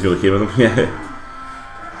 and nothing's really came with them. Yeah,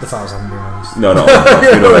 the files haven't been released. No.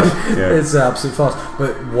 It's an absolute farce.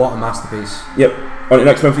 But what a masterpiece. Yep. On to the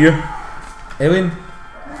next one for you. Alien.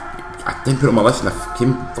 I didn't put it on my list, and I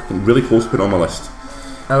came fucking really close to putting it on my list.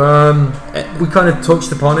 We kind of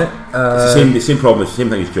touched upon it. It's the same problem. It's the same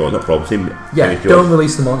thing as Jaws. Not problem. Same. Yeah. Thing as Jaws. Don't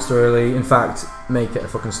release the monster early. In fact, make it a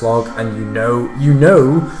fucking slog. And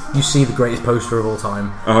you see the greatest poster of all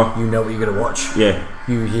time. You know what you're gonna watch. Yeah.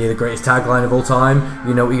 You hear the greatest tagline of all time.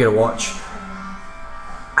 You know what you're gonna watch.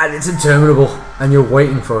 And it's interminable, and you're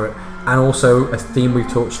waiting for it. And also a theme we've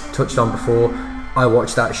touched on before. I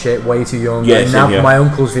watched that shit way too young. Yeah, and now my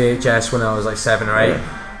uncle's VHS when I was like 7 or 8,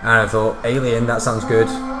 and I thought, Alien, that sounds good.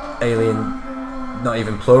 Alien, not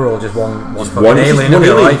even plural, just one fucking alien, it'll be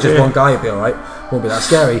alright. Just one guy, it'll be alright. Won't be that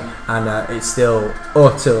scary. And it still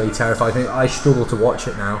utterly terrifies me. I struggle to watch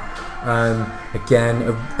it now. Again,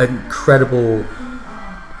 an incredible,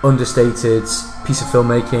 understated piece of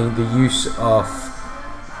filmmaking. The use of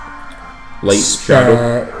light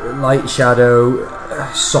shadow,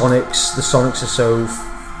 sonics. The sonics are so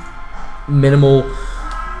minimal.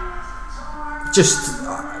 Just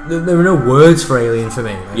there are no words for Alien for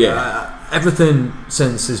me. Everything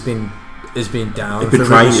since has been down. It's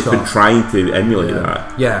been trying to emulate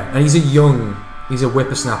that. Yeah, and he's a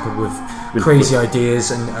whippersnapper with crazy ideas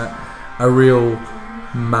and a real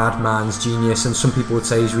madman's genius, and some people would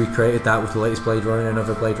say he's recreated that with the latest Blade Runner and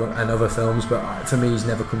other films, but for me he's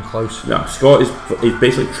never come close. No, Scott he's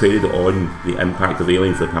basically traded on the impact of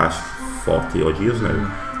Alien for the past 40 odd years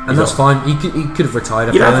now. And that's fine. He could have retired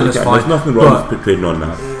after yeah, Alien, that's fine. There's nothing wrong with trading on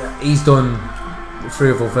that. He's done 3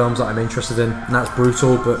 or 4 films that I'm interested in, and that's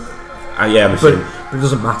brutal, but yeah, but it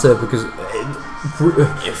doesn't matter because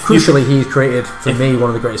crucially he's created for me one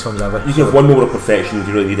of the greatest films ever. You can have one more of perfection. Do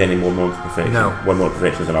you really need any more moments of perfection? No. One more of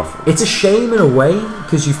perfection is enough. It's a shame in a way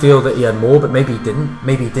because you feel that he had more, but maybe he didn't.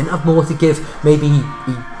 Maybe he didn't have more to give. Maybe he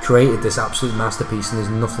created this absolute masterpiece and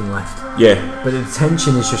there's nothing left. Yeah. But the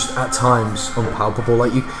tension is just at times unpalpable.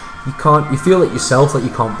 Like you can't. You feel it yourself. Like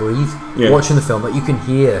you can't breathe. Yeah. Watching the film, like you can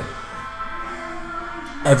hear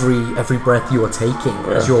every breath you are taking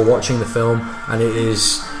as you're watching the film, and it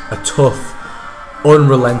is a tough,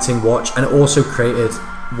 unrelenting watch, and it also created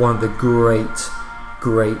one of the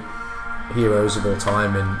great heroes of all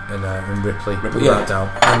time in Ripley, without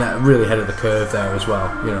doubt, and really ahead of the curve there as well,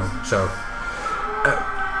 you know. So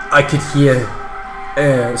I could hear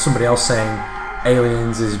somebody else saying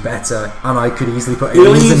Aliens is better, and I could easily put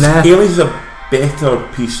Aliens in there. Aliens is a better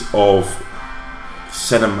piece of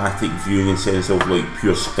cinematic viewing in sense of like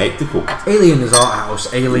pure spectacle. Alien is art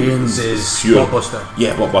house. Aliens is pure blockbuster.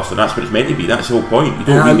 Yeah, blockbuster. That's what it's meant to be. That's the whole point. You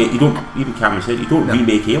don't remake. You don't, even Cameron said, you don't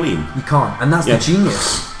remake Alien. You can't, and that's the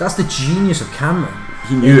genius. That's the genius of Cameron.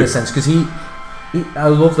 He knew in it. a sense, because he I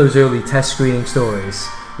love those early test screening stories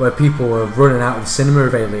where people were running out of the cinema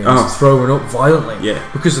of Aliens, throwing up violently,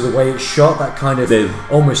 because of the way it's shot. That kind of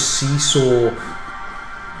almost seesaw.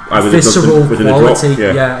 Visceral quality,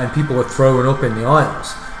 and people were throwing up in the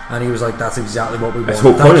aisles, and he was like, "That's exactly what we want.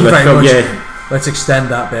 Thank you very much. Let's extend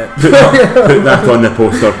that bit. Put that on the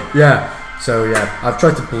poster." Yeah. So I've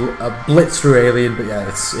tried to blitz through Alien, but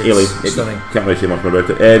it's Alien, stunning. Can't really say much more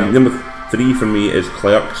about it. Number 3 for me is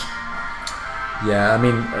Clerks. Yeah, I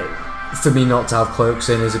mean, for me not to have Clerks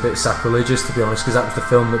in is a bit sacrilegious, to be honest, because that was the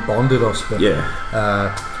film that bonded us. But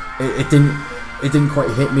it didn't quite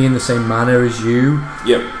hit me in the same manner as you.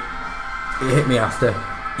 Yep. It hit me after.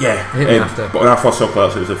 Yeah, it hit me after. But when I first saw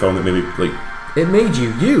Clerks, it was a film that made me like. It made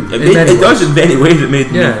you. It does in many ways. It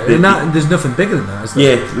made me. And that there's nothing bigger than that, is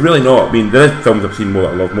there? Yeah, really not. I mean, there are films I've seen more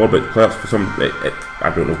that I love more, but Clerks for some,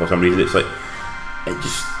 I don't know, for some reason, it's like it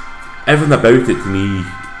just everything about it to me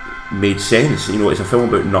made sense. You know, it's a film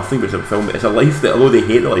about nothing, but it's a life that, although they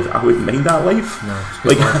hate the life, I wouldn't mind that life. No,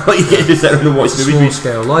 like you get to sit down and watch it's movies. A small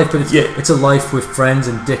scale life, but it's a life with friends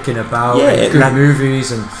and dicking about, and good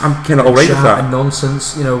movies, and I'm kind of alright with that. And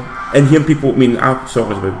nonsense, you know. And hearing people, I mean, I saw it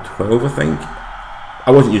was about 12, I think.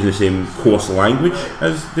 I wasn't using the same coarse language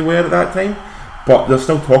as they were at that time, but they're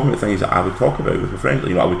still talking about things that I would talk about with my friends.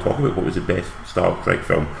 You know, I would talk about what was the best Star Trek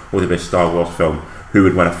film, what was the best Star Wars film, who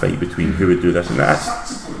would win a fight between, who would do this and that.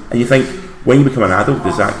 And you think, when you become an adult,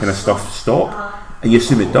 does that kind of stuff stop? And you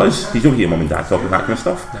assume it does, because you don't hear mum and dad talking about that kind of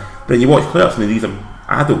stuff. No. But then you watch Clerks, and these are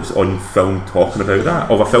adults on film talking about that,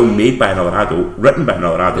 of a film made by another adult, written by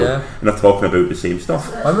another adult, and they're talking about the same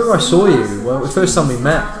stuff. I remember I saw you, the first time we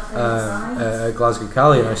met at Glasgow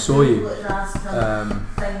Cali, and I saw you.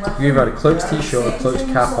 You either had a Clerks t-shirt or a Clerks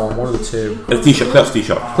cap on, one of the two. A t-shirt, Clerks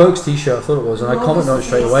t-shirt. Clerks t-shirt, I thought it was, and I commented on it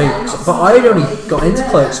straight away. But I had only got into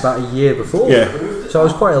Clerks about a year before, so I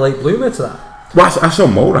was quite a late bloomer to that. Well, I saw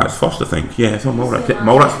Mallrats first, I think. Yeah, I saw Mallrats.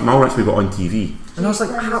 Mallrats we got on TV. And I was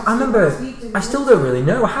like, I remember, I still don't really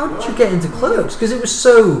know, how did you get into Clerks? Because it was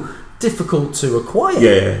so difficult to acquire.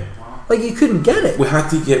 Yeah. Like, you couldn't get it. We had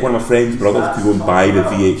to get one of my friend's brothers to go and buy the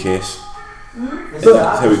VHS. So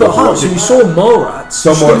you saw Mallrats,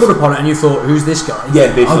 stumbled upon it, and you thought, who's this guy?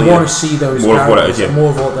 Yeah, basically. I want to see those more characters, of what it is, more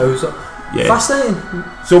of what those are. Yeah. Fascinating.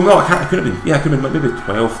 So no, I could have been. I could have been maybe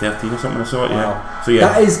 12, 13 or something. I saw it. Yeah. So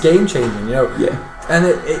that is game changing, you know. Yeah. And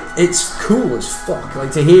it's cool as fuck.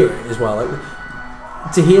 Like to hear it as well.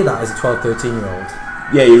 Like to hear that as a 12, 13 year old.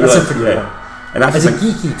 Yeah, you that's realize. a pretty one. And that's as a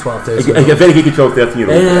geeky 12, 13 a very geeky 12, 13 year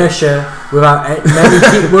old. Yeah, sure.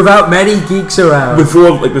 Without many geeks around.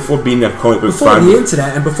 Before being a comic book before fan. The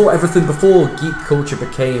internet and before geek culture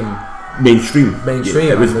became mainstream.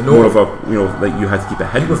 Yeah, it was more of a, like you had to keep it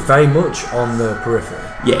hidden. You were very much on the periphery.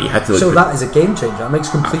 Yeah, you had to. So that is a game changer. That makes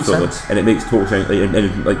complete sense. And it makes total sense.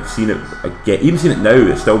 And seeing it again, even seeing it now,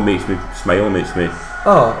 it still makes me smile. Makes me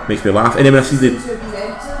laugh. And then when I see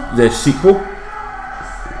the sequel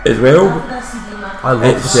as well. I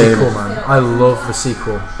love the sequel, man. I love the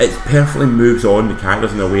sequel. It perfectly moves on the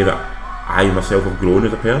characters in a way that I myself have grown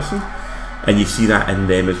as a person, and you see that in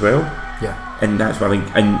them as well. Yeah. And that's what I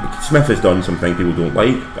think. And Smith has done something people don't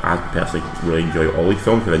like, but I personally really enjoy all his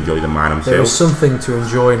films. I enjoy the man himself. There is something to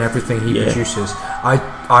enjoy in everything he produces.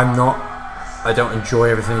 I'm not I don't enjoy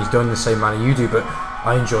everything he's done in the same manner you do, but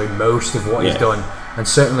I enjoy most of what he's done, and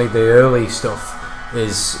certainly the early stuff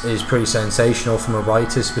is pretty sensational from a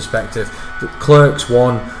writer's perspective. Clerks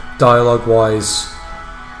 1, dialogue-wise,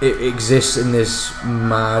 it exists in this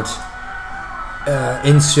mad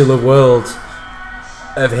insular world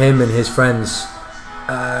of him and his friends,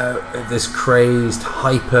 this crazed,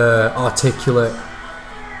 hyper-articulate,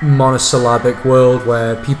 monosyllabic world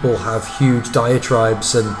where people have huge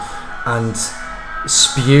diatribes and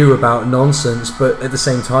spew about nonsense, but at the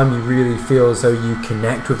same time you really feel as though you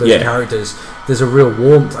connect with those characters. There's a real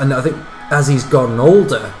warmth, and I think as he's gotten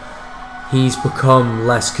older, he's become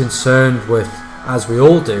less concerned with, as we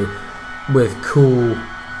all do, with cool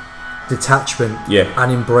detachment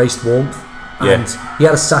and embraced warmth. And he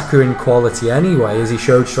had a saccharine quality anyway, as he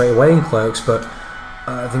showed straight away in Clerks, but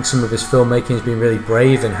I think some of his filmmaking has been really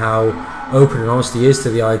brave in how open and honest he is to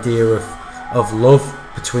the idea of love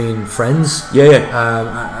between friends.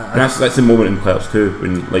 That's the moment in Clerks too,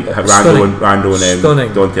 when like Randall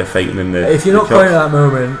and Dante are fighting in the. If you're not crying at that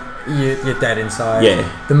moment, you're dead inside.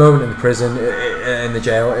 The moment in the prison, in the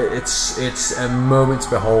jail, it's a moment to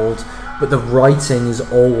behold. But the writing is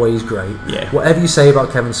always great. Whatever you say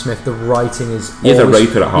about Kevin Smith, the writing is. He's a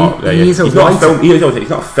writer at heart. He's a writer. He's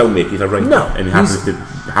not a filmmaker. He's a writer. No, and he has to.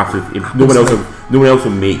 No one else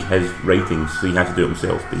will make his writings, so he has to do it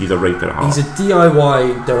himself. But he's a writer at heart. He's a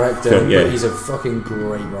DIY director, but he's a fucking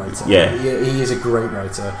great writer. He is a great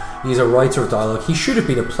writer. He's a writer of dialogue. He should have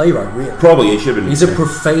been a playwright, really. Probably he should have been. He's a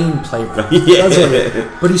profane playwright.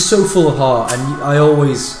 But he's so full of heart, and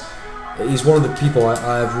he's one of the people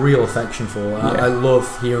I have real affection for. I love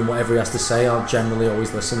hearing whatever he has to say. I'll generally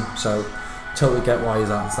always listen, so totally get why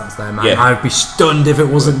that's there, man. I'd be stunned if it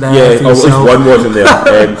wasn't there. At least one wasn't there.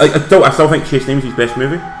 I still think Chasing Amy is his best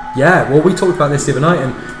movie. Yeah, well, we talked about this the other night,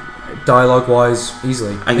 and dialogue-wise,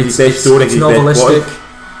 easily. And it's novelistic.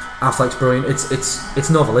 Affleck's brilliant. It's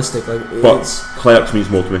novelistic. But Clerks means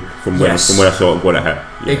more to me from when I saw it and when it hit.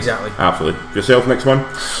 Exactly. Absolutely. Yourself, next one?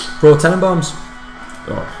 Bro, Tenenbaums.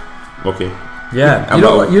 Oh. Okay. Yeah,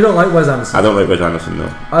 you don't like Wes Anderson. I don't like Wes Anderson, no.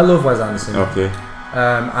 I love Wes Anderson. Okay.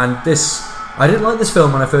 And I didn't like this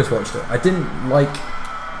film when I first watched it. I didn't like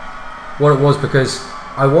what it was because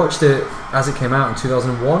I watched it as it came out in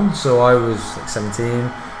 2001, so I was like 17,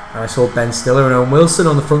 and I saw Ben Stiller and Owen Wilson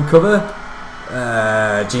on the front cover.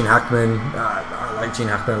 Gene Hackman. I like Gene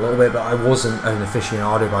Hackman a little bit, but I wasn't an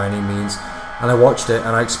aficionado by any means. And I watched it,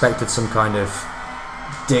 and I expected some kind of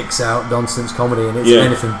dicks out nonsense comedy, and it's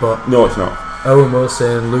anything but. No, it's not. Owen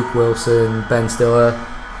Wilson, Luke Wilson, Ben Stiller.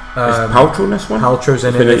 Is Paltrow in this one? Paltrow's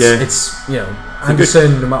in it. It's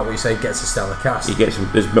Anderson, no matter what you say, gets a stellar cast. He gets.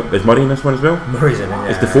 There's Murray in this one as well. Murray's in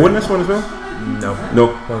it. Is Defoe in this one as well? No.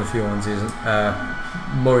 One of the few ones he isn't.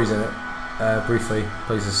 Murray's in it. Briefly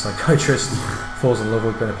plays a psychiatrist, falls in love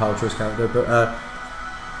with Gwyneth Paltrow's character, but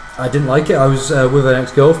I didn't like it. I was with an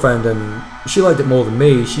ex-girlfriend, and she liked it more than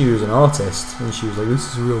me. She was an artist, and she was like, "This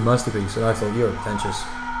is a real masterpiece." And I thought, "You're a pretentious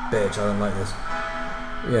bitch. I don't like this."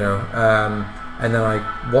 And then I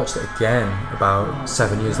watched it again about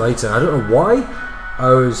 7 years later. And I don't know why.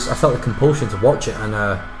 I felt a compulsion to watch it, and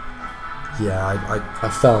I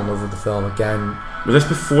fell in love with the film again. Was this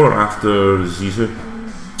before or after Zizou?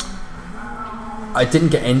 I didn't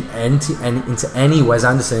get into any Wes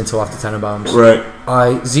Anderson until after Tenenbaums. Right.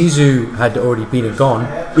 Zizou had already been and gone.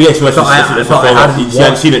 Yes, you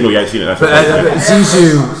hadn't seen it. No, you hadn't seen it. But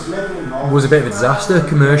Zizou was a bit of a disaster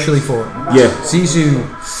commercially for him. Yeah. Zizou,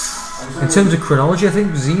 in terms of chronology, I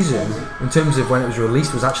think Zizou, in terms of when it was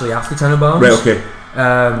released, was actually after Tenenbaums. Right. Okay.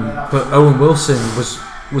 But Owen Wilson was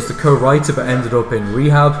the co-writer, but ended up in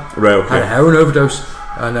rehab. Right. Okay. Had a heroin overdose,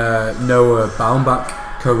 and Noah Baumbach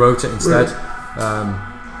co-wrote it instead. Right.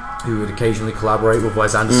 Who would occasionally collaborate with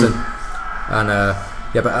Wes Anderson. And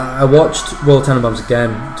but I watched Royal Tenenbaums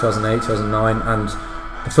again 2008, 2009, and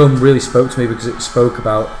the film really spoke to me because it spoke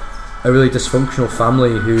about a really dysfunctional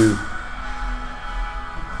family who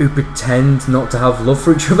pretend not to have love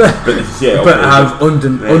for each other but have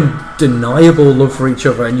undeniable love for each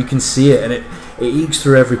other, and you can see it, and it ekes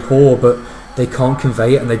through every pore, but they can't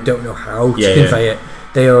convey it, and they don't know how to convey it.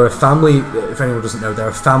 They are a family, if anyone doesn't know, they're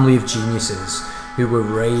a family of geniuses who were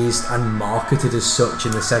raised and marketed as such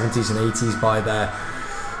in the 70s and 80s by their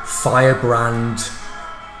firebrand,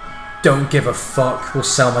 don't give a fuck, will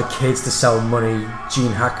sell my kids to sell money,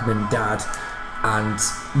 Gene Hackman dad, and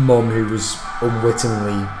mum who was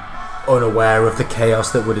unwittingly unaware of the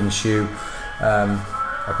chaos that would ensue. I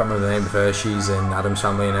can't remember the name of her. She's in Addams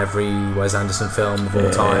Family and every Wes Anderson film of all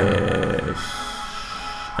time.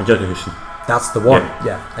 Angelica Houston. That's the one,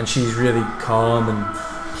 yeah. And she's really calm and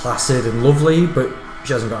placid and lovely, but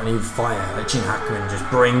she hasn't got any fire. Like Gene Hackman just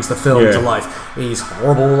brings the film to life. He's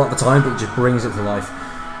horrible at the time, but he just brings it to life.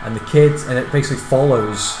 And the kids, and it basically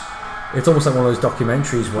follows. It's almost like one of those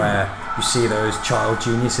documentaries where you see those child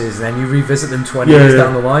geniuses, and then you revisit them 20 years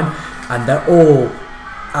down the line, and they're all,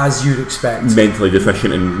 as you'd expect, mentally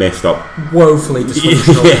deficient and messed up, woefully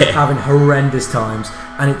dysfunctional, having horrendous times.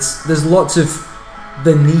 And there's lots of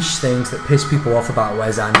the niche things that piss people off about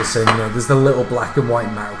Wes Anderson. You know, there's the little black and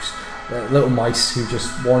white mouse, little mice who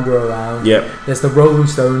just wander around. There's the Rolling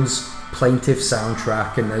Stones plaintive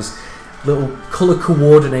soundtrack, and there's little colour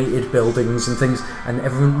coordinated buildings and things, and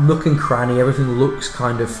everyone nook and cranny, everything looks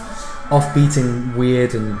kind of offbeat and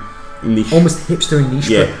weird and niche. Almost hipster and niche.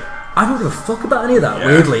 But I don't give a fuck about any of that.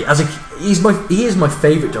 Weirdly, he is my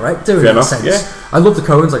favourite director in that sense. I love the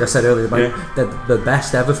Coens, like I said earlier. They're the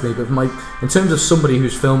best ever for me. But in terms of somebody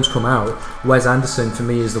whose films come out, Wes Anderson for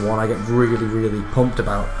me is the one I get really, really pumped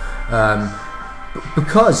about,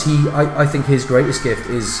 because I think his greatest gift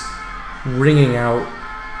is wringing out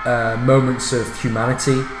moments of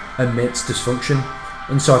humanity amidst dysfunction.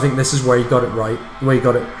 And so I think this is where he got it right, where he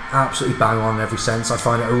got it absolutely bang on in every sense. I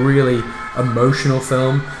find it a really emotional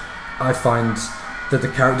film. I find that the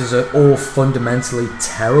characters are all fundamentally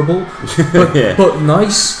terrible, but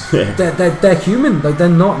nice. They're human. Like, they're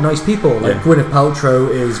not nice people. Like Gwyneth Paltrow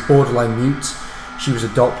is borderline mute. She was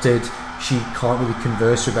adopted. She can't really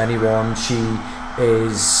converse with anyone. She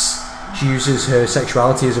uses her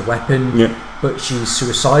sexuality as a weapon, but she's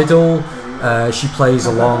suicidal. She plays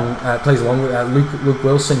along with Luke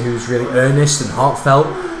Wilson, who's really earnest and heartfelt,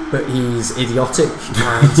 but he's idiotic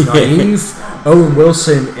and naive. Owen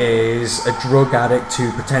Wilson is a drug addict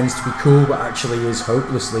who pretends to be cool, but actually is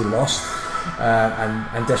hopelessly lost,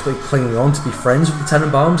 and desperately clinging on to be friends with the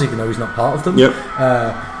Tenenbaums, even though he's not part of them.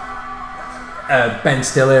 Ben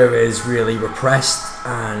Stiller is really repressed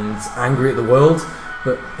and angry at the world,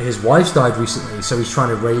 but his wife's died recently, so he's trying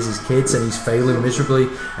to raise his kids and he's failing miserably.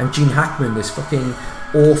 And Gene Hackman, this fucking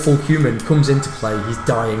awful human, comes into play. He's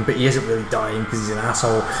dying, but he isn't really dying because he's an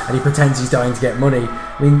asshole, and he pretends he's dying to get money.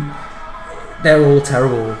 I mean, they're all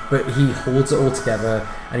terrible, but he holds it all together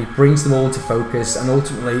and he brings them all into focus, and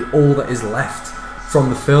ultimately all that is left from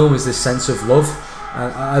the film is this sense of love.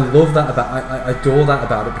 And I love that I adore that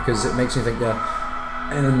about it, because it makes me think that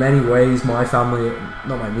in many ways my family,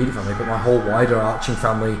 not my immediate family, but my whole wider arching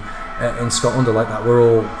family in Scotland are like that. We're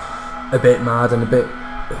all a bit mad and a bit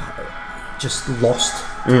just lost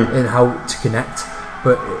in how to connect,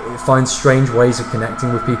 but it finds strange ways of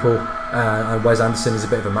connecting with people, and Wes Anderson is a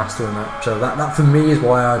bit of a master in that. So that for me is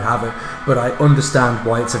why I'd have it, but I understand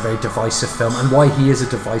why it's a very divisive film and why he is a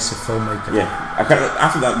divisive filmmaker. I can't,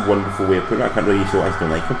 after that wonderful way of putting it, I can't really say I just don't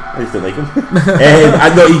like him.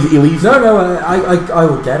 I know he leaves. I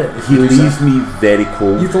will get it. He leaves me very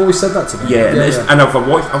cold. You've always said that to me. And I've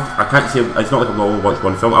watched. I can't say it's not like I've only watched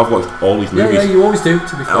one film. I've watched all these movies. Yeah, you always do.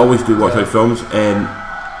 To be fair, I always do watch those films, and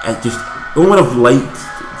it just the only one I've liked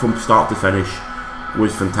from start to finish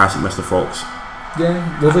was Fantastic Mr. Fox. Yeah,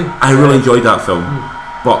 lovely. I really enjoyed that film,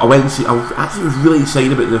 but I went and see. I was really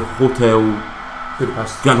excited about the Hotel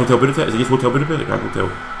Budapest. Grand Hotel Budapest. Is it just Hotel Budapest? Grand Hotel.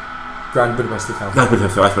 Grand Budapest Hotel. Grand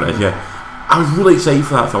Budapest. That's what it is. Yeah, I was really excited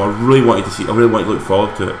for that film. I really wanted to see. I really wanted to look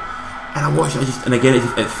forward to it. And I watched it. And again,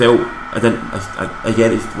 it felt.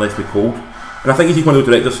 Again, it left me cold. And I think he's one of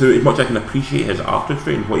those directors who, as much as I can appreciate his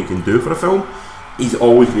artistry and what he can do for a film, he's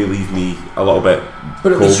always going to leave me a little bit.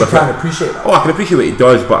 But at least you can appreciate that. Oh, I can appreciate what he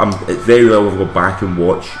does, but it's very rare to go back and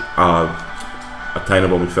watch a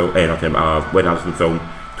Tenenbaum film, Wes Anderson film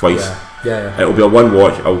twice. Yeah. It'll be a one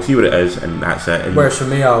watch. I'll see what it is, and that's it. And whereas for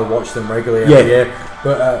me, I'll watch them regularly every year.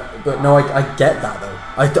 But no, I get that though.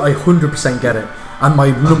 I 100% get it. And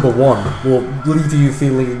my number one will leave you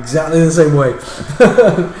feeling exactly the same way.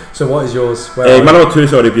 So what is yours? My number two,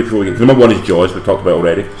 sorry, before we get, number one is Jaws. We talked about it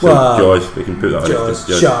already. So Jaws, we can put that on. Jaws,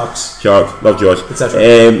 Sharks, love Jaws.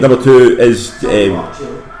 Etc. Number two is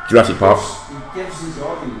Jurassic Park,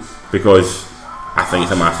 because I think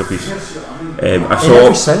it's a masterpiece. In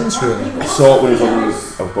every sense, really. I saw it when I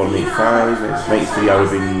was born in 85, 93, I would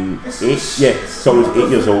have been 8. Yeah, so I was 8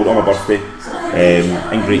 years old on my birthday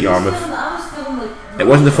in Great Yarmouth. It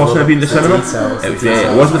wasn't the first time I'd been in the cinema.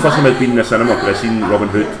 It wasn't the first time I'd been in the cinema, because I'd seen Robin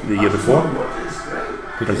Hood the year before.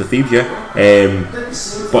 Prince of Thieves, but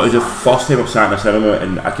it was the first time I've sat in a cinema,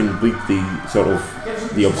 and I can read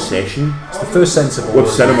the obsession. It's the first sense of awe. With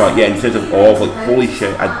cinema, in sense of awe, like, holy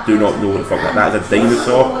shit, I do not know what the fuck that is. A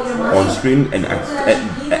dinosaur on screen, and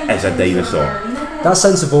it is a dinosaur. That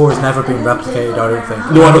sense of awe has never been replicated, I don't think.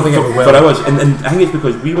 No, I don't think it will. For ours, and I think it's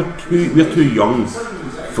because we're too young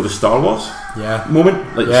for the Star Wars moment,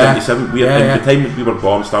 like 77. At the time we were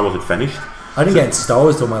born, Star Wars had finished, I didn't get into Star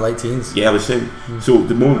Wars till my late teens. Yeah, I was saying. So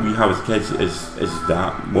the moment we have as kids is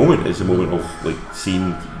that moment. It's the moment of like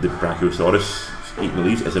seeing the Brachiosaurus eating the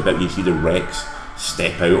leaves. It's about you see the Rex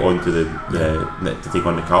step out onto the to take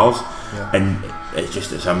on the cars, and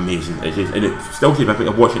it's amazing. And it still keeps me. I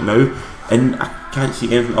watch it now, and I can't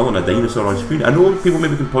see anything other than a dinosaur on screen. I know people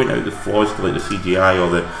maybe can point out the flaws to like the CGI or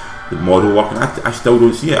the model work, and I still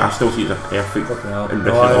don't see it. I still see it as a perfect rendition.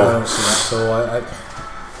 No, I don't see that. So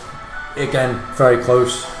I again, very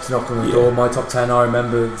close to knocking on the door. My top 10, I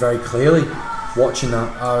remember very clearly watching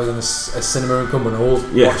that. I was in a cinema in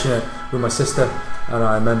Cumbernauld watching it with my sister, and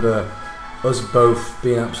I remember us both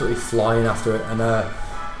being absolutely flying after it. And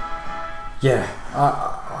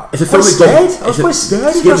it's a film I was quite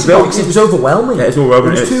scared. It was overwhelming. Yeah, it's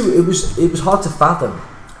overwhelming. It was hard to fathom.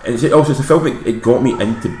 And it's a film that it got me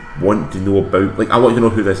into wanting to know about. Like I wanted to know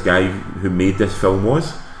who this guy who made this film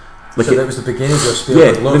was. Like so that was the beginning of your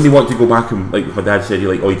Spielberg love. Then they wanted to go back and like my dad said he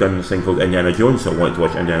done this thing called Indiana Jones, so I wanted to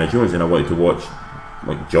watch Indiana Jones, and I wanted to watch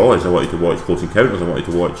like Jaws, I wanted to watch Close Encounters, I wanted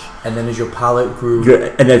to watch. And then as your palette grew,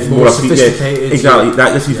 and then more sophisticated, exactly.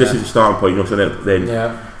 This is the starting point, you know. So then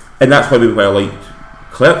and that's probably why I liked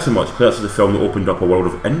Clerks so much. Clerks is a film that opened up a world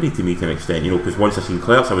of indie to me to an extent, you know, because once I seen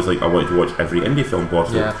Clerks, I was like, I wanted to watch every indie film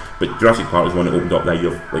possible. Yeah. But Jurassic Park was one that opened up that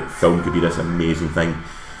like film could be this amazing thing.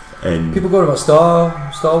 And people going about Star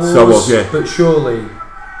Wars, but surely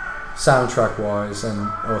soundtrack wise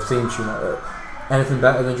or theme tune, anything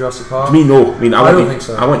better than Jurassic Park? To me, no. I don't think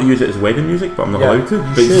so. I want to use it as wedding music, but I'm not allowed to.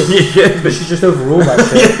 But she's just overrule that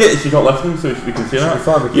shit. She's not listening, so we can say that.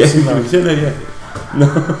 Fine, we can say that. No,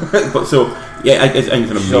 but so I think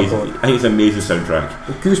it's an amazing soundtrack.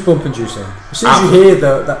 Goosebump inducing. As soon as you hear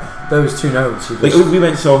those two notes, you like we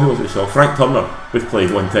went and saw Frank Turner was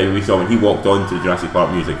playing one time. We saw him. He walked on to the Jurassic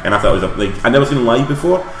Park music, and I thought it was I'd never seen him live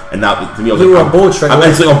before, and that to me I was on board straight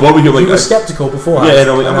away. I'm on board with you. You were sceptical before. Yeah,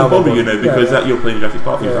 I'm on board with you now because that you're playing Jurassic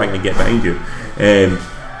Park music. I'm going to get behind you.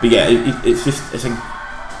 But yeah, it's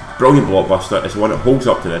a brilliant blockbuster. It's one that holds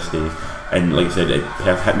up to this day. And like I said, it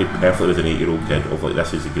hit me perfectly as an 8-year-old kid of like,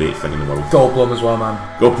 this is the greatest thing in the world. Goldblum as well, man.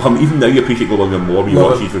 Goldblum, even now you appreciate Goldblum even more when you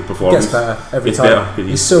watch his performance. Gets better every time.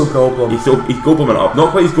 He's so Goldblum. He's Goldblumming it up.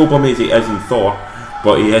 Not quite as Goldblum as he is in Thor,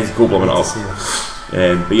 but he is Goldblumming it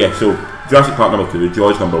up. But yeah, so Jurassic Park number 2,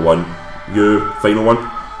 Jaws number 1. Your final one?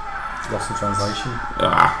 Lost in Translation.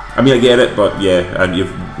 I mean, I get it, but yeah, and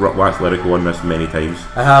you've waxed lyrical on this many times.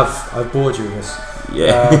 I have. I've bored you with this.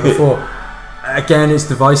 Yeah. Before. Again, it's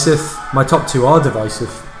divisive. My top 2 are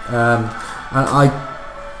divisive. And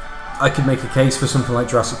I could make a case for something like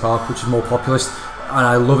Jurassic Park, which is more populist, and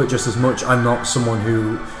I love it just as much. I'm not someone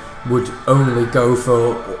who would only go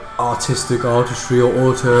for artistic, artistry, or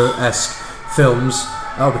auteur-esque films.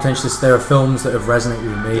 Potentially, there are films that have resonated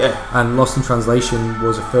with me, and Lost in Translation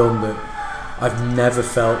was a film that I've never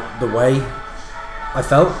felt the way I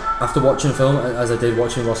felt after watching a film as I did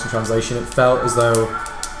watching Lost in Translation. It felt as though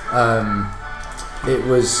it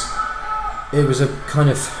was a kind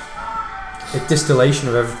of a distillation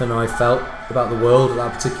of everything I felt about the world at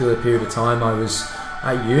that particular period of time. I was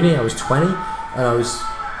at uni, I was 20, and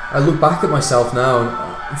I look back at myself now and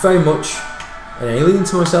I'm very much an alien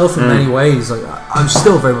to myself in many ways. Like I'm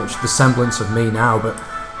still very much the semblance of me now, but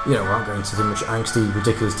you know, without going into too much angsty,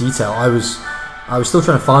 ridiculous detail, I was still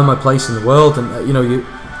trying to find my place in the world. And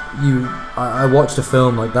I watched a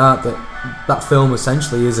film like that film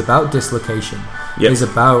essentially is about dislocation. Is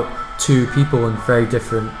about two people in very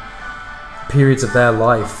different periods of their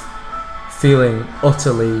life feeling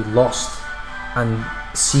utterly lost and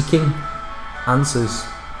seeking answers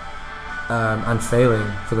and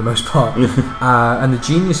failing for the most part. And the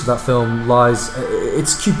genius of that film lies,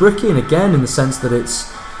 it's Kubrickian again in the sense that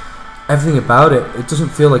it's everything about it doesn't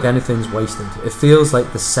feel like anything's wasted. It feels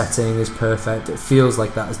like the setting is perfect. It feels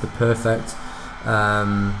like that is the perfect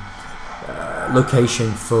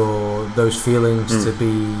location for those feelings to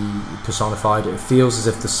be personified. It feels as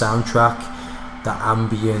if the soundtrack, that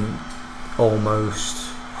ambient,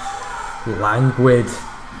 almost languid,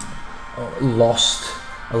 lost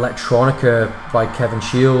electronica by Kevin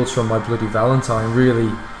Shields from My Bloody Valentine really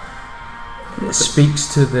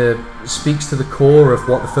speaks to the core of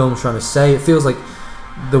what the film's trying to say. It feels like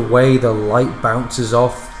the way the light bounces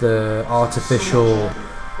off the artificial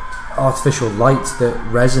light that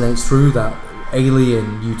resonates through that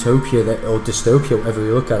alien utopia or dystopia, whatever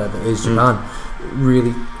you look at it, that is Japan,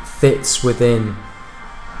 really fits within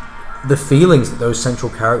the feelings that those central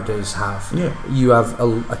characters have. You have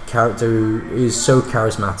a character who is so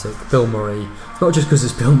charismatic, Bill Murray. Not just because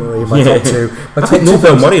it's Bill Murray in my top 2. I think no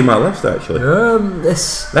Bill Murray in my list actually.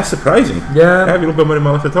 That's surprising. Yeah, I have no Bill Murray in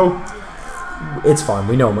my list at all. It's fine.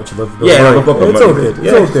 We know how much you love Bill Yeah, Murray. I love Bill It's Murray. all good. It's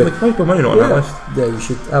Yeah, all it's good. like, why is Bill Murray not on that list? Yeah, you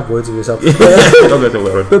should have words with yourself. Not gonna talk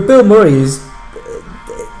about it. But Bill Murray is.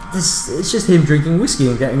 It's just him drinking whiskey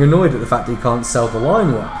and getting annoyed at the fact that he can't sell the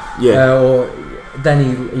line well. Yeah. Or then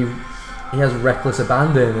he has reckless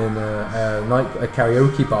abandon in a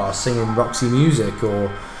karaoke bar singing Roxy music,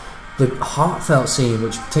 or the heartfelt scene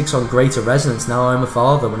which takes on greater resonance now I'm a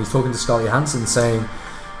father, when he's talking to Scarlett Johansson saying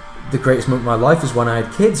the greatest moment of my life is when I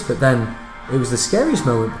had kids, but then it was the scariest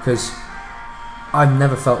moment because I've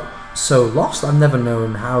never felt so lost. I've never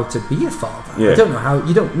known how to be a father. Yeah. I don't know how.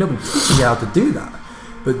 Nobody teaches you how to do that.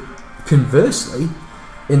 But conversely,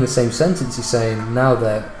 in the same sentence, he's saying now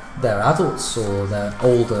they're adults or they're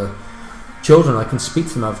older children, I can speak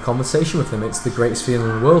to them, have a conversation with them. It's the greatest feeling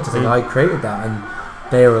in the world to think I created that, and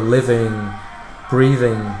they are a living,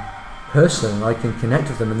 breathing person. I can connect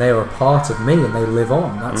with them, and they are a part of me, and they live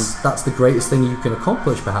on. That's the greatest thing you can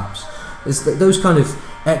accomplish, perhaps. Is that those kind of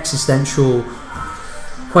existential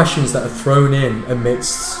questions that are thrown in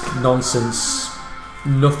amidst nonsense,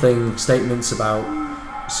 nothing statements about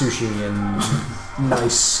sushi and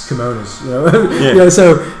nice kimonos. Yeah.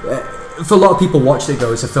 So for a lot of people, watched it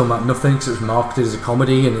go, it's a film about nothing because it was marketed as a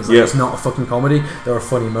comedy, and it's not a fucking comedy. There are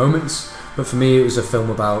funny moments, but for me, it was a film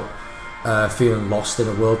about feeling lost in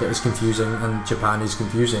a world that is confusing, and Japan is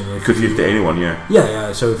confusing. Confused to anyone, yeah.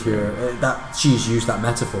 Yeah. So if you're she's used that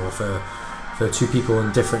metaphor for two people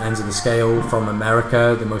on different ends of the scale, from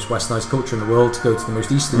America, the most westernized culture in the world, to go to the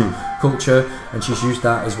most eastern culture, and she's used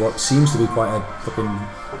that as what seems to be quite a fucking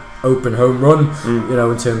open home run,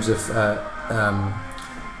 in terms of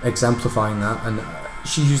exemplifying that, and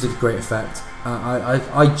she used it to great effect.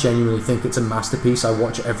 I genuinely think it's a masterpiece. I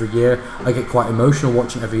watch it every year. I get quite emotional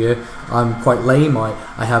watching it every year. I'm quite lame.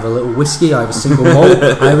 I have a little whiskey. I have a single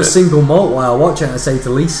malt. While I watch it, and I say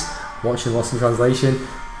to Lise, watching Lost in Translation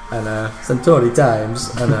and Centauri Times,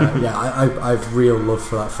 and I've real love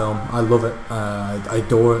for that film. I love it. I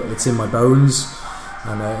adore it. It's in my bones,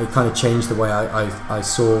 and it kind of changed the way I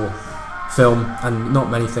saw film, and not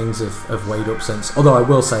many things have weighed up since. Although I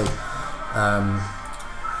will say,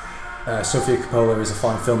 Sofia Coppola is a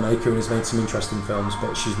fine filmmaker and has made some interesting films,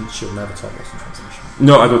 but she'll never top Lost in Translation.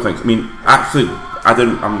 No, I don't think. I mean, actually,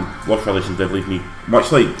 Lost Translation did leave me,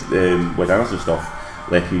 much like Wes Anderson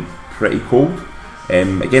stuff, left me pretty cold.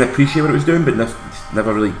 Again, I appreciate what it was doing, but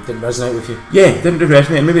never really Didn't resonate with you. Yeah, didn't really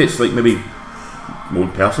resonate. Maybe it's like maybe my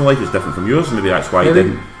own personal life is different from yours, and maybe that's why it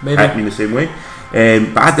didn't hit me in the same way.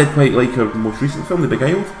 But I did quite like her most recent film, The Big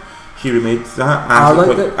Isle. She remade that.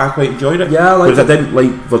 I quite enjoyed it. Yeah, I liked it. Because I didn't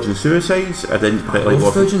like Virgin Suicides. I didn't like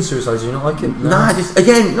Virgin Suicides. Do you not like it?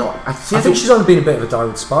 No. I think she's on been a bit of a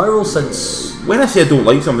downward spiral since. When I say I don't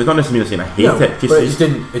like something, it's not necessarily saying I hate it. But you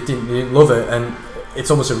didn't love it, and it's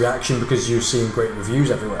almost a reaction because you're seeing great reviews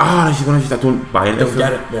everywhere. I don't buy it. Don't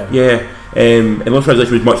get it. Yeah. And Lost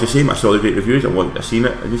Translation was much the same. I saw the great reviews. I seen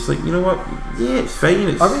it, and just like, you know what? Yeah, it's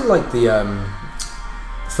fine. I really like the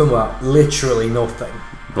film about literally nothing.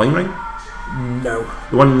 Blind Ring? No.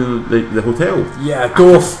 The one in the hotel? Yeah,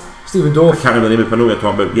 Stephen Dorff. I can't remember the name of it, I know what you're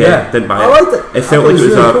talking about. Yeah, didn't buy it. I liked it. It felt like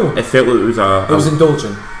it was It was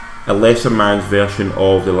indulgent. A lesser man's version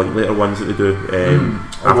of the Linklater ones that they do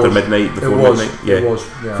after midnight, before midnight. Yeah, it was.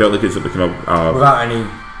 Yeah. Felt like it's kind of without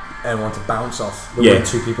anyone to bounce off. There weren't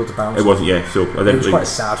two people to bounce. It wasn't. Yeah, so it was quite a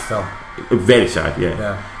sad film. Very sad.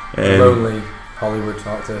 Yeah. Lonely Hollywood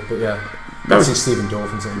actor, but yeah. That's Stephen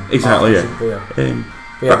Dorff and something. Exactly. Yeah.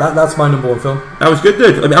 But that's my number one film. That was good,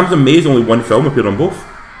 dude. I mean, I was amazed only one film appeared on both.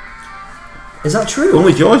 Is that true?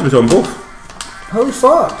 Only Jaws was on both. Holy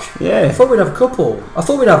fuck! Yeah. I thought we'd have a couple. I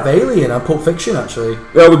thought we'd have Alien and Pulp Fiction, actually.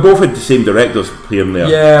 Well, we both had the same directors here and there.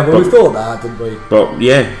 Yeah, but we thought that, didn't we? But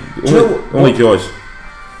yeah, only Jaws.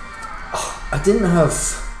 I didn't have...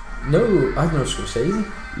 No, I had no Scorsese.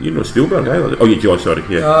 You know Spielberg, either. Oh, yeah, Jaws, sorry.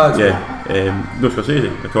 Yeah. No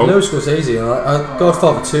Scorsese at all. No Scorsese.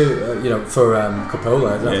 Godfather 2, for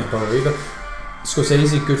Coppola, I don't have Coppola either.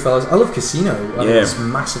 Scorsese, Goodfellas. I love Casino. I think it's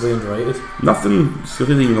massively underrated. Nothing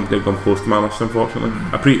Scorsese even come close to my list, unfortunately.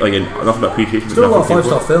 Nothing but appreciation. There's still a lot of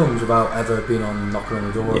 5-star films without ever being on knocking on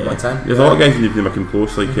the door of my 10. There's a lot of guys who didn't come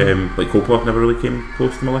close, like Coppola never really came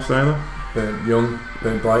close to my list either.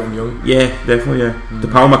 Burnt Bright and Young. Yeah, definitely. Yeah. De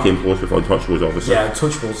Palma came close before Untouchables, obviously. Yeah,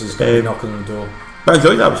 Untouchables is going to be knocking on the door. But I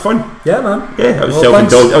enjoyed that. It was fun. Yeah, man. Yeah, I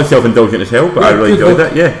was self-indulgent as hell, but I really enjoyed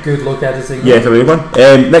that. Yeah. Good luck editing. Yeah, it's a really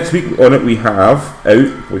fun. Next week on it we have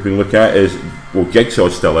out. We can look at is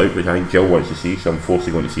Jigsaw's still out, which I think Jill wants to see, so I'm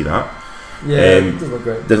forcibly going to see that. Yeah, it doesn't look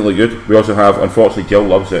great. Doesn't look good. We also have, unfortunately, Jill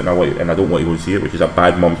loves it, and I don't want to go and see it, which is A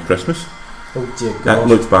Bad Mum's Christmas. Oh dear God. That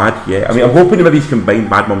looks bad. Yeah, I mean, I'm hoping maybe he's combined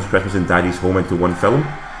Bad Mum's Christmas and Daddy's Home into one film.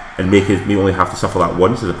 and make me only have to suffer that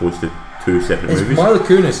once as opposed to two separate Is movies. Mila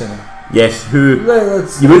Kunis in it? Yes, who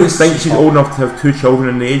you wouldn't think she's old enough to have two children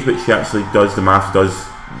in the age, but she actually does. The math does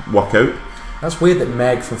work out. That's weird that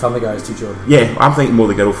Meg from Family Guy has two children. Yeah, I'm thinking more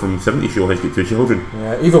the girl from 70 Show has got two children.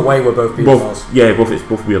 Yeah, either way, we're both pedophiles. It's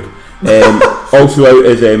both weird. Also out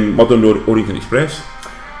is Murder on the Orient Express.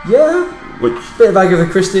 Yeah, which bit of Agatha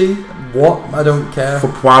Christie. What? I don't care. For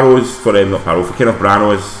Poirot's, for Kenneth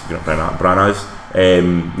Branagh's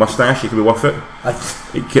mustache, it could be worth it.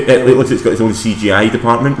 It looks like it's got its own CGI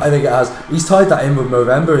department. I think it has. He's tied that in with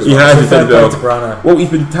Movember as well. He has. So to Branagh. Well, he's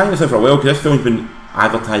been tying this in for a while because this film's been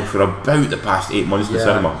advertised for about the past 8 months in the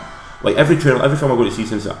cinema. Like every film I'm going to see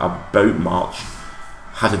since about March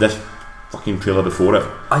has this fucking trailer before it.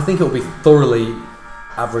 I think it'll be thoroughly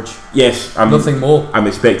average. Yes, nothing more. I'm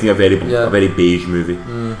expecting a very beige movie.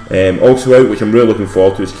 Also out, which I'm really looking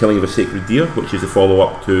forward to, is Killing of a Sacred Deer, which is the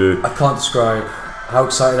follow-up to. I can't describe how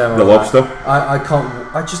excited I am. The Lobster. I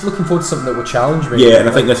can't. I'm just looking forward to something that will challenge me. Yeah, and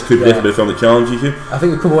I think this could be a film that challenges you. I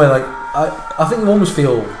think we come away like I think you almost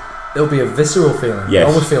feel it'll be a visceral feeling. Yes.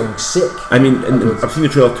 Almost feeling sick. I mean, I've seen the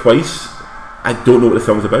trailer twice. I don't know what the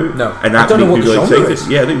film's about. No, and that I don't know what makes me the really genre excited. is.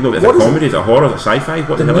 Yeah, I don't know. Is it a comedy? Is it a horror? Is it sci-fi?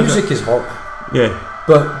 What the music is horror. Yeah,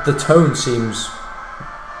 but the tone seems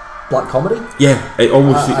black comedy. Yeah, it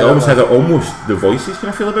almost has the voices. Can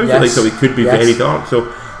I feel about it? Like, so it could be very dark. So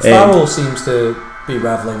Farrell seems to be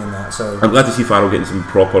reveling in that. So I'm glad to see Farrell getting some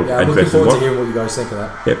proper I'm looking interesting forward work. to hearing what you guys think of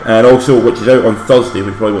that. Yep. And also, which is out on Thursday,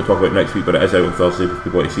 we probably won't talk about next week, but it is out on Thursday if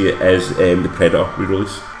people want to see it, is the Predator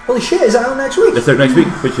re-release. Holy shit, is it out next week? It's out next week,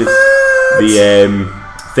 which is the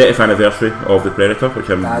 30th anniversary of the Predator, which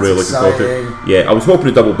I'm really looking forward to. Yeah, I was hoping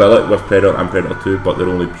to double bill it with Predator and Predator 2, but they're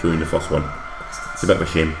only showing the first one. It's a bit of a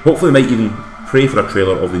shame. Hopefully they might even pray for a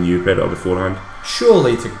trailer of the new Predator beforehand.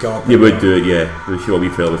 Surely to God. You would do it, yeah. They show a wee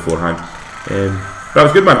trailer beforehand. That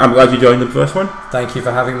was good, man. I'm glad you joined the first one. Thank you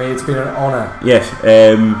for having me. It's been an honour. Yes.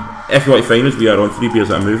 If you want to find us, we are on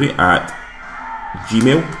 3beersandammovie at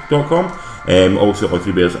gmail.com. Also on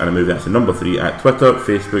 3beersandammovie, that's the number 3 at Twitter,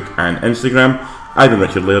 Facebook and Instagram. I've been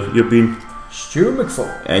Richard Laird. You've been Stuart McFall.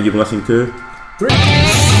 And you've been listening to 3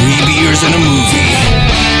 Beers and a Movie.